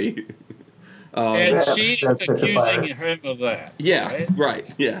 trickery. And she's accusing him of that. Yeah,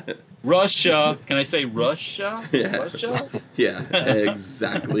 right. Yeah. Russia. Can I say Russia? Yeah. Russia? Yeah,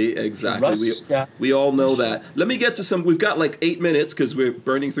 exactly. Russia. We all know that. Let me get to some. We've got like 8 minutes because we're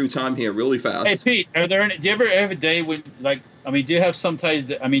burning through time here really fast. Hey, Pete, do you ever have a day when, do you have some ties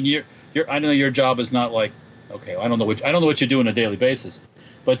that, I know your job is not like, okay, I don't know what you do on a daily basis,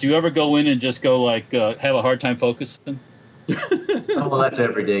 but do you ever go in and just go have a hard time focusing? Oh, well, that's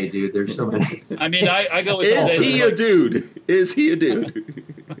every day, dude. There's so many. I go. Is he a dude? Is he a dude?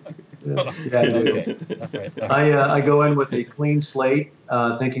 Yeah, I do. Okay. I go in with a clean slate,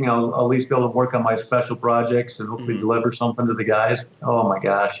 thinking I'll at least be able to work on my special projects and hopefully deliver something to the guys. Oh my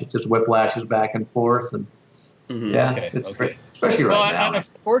gosh, it just whiplashes back and forth, and it's great. Especially right now. And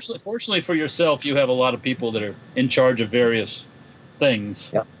fortunately for yourself, you have a lot of people that are in charge of various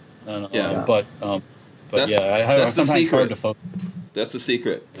things. Yeah. But I have sometimes hard to focus. That's the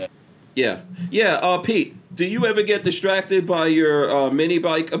secret. Yeah. Pete, do you ever get distracted by your mini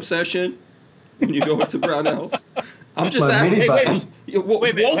bike obsession when you go into Brownells? I'm just asking.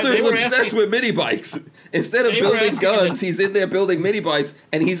 Walter's obsessed with mini bikes. Instead of building guns, he's in there building mini bikes,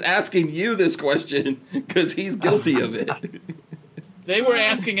 and he's asking you this question because he's guilty of it. They were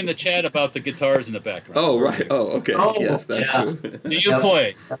asking in the chat about the guitars in the background. Oh, right. Oh, okay. Yes, that's true. Do you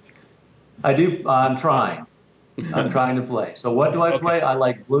play? I do. I'm trying. I'm trying to play. So what do I play? I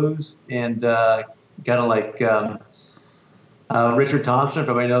like blues and kind of like Richard Thompson. If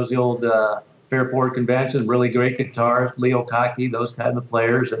everybody knows the old Fairport Convention, really great guitars. Leo Kaki, those kind of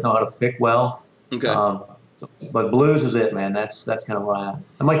players that know how to pick well. Okay. But blues is it, man. That's kind of where I am.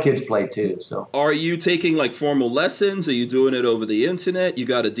 And my kids play too. So. Are you taking like formal lessons? Are you doing it over the internet? You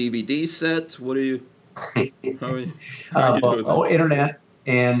got a DVD set? What are you? How are you doing internet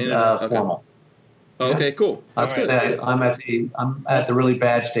and formal. Okay, cool. I'm at the really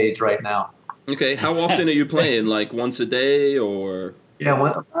bad stage right now. Okay, how often are you playing? Like once a day or? Yeah,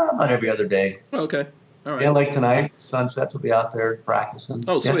 about every other day. Okay. All right. Yeah, like tonight, Sunsets will be out there practicing.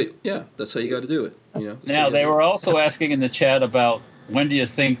 Oh, sweet. Yeah, that's how you got to do it. Now, they were also asking in the chat about when do you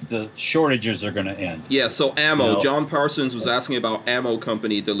think the shortages are going to end? Yeah, so ammo. John Parsons was asking about ammo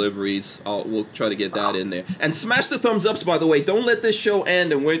company deliveries. We'll try to get that in there. And smash the thumbs ups, by the way. Don't let this show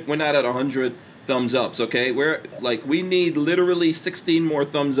end and we're not at 100 thumbs ups, okay? We need literally 16 more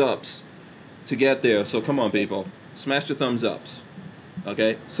thumbs ups to get there. So come on, people. Smash the thumbs ups.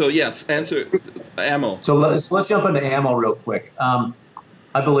 Okay, so yes, answer ammo. So let's jump into ammo real quick.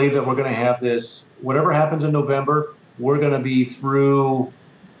 I believe that we're going to have this, whatever happens in November, we're going to be through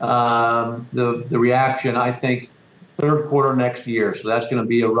the reaction, I think, third quarter next year. So that's going to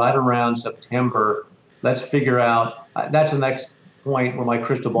be right around September. Let's figure out, that's the next point where my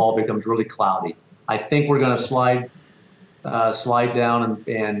crystal ball becomes really cloudy. I think we're going to slide down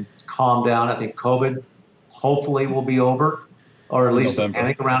and calm down. I think COVID hopefully will be over. Or at least the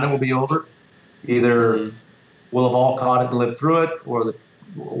panic around it will be over. Either we'll have all caught it and lived through it, or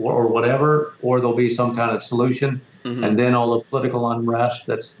whatever, or there'll be some kind of solution, and then all the political unrest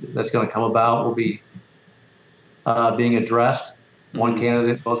that's going to come about will be being addressed. One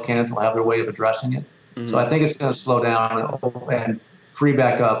candidate, both candidates will have their way of addressing it. So I think it's going to slow down and free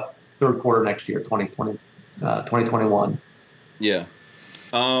back up third quarter next year, 2021. Yeah.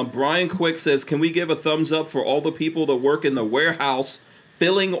 Brian Quick says, can we give a thumbs up for all the people that work in the warehouse,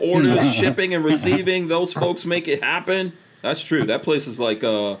 filling orders, shipping and receiving? Those folks make it happen. That's true. That place is like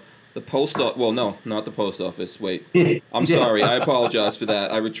the post office. Well, no, not the post office. Wait, I'm sorry. I apologize for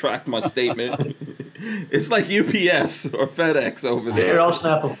that. I retract my statement. It's like UPS or FedEx over there. Here, I'll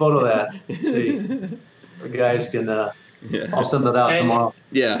snap a photo of that. See, the guys can. I'll send it out tomorrow.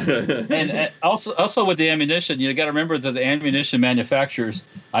 Yeah. and also with the ammunition, you got to remember that the ammunition manufacturers,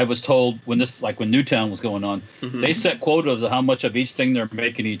 I was told when Newtown was going on, they set quotas of how much of each thing they're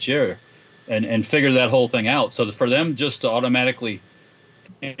making each year, and figure that whole thing out. So for them just to automatically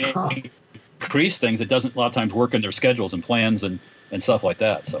increase things, it doesn't a lot of times work in their schedules and plans and stuff like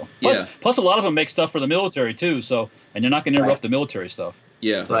that. So plus a lot of them make stuff for the military too. So and you're not going to interrupt the military stuff.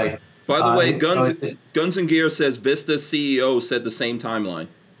 Yeah. Right. By the way, Guns and Gear says Vista's CEO said the same timeline.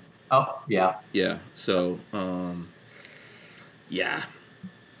 Oh, yeah. Yeah. So, yeah.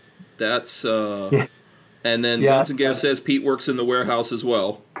 That's and then Guns and Gear says Pete works in the warehouse as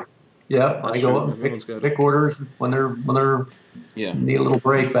well. Yeah, I go up and pick orders when they're need a little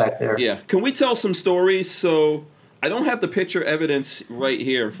break back there. Yeah. Can we tell some stories? So I don't have the picture evidence right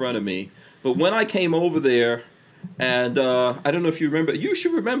here in front of me, but when I came over there, and I don't know if you remember. You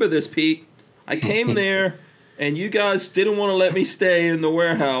should remember this, Pete. I came there, and you guys didn't want to let me stay in the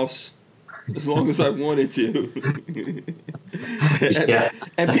warehouse as long as I wanted to.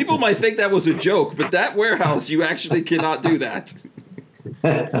 and people might think that was a joke, but that warehouse, you actually cannot do that.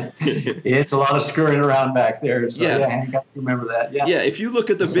 It's a lot of scurrying around back there. So I got to remember that. Yeah. Yeah, if you look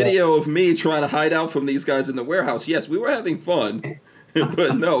at the video of me trying to hide out from these guys in the warehouse, yes, we were having fun,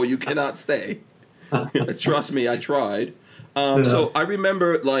 but no, you cannot stay. Trust me, I tried. So I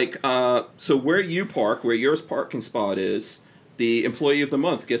remember, so where you park, where your parking spot is, the employee of the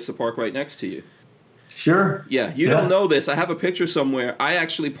month gets to park right next to you. Sure. Yeah, you don't know this. I have a picture somewhere. I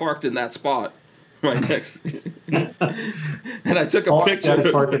actually parked in that spot right next. And I took a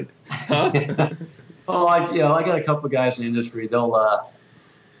picture. Huh? I got a couple of guys in the industry. They'll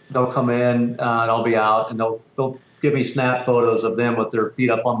come in, and I'll be out, and they'll give me snap photos of them with their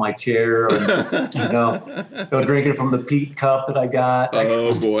feet up on my chair, and they're drinking from the Pete cup that I got.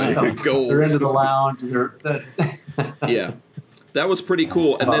 Oh boy, they're into the lounge. Yeah, that was pretty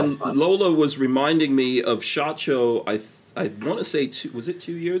cool. And then Lola was reminding me of SHOT Show. I want to say was it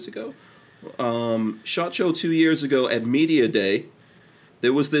 2 years ago? SHOT Show 2 years ago at Media Day.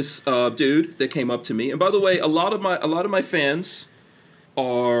 There was this dude that came up to me, and by the way, a lot of my fans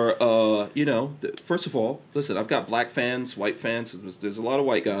are, first of all, listen, I've got black fans, white fans. There's a lot of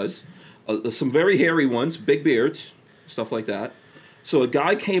white guys, some very hairy ones, big beards, stuff like that. So a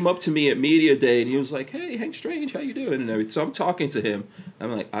guy came up to me at Media Day, and he was like, "Hey, Hank Strange, how you doing?" and everything. So I'm talking to him.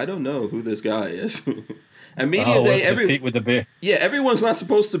 I'm like, I don't know who this guy is. And Media Day, with the beer. Yeah, everyone's not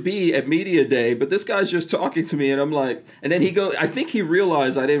supposed to be at Media Day, but this guy's just talking to me, and I'm like, and then he goes, I think he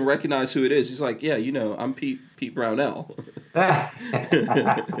realized I didn't recognize who it is. He's like, "Yeah, I'm Pete Brownell." That's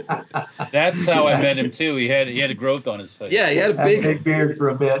how I met him too. He had a growth on his face. Yeah, he had a big beard for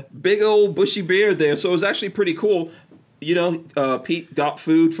a bit, big old bushy beard there. So it was actually pretty cool. Pete got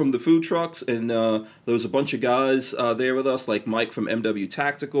food from the food trucks, and there was a bunch of guys there with us, like Mike from MW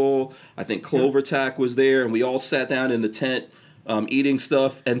Tactical. I think Clover Tack was there, and we all sat down in the tent eating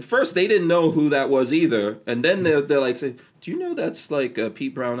stuff. And first, they didn't know who that was either. And then they're like, "Say, do you know that's like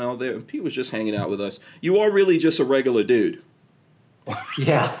Pete Brownell there?" And Pete was just hanging out with us. You are really just a regular dude.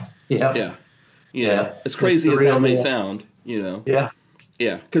 Yeah. As crazy as that may sound, Yeah.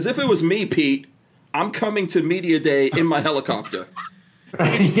 Because if it was me, Pete, I'm coming to Media Day in my helicopter.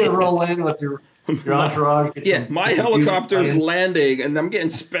 You get roll in with your entourage. My helicopter's landing, and I'm getting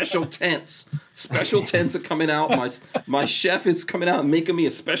special tents. Special tents are coming out. My chef is coming out and making me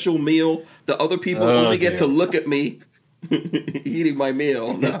a special meal. The other people only get to look at me eating my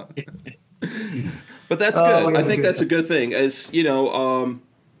meal. No. But that's good. I think that's a good thing. As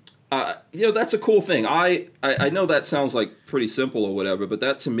that's a cool thing. I know that sounds like pretty simple or whatever, but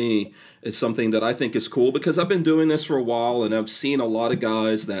that to me is something that I think is cool because I've been doing this for a while, and I've seen a lot of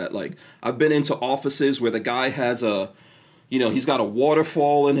guys that, like, I've been into offices where the guy has a he's got a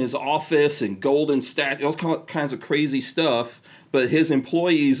waterfall in his office and golden statues, all kinds of crazy stuff. But his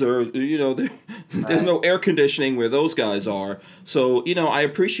employees are, there's no air conditioning where those guys are. So, I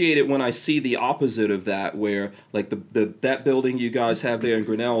appreciate it when I see the opposite of that, where like that building you guys have there in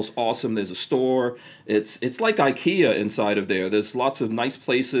Grinnell is awesome. There's a store. It's like IKEA inside of there. There's lots of nice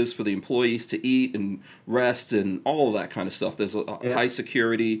places for the employees to eat and rest and all of that kind of stuff. There's a high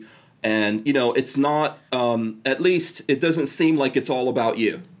security. And, it's not, at least it doesn't seem like it's all about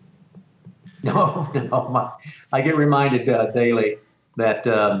you. No, I get reminded daily that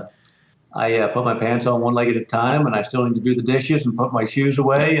I put my pants on one leg at a time, and I still need to do the dishes and put my shoes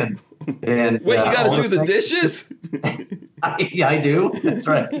away. And wait, you got to do the dishes? I do. That's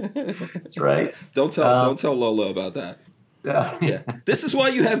right. That's right. Don't tell Lola about that. Yeah, this is why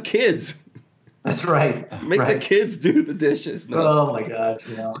you have kids. That's right. Make the kids do the dishes. No. Oh my gosh!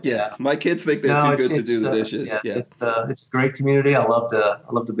 Yeah, my kids think they're too good to do the dishes. It's a great community. I love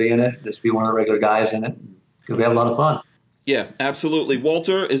to be in it. Just be one of the regular guys in it because we have a lot of fun. Yeah, absolutely.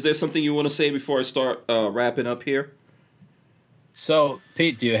 Walter, is there something you want to say before I start wrapping up here? So,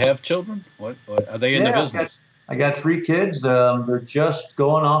 Pete, do you have children? What are they in the business? I got 3 kids. They're just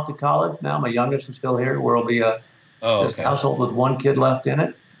going off to college now. My youngest is still here. We'll be a household with 1 kid left in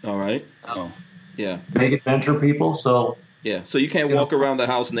it. All right. Yeah. Big adventure people. So yeah. So you can't walk around the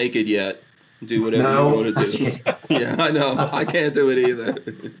house naked yet. Do whatever you want to do. Yeah, I know. I can't do it either.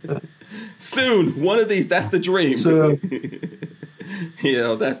 Soon, one of these. That's the dream.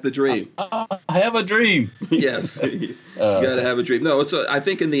 That's the dream. I have a dream. Yes, you gotta have a dream. No, I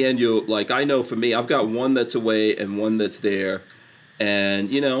think in the end, I know for me, I've got one that's away and one that's there, and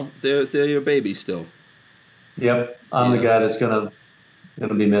they're your babies still. Yep, I'm the guy that's gonna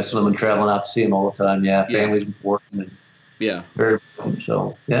be missing them and traveling out to see them all the time. Yeah, family's important and very important.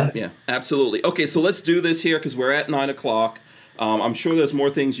 So yeah, absolutely. Okay, so let's do this here because we're at 9:00. I'm sure there's more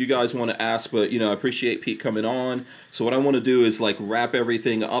things you guys want to ask, but I appreciate Pete coming on. So what I want to do is wrap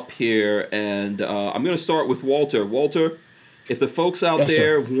everything up here, and I'm going to start with Walter. Walter, if the folks out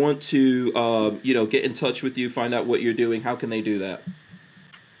there want to get in touch with you, find out what you're doing, how can they do that?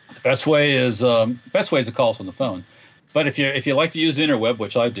 Best way is to call us on the phone. But if you like to use the interweb,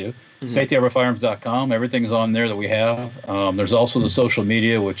 which I do, safetyharborfirearms.com, everything's on there that we have. There's also the social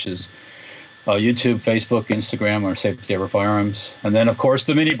media, which is YouTube, Facebook, Instagram, or Safety Harbor Firearms, and then of course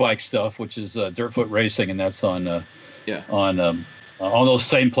the mini bike stuff, which is Dirtfoot Racing, and that's on those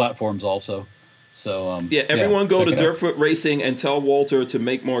same platforms also. So everyone go to Dirtfoot Racing and tell Walter to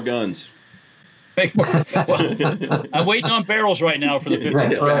make more guns. Well, I'm waiting on barrels right now for the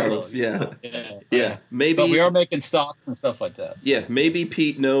 50 barrels. Yeah. Maybe. But we are making stocks and stuff like that. So. Yeah, maybe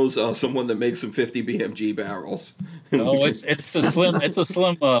Pete knows someone that makes some 50 BMG barrels. No, it's a slim. It's a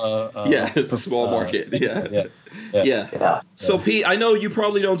small market. Yeah. So Pete, I know you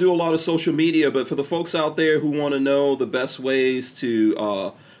probably don't do a lot of social media, but for the folks out there who want to know the best ways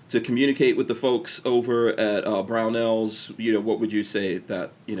to communicate with the folks over at Brownells, what would you say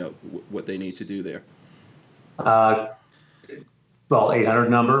that, what they need to do there? 800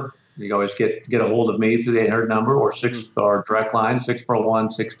 number. You can always get a hold of me through the 800 number or our direct line,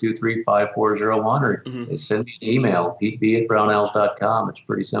 641-623-5401, or send me an email, peteb@brownells.com. It's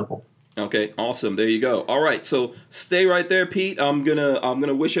pretty simple. Okay, awesome. There you go. All right, so stay right there, Pete. I'm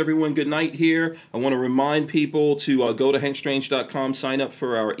gonna wish everyone good night here. I want to remind people to go to hankstrange.com, sign up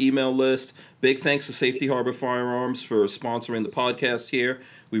for our email list. Big thanks to Safety Harbor Firearms for sponsoring the podcast here.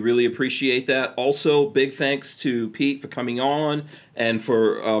 We really appreciate that. Also, big thanks to Pete for coming on, and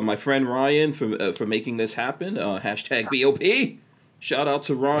for my friend Ryan for making this happen. Hashtag BOP. Shout out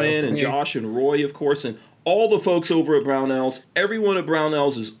to Ryan and Josh and Roy, of course, and all the folks over at Brownells. Everyone at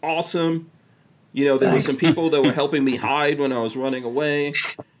Brownells is awesome. There were some people that were helping me hide when I was running away.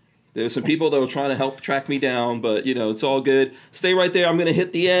 There were some people that were trying to help track me down, but, it's all good. Stay right there. I'm going to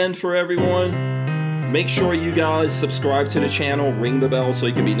hit the end for everyone. Make sure you guys subscribe to the channel, ring the bell so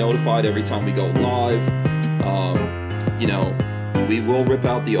you can be notified every time we go live. We will rip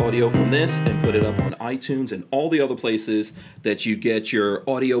out the audio from this and put it up on iTunes and all the other places that you get your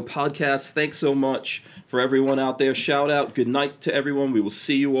audio podcasts. Thanks so much for everyone out there. Shout out. Good night to everyone. We will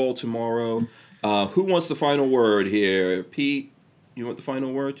see you all tomorrow. Who wants the final word here? Pete, you want the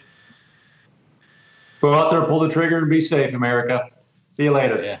final word? Go out there, pull the trigger, and be safe, America. See you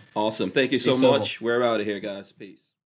later. Yeah. Awesome. Thank you so much. We're out of here, guys. Peace.